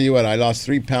 I'll tell you what, I lost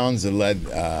 3 pounds of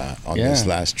lead on this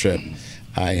last trip.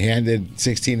 I handed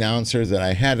 16-ouncers that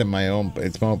I had in my own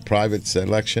private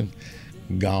selection.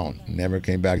 Gone. Never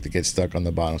came back to get stuck on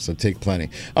the bottom, so take plenty.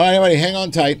 All right, everybody, hang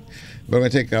on tight. We're going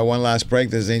to take one last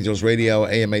break. This is Angels Radio,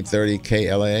 AM 830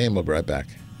 KLAA, and we'll be right back.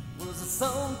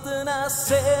 Something I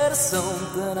said or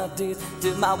something I did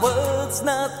my words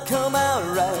not come out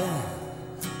right?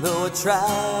 Though I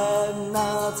tried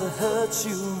not to hurt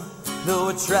you, though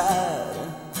I tried,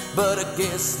 but I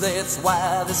guess that's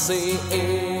why they say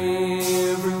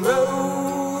every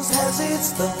rose has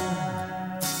its thorn.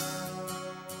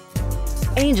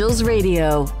 Angels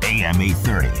Radio, AM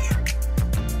 830.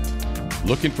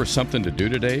 Looking for something to do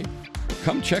today?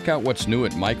 Come check out what's new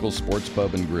at Michael's Sports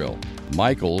Pub and Grill.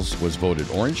 Michael's was voted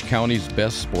Orange County's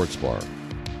best sports bar.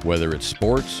 Whether it's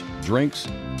sports, drinks,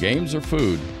 games, or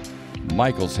food,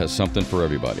 Michael's has something for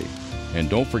everybody. And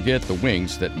don't forget the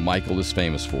wings that Michael is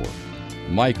famous for.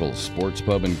 Michael's Sports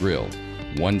Pub and Grill,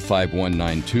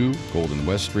 15192 Golden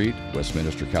West Street,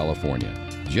 Westminster, California,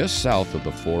 just south of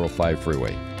the 405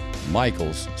 freeway.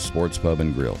 Michael's Sports Pub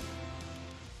and Grill.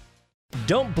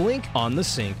 Don't blink on the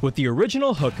sink with the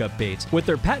original hookup baits. With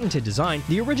their patented design,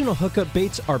 the original hookup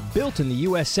baits are built in the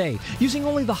USA using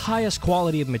only the highest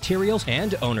quality of materials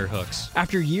and owner hooks.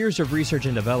 After years of research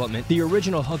and development, the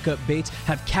original hookup baits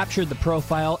have captured the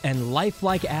profile and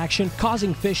lifelike action,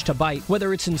 causing fish to bite,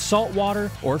 whether it's in saltwater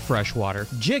or freshwater,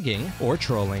 jigging or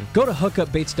trolling. Go to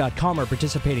hookupbaits.com or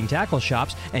participating tackle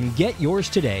shops and get yours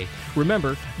today.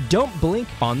 Remember, don't blink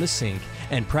on the sink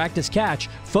and practice catch,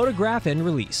 photograph, and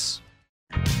release.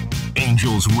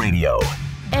 Angels Radio.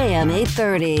 AM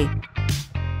 830.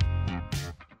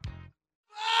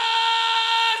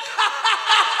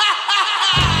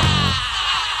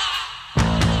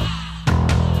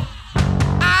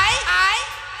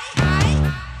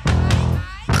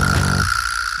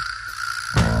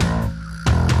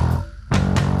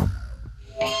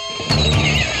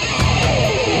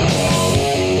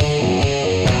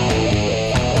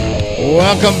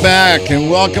 Welcome back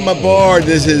and welcome aboard.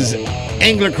 This is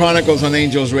Angler Chronicles on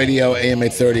Angels Radio, AM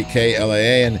 830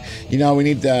 KLAA. And, you know, we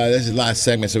need, this is the last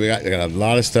segment, so we got a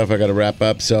lot of stuff I got to wrap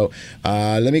up. So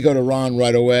let me go to Ron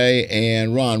right away.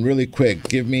 And, Ron, really quick,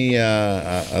 give me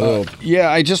a little.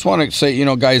 Yeah, I just want to say, you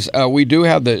know, guys, we do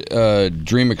have the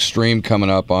Dream Extreme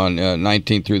coming up on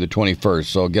 19th through the 21st.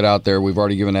 So get out there. We've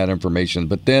already given that information.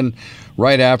 But then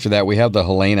right after that, we have the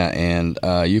Helena, and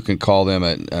you can call them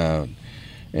at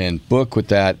and book with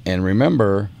that. And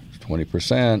remember,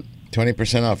 20%.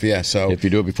 20% off, yeah. So if you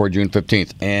do it before June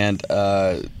 15th, and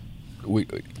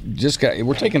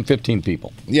we're taking 15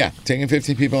 people. Yeah, taking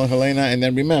 15 people in Helena, and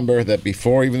then remember that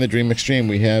before even the Dream Extreme,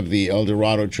 we have the El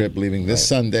Dorado trip leaving this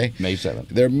Sunday, May 7th.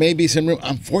 There may be some room.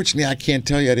 Unfortunately, I can't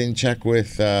tell you. I didn't check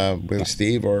with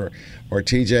Steve or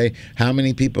TJ how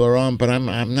many people are on, but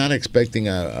I'm not expecting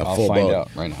a full boat. I'll find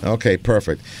out right now. Okay,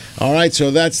 perfect. All right,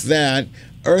 so that's that.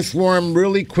 Earthworm,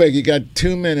 really quick. You got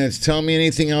 2 minutes. Tell me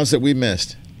anything else that we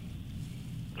missed.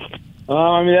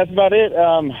 I mean, that's about it.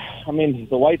 I mean,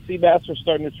 the white sea bass are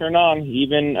starting to turn on.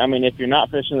 Even, I mean, if you're not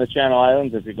fishing the Channel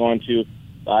Islands, if you're going to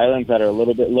the islands that are a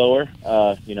little bit lower,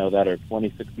 you know, that are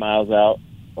 26 miles out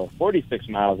or 46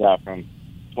 miles out from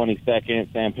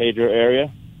 22nd, San Pedro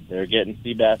area, they're getting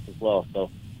sea bass as well. So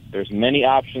there's many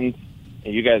options,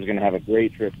 and you guys are going to have a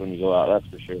great trip when you go out,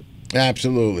 that's for sure.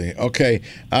 Absolutely. Okay.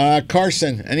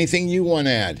 Carson, anything you want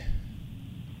to add?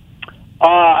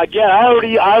 Again, I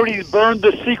already burned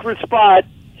the secret spot,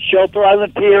 Shelter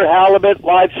Island Pier, halibut,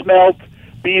 live smelt,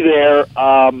 be there.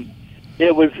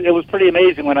 It was pretty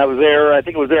amazing when I was there. I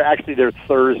think it was there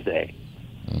Thursday.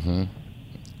 Mm-hmm.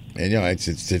 And you know,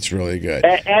 it's really good.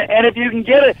 And if you can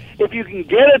get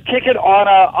a ticket on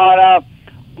a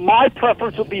my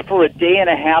preference would be for a day and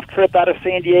a half trip out of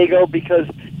San Diego, because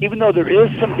even though there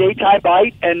is some daytime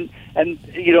bite and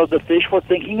you know, the fish were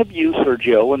thinking of you,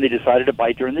 Sergio, when they decided to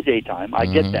bite during the daytime. I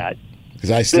get that.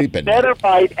 Because I sleep at night. The better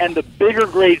bite and the bigger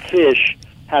great fish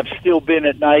have still been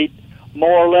at night,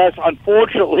 more or less.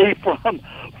 Unfortunately,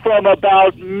 from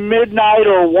about midnight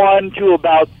or 1 to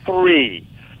about 3.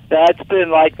 That's been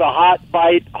like the hot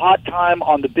time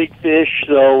on the big fish.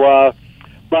 So,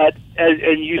 but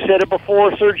and you said it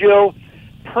before, Sergio,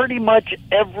 pretty much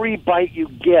every bite you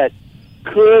get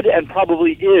could and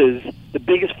probably is the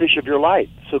biggest fish of your life.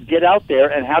 So get out there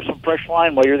and have some fresh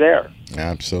line while you're there.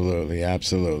 Absolutely,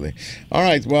 absolutely. All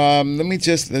right, well,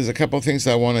 there's a couple of things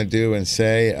I want to do and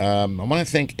say. I want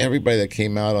to thank everybody that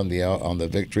came out on the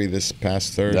victory this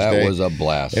past Thursday. That was a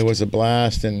blast. It was a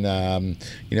blast, and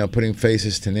you know, putting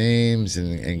faces to names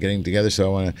and getting together. So I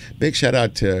want to big shout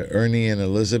out to Ernie and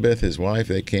Elizabeth, his wife.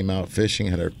 They came out fishing,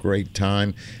 had a great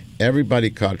time. Everybody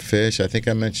caught fish. I think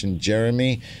I mentioned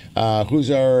Jeremy. Who's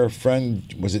our friend?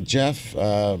 Was it Jeff?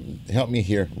 Help me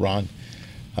here, Ron.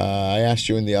 I asked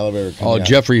you in the elevator.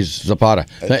 Jeffrey Zapata.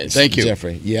 Thank you.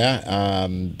 Jeffrey. Yeah.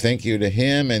 Thank you to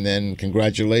him. And then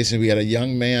congratulations. We had a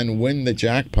young man win the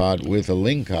jackpot with a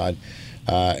lingcod.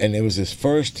 And it was his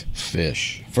first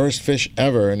fish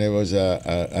ever. And it was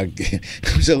a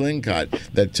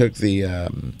lingcod that took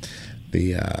the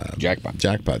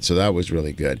jackpot. So that was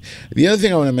really good. The other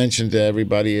thing I want to mention to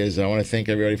everybody is I want to thank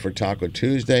everybody for Taco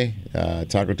Tuesday.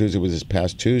 Taco Tuesday was this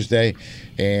past Tuesday,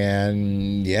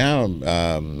 and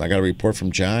I got a report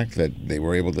from Jack that they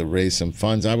were able to raise some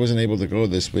funds. I wasn't able to go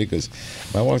this week because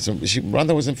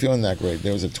Rhonda wasn't feeling that great.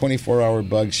 There was a 24-hour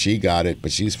bug. She got it,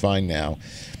 but she's fine now.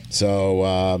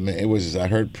 So it was, I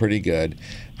heard, pretty good.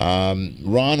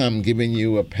 Ron, I'm giving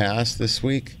you a pass this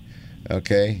week.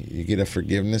 Okay, you get a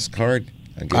forgiveness card.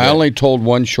 I only told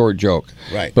one short joke.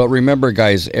 Right. But remember,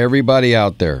 guys, everybody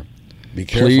out there, be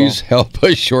careful. Please help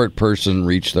a short person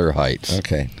reach their heights.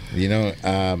 Okay. You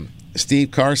know,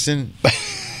 Steve Carson,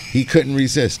 he couldn't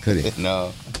resist, could he?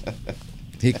 No.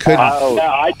 He couldn't.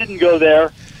 I didn't go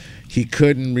there. He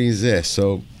couldn't resist.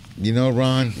 So, you know,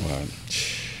 Ron.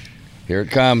 Here it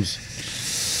comes.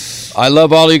 I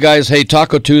love all you guys. Hey,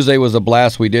 Taco Tuesday was a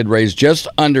blast. We did raise just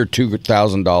under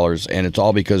 $2,000, and it's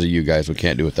all because of you guys. We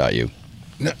can't do without you.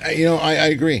 No, you know, I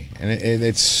agree, and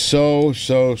it's so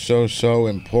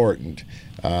important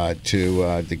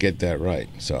to get that right.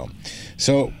 So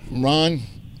Ron,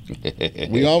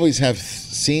 we always have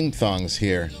theme songs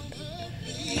here.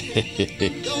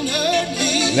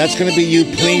 That's going to be you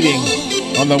pleading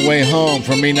on the way home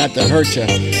for me not to hurt you.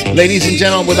 Ladies and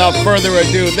gentlemen, without further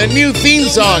ado, the new theme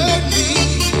song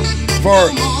for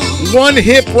One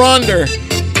Hip Ronder.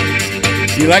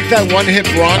 You like that One Hip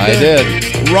Ronder? I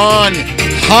did. Ron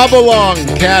Hobbalong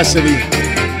Cassidy.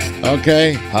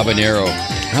 Okay? Habanero.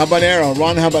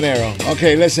 Ron Habanero.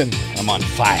 Okay, listen. I'm on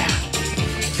fire.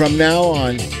 From now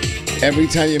on, every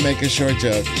time you make a short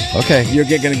joke, you're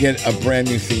going to get a brand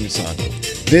new theme song.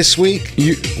 This week,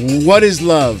 What is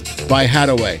Love by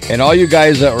Hadaway. And all you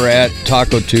guys that were at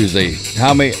Taco Tuesday,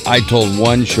 I told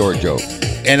one short joke.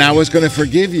 And I was going to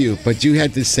forgive you, but you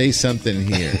had to say something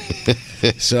here.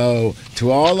 So,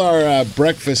 to all our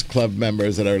Breakfast Club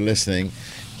members that are listening,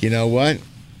 you know what?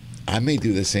 I may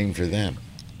do the same for them.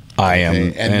 I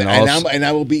am. And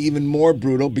I will be even more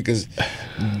brutal because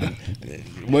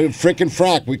frick and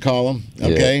frack, we call them.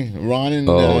 Okay? Yeah. Ron and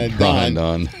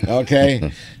Don.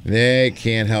 Okay? They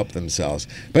can't help themselves.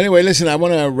 But anyway, listen, I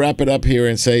want to wrap it up here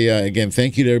and say, again,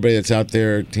 thank you to everybody that's out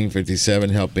there, Team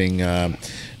 57, helping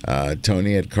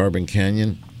Tony at Carbon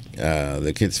Canyon.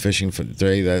 The kids fishing for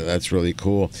today, that's really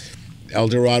cool. El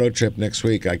Dorado trip next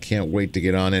week. I can't wait to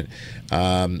get on it.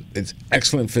 It's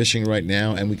excellent fishing right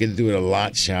now, and we get to do it a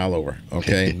lot shallower.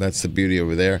 Okay, that's the beauty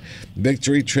over there.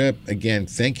 Victory trip again.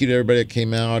 Thank you to everybody that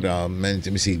came out. Let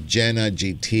me see, Jenna,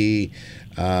 GT.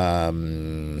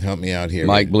 Help me out here.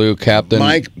 Mike Blue,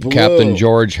 Captain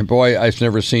George. Boy, I've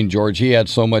never seen George. He had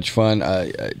so much fun.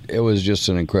 It was just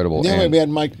an incredible. Yeah, we had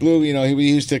Mike Blue. You know, he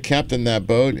used to captain that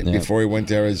boat before he went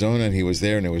to Arizona, and he was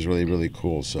there, and it was really, really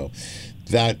cool. So.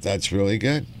 That's really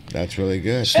good. That's really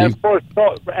good. And of course,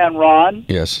 and Ron.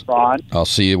 Yes. Ron. I'll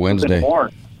see you Wednesday.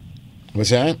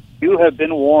 What's that? You have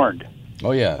been warned.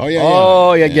 Oh yeah. Oh yeah.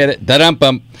 Oh yeah. Get it.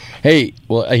 Da-dum-bum. Hey,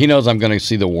 well, he knows I'm going to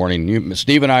see the warning.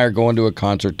 Steve and I are going to a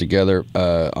concert together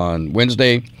on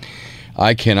Wednesday.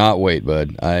 I cannot wait,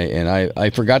 bud. I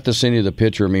forgot to send you the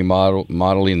picture of me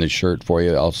modeling the shirt for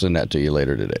you. I'll send that to you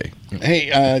later today. Hey,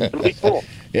 really cool.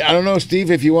 Yeah, I don't know,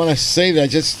 Steve, if you want to say that. I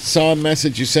just saw a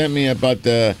message you sent me about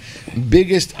the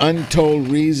biggest untold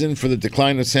reason for the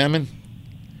decline of salmon.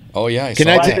 Oh, yeah. A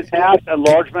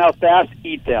largemouth bass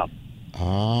eat them.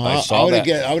 I saw that.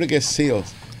 I would have guessed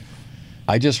seals.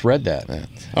 I just read that. Yeah.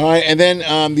 All right, and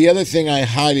then the other thing I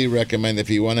highly recommend if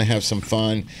you want to have some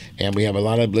fun, and we have a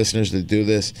lot of listeners that do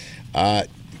this,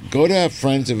 go to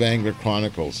Friends of Angler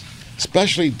Chronicles,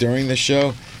 especially during the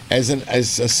show. As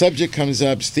a subject comes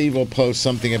up, Steve will post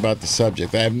something about the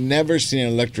subject. I have never seen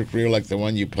an electric reel like the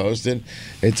one you posted.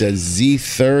 It's a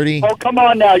Z30. Oh, come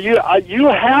on now. You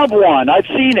have one. I've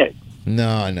seen it.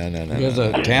 No. There's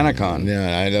a Tanacon. No,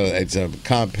 I know. It's a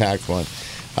compact one.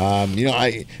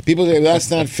 People say,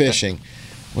 that's not fishing.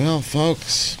 Well,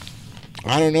 folks,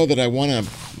 I don't know that I want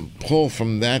to pull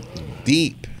from that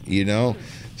deep, you know?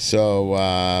 So,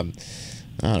 I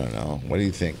don't know. What do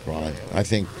you think, Ron? I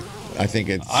think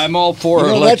it's. I'm all for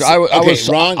electric.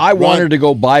 I wanted to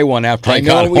go buy one after I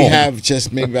got home. I know we have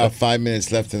just maybe about 5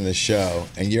 minutes left in the show,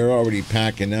 and you're already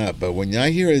packing up. But when I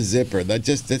hear a zipper,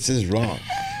 this is wrong.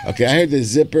 Okay, I heard the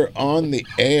zipper on the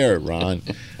air, Ron.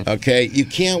 Okay, you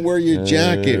can't wear your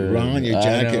jacket, Ron. Your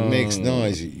jacket makes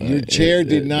noise. Your chair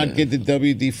did not get the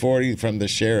WD-40 from the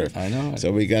sheriff. I know.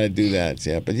 So we got to do that.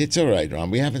 Yeah, but it's all right,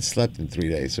 Ron. We haven't slept in 3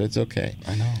 days, so it's okay.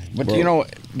 I know. But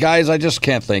guys, I just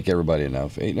can't thank everybody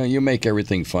enough. You make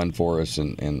everything fun for us,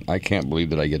 and I can't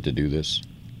believe that I get to do this.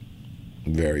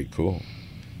 Very cool.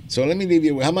 So let me leave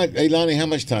you. How much, Ilani? How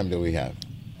much time do we have?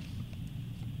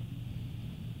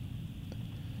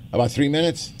 About 3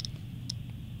 minutes?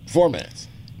 4 minutes.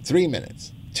 3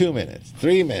 minutes. 2 minutes.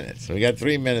 3 minutes. We got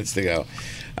 3 minutes to go.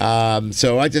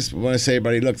 So I just want to say,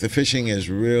 everybody, look, the fishing is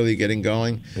really getting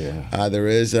going. Yeah. There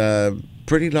is a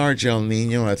pretty large El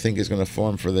Nino I think is going to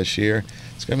form for this year.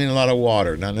 It's going to mean a lot of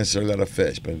water, not necessarily a lot of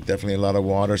fish, but definitely a lot of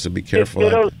water, so be careful.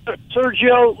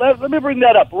 Sergio, let me bring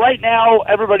that up. Right now,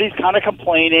 everybody's kind of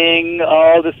complaining,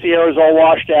 the Sierra's all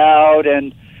washed out,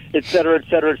 and et cetera, et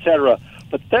cetera, et cetera.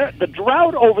 But the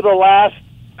drought over the last,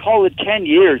 call it 10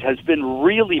 years, has been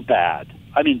really bad.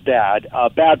 I mean, bad.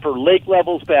 Bad for lake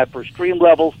levels, bad for stream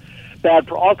levels, bad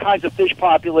for all kinds of fish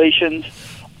populations.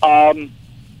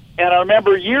 And I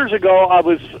remember years ago, I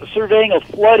was surveying a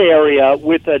flood area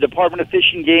with the Department of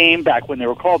Fish and Game, back when they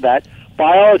were called that,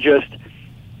 biologist,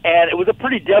 and it was a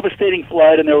pretty devastating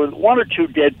flood, and there was 1 or 2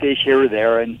 dead fish here or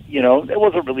there, and, you know, it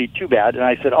wasn't really too bad. And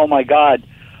I said, oh, my God,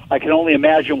 I can only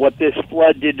imagine what this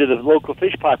flood did to the local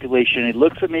fish population. And he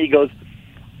looks at me, he goes,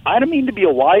 I don't mean to be a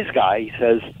wise guy, he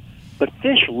says, but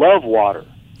fish love water.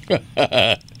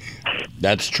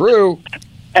 That's true.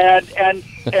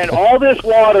 And all this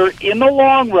water, in the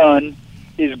long run,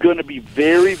 is going to be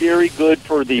very, very good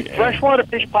for the freshwater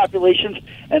fish populations,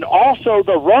 and also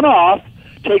the runoff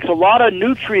takes a lot of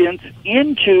nutrients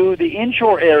into the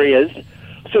inshore areas,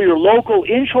 so your local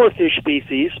inshore fish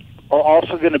species are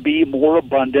also going to be more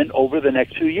abundant over the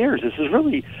next 2 years. This is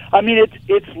really, I mean,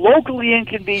 it's locally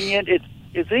inconvenient.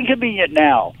 It's inconvenient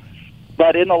now,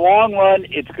 but in the long run,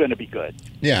 it's going to be good.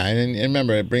 Yeah, and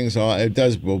remember,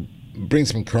 will bring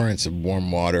some currents of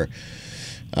warm water.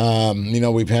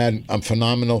 We've had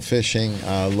phenomenal fishing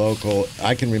local.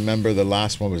 I can remember the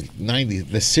last one was 90.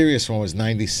 The serious one was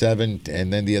 97,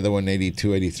 and then the other one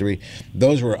 82, 83.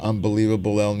 Those were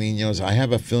unbelievable El Niños. I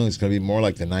have a feeling it's going to be more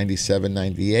like the 97,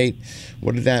 98.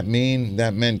 What did that mean?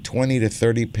 That meant 20 to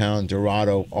 30 pound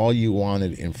Dorado, all you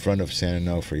wanted in front of San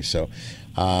Onofre. So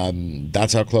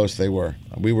that's how close they were.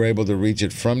 We were able to reach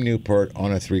it from Newport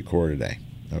on a 3/4 day.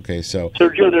 Okay, so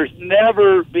Sergio, there's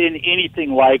never been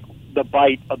anything like the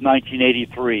bite of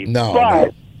 1983. No,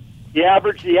 but the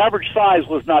average size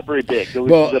was not very big.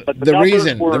 But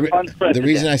the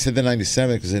reason I said the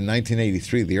 97 because in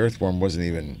 1983 the earthworm wasn't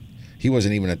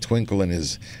even a twinkle in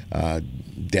his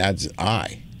dad's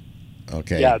eye.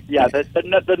 Okay. Yeah.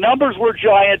 The numbers were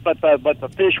giant, but the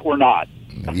fish were not.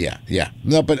 Yeah.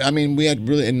 No, but I mean, we had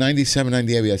really in 97,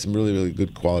 98 we had some really, really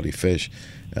good quality fish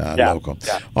local.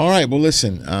 Yeah. All right. Well,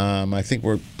 listen. I think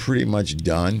we're pretty much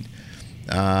done.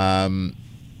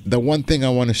 The one thing I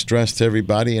want to stress to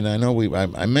everybody, and I know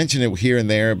I mention it here and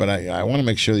there, but I want to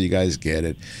make sure that you guys get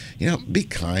it. Be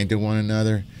kind to one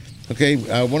another. Okay,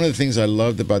 one of the things I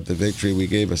loved about the victory, we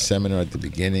gave a seminar at the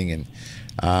beginning, and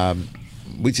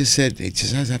we just said,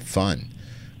 just have fun.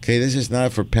 Okay, this is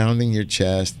not for pounding your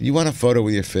chest. You want a photo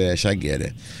with your fish, I get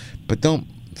it. But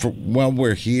while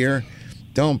we're here,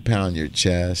 don't pound your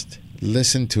chest.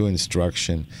 Listen to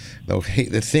instruction.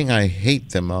 The thing I hate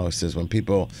the most is when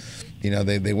people,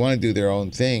 they want to do their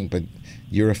own thing, but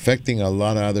you're affecting a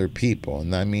lot of other people,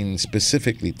 and I mean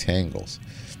specifically tangles.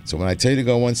 So when I tell you to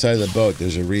go one side of the boat,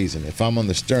 there's a reason. If I'm on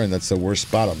the stern, that's the worst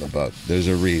spot on the boat. There's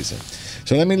a reason.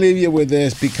 So let me leave you with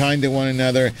this. Be kind to one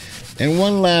another. And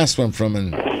one last one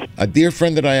from a dear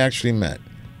friend that I actually met.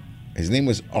 His name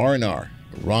was R&R,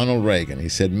 Ronald Reagan. He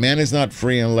said, man is not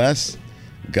free unless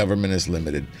government is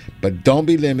limited. But don't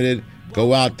be limited.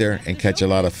 Go out there and catch a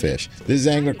lot of fish. This is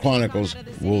Angler Chronicles.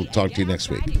 We'll talk to you next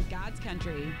week. God's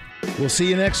country. We'll see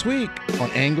you next week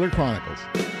on Angler Chronicles.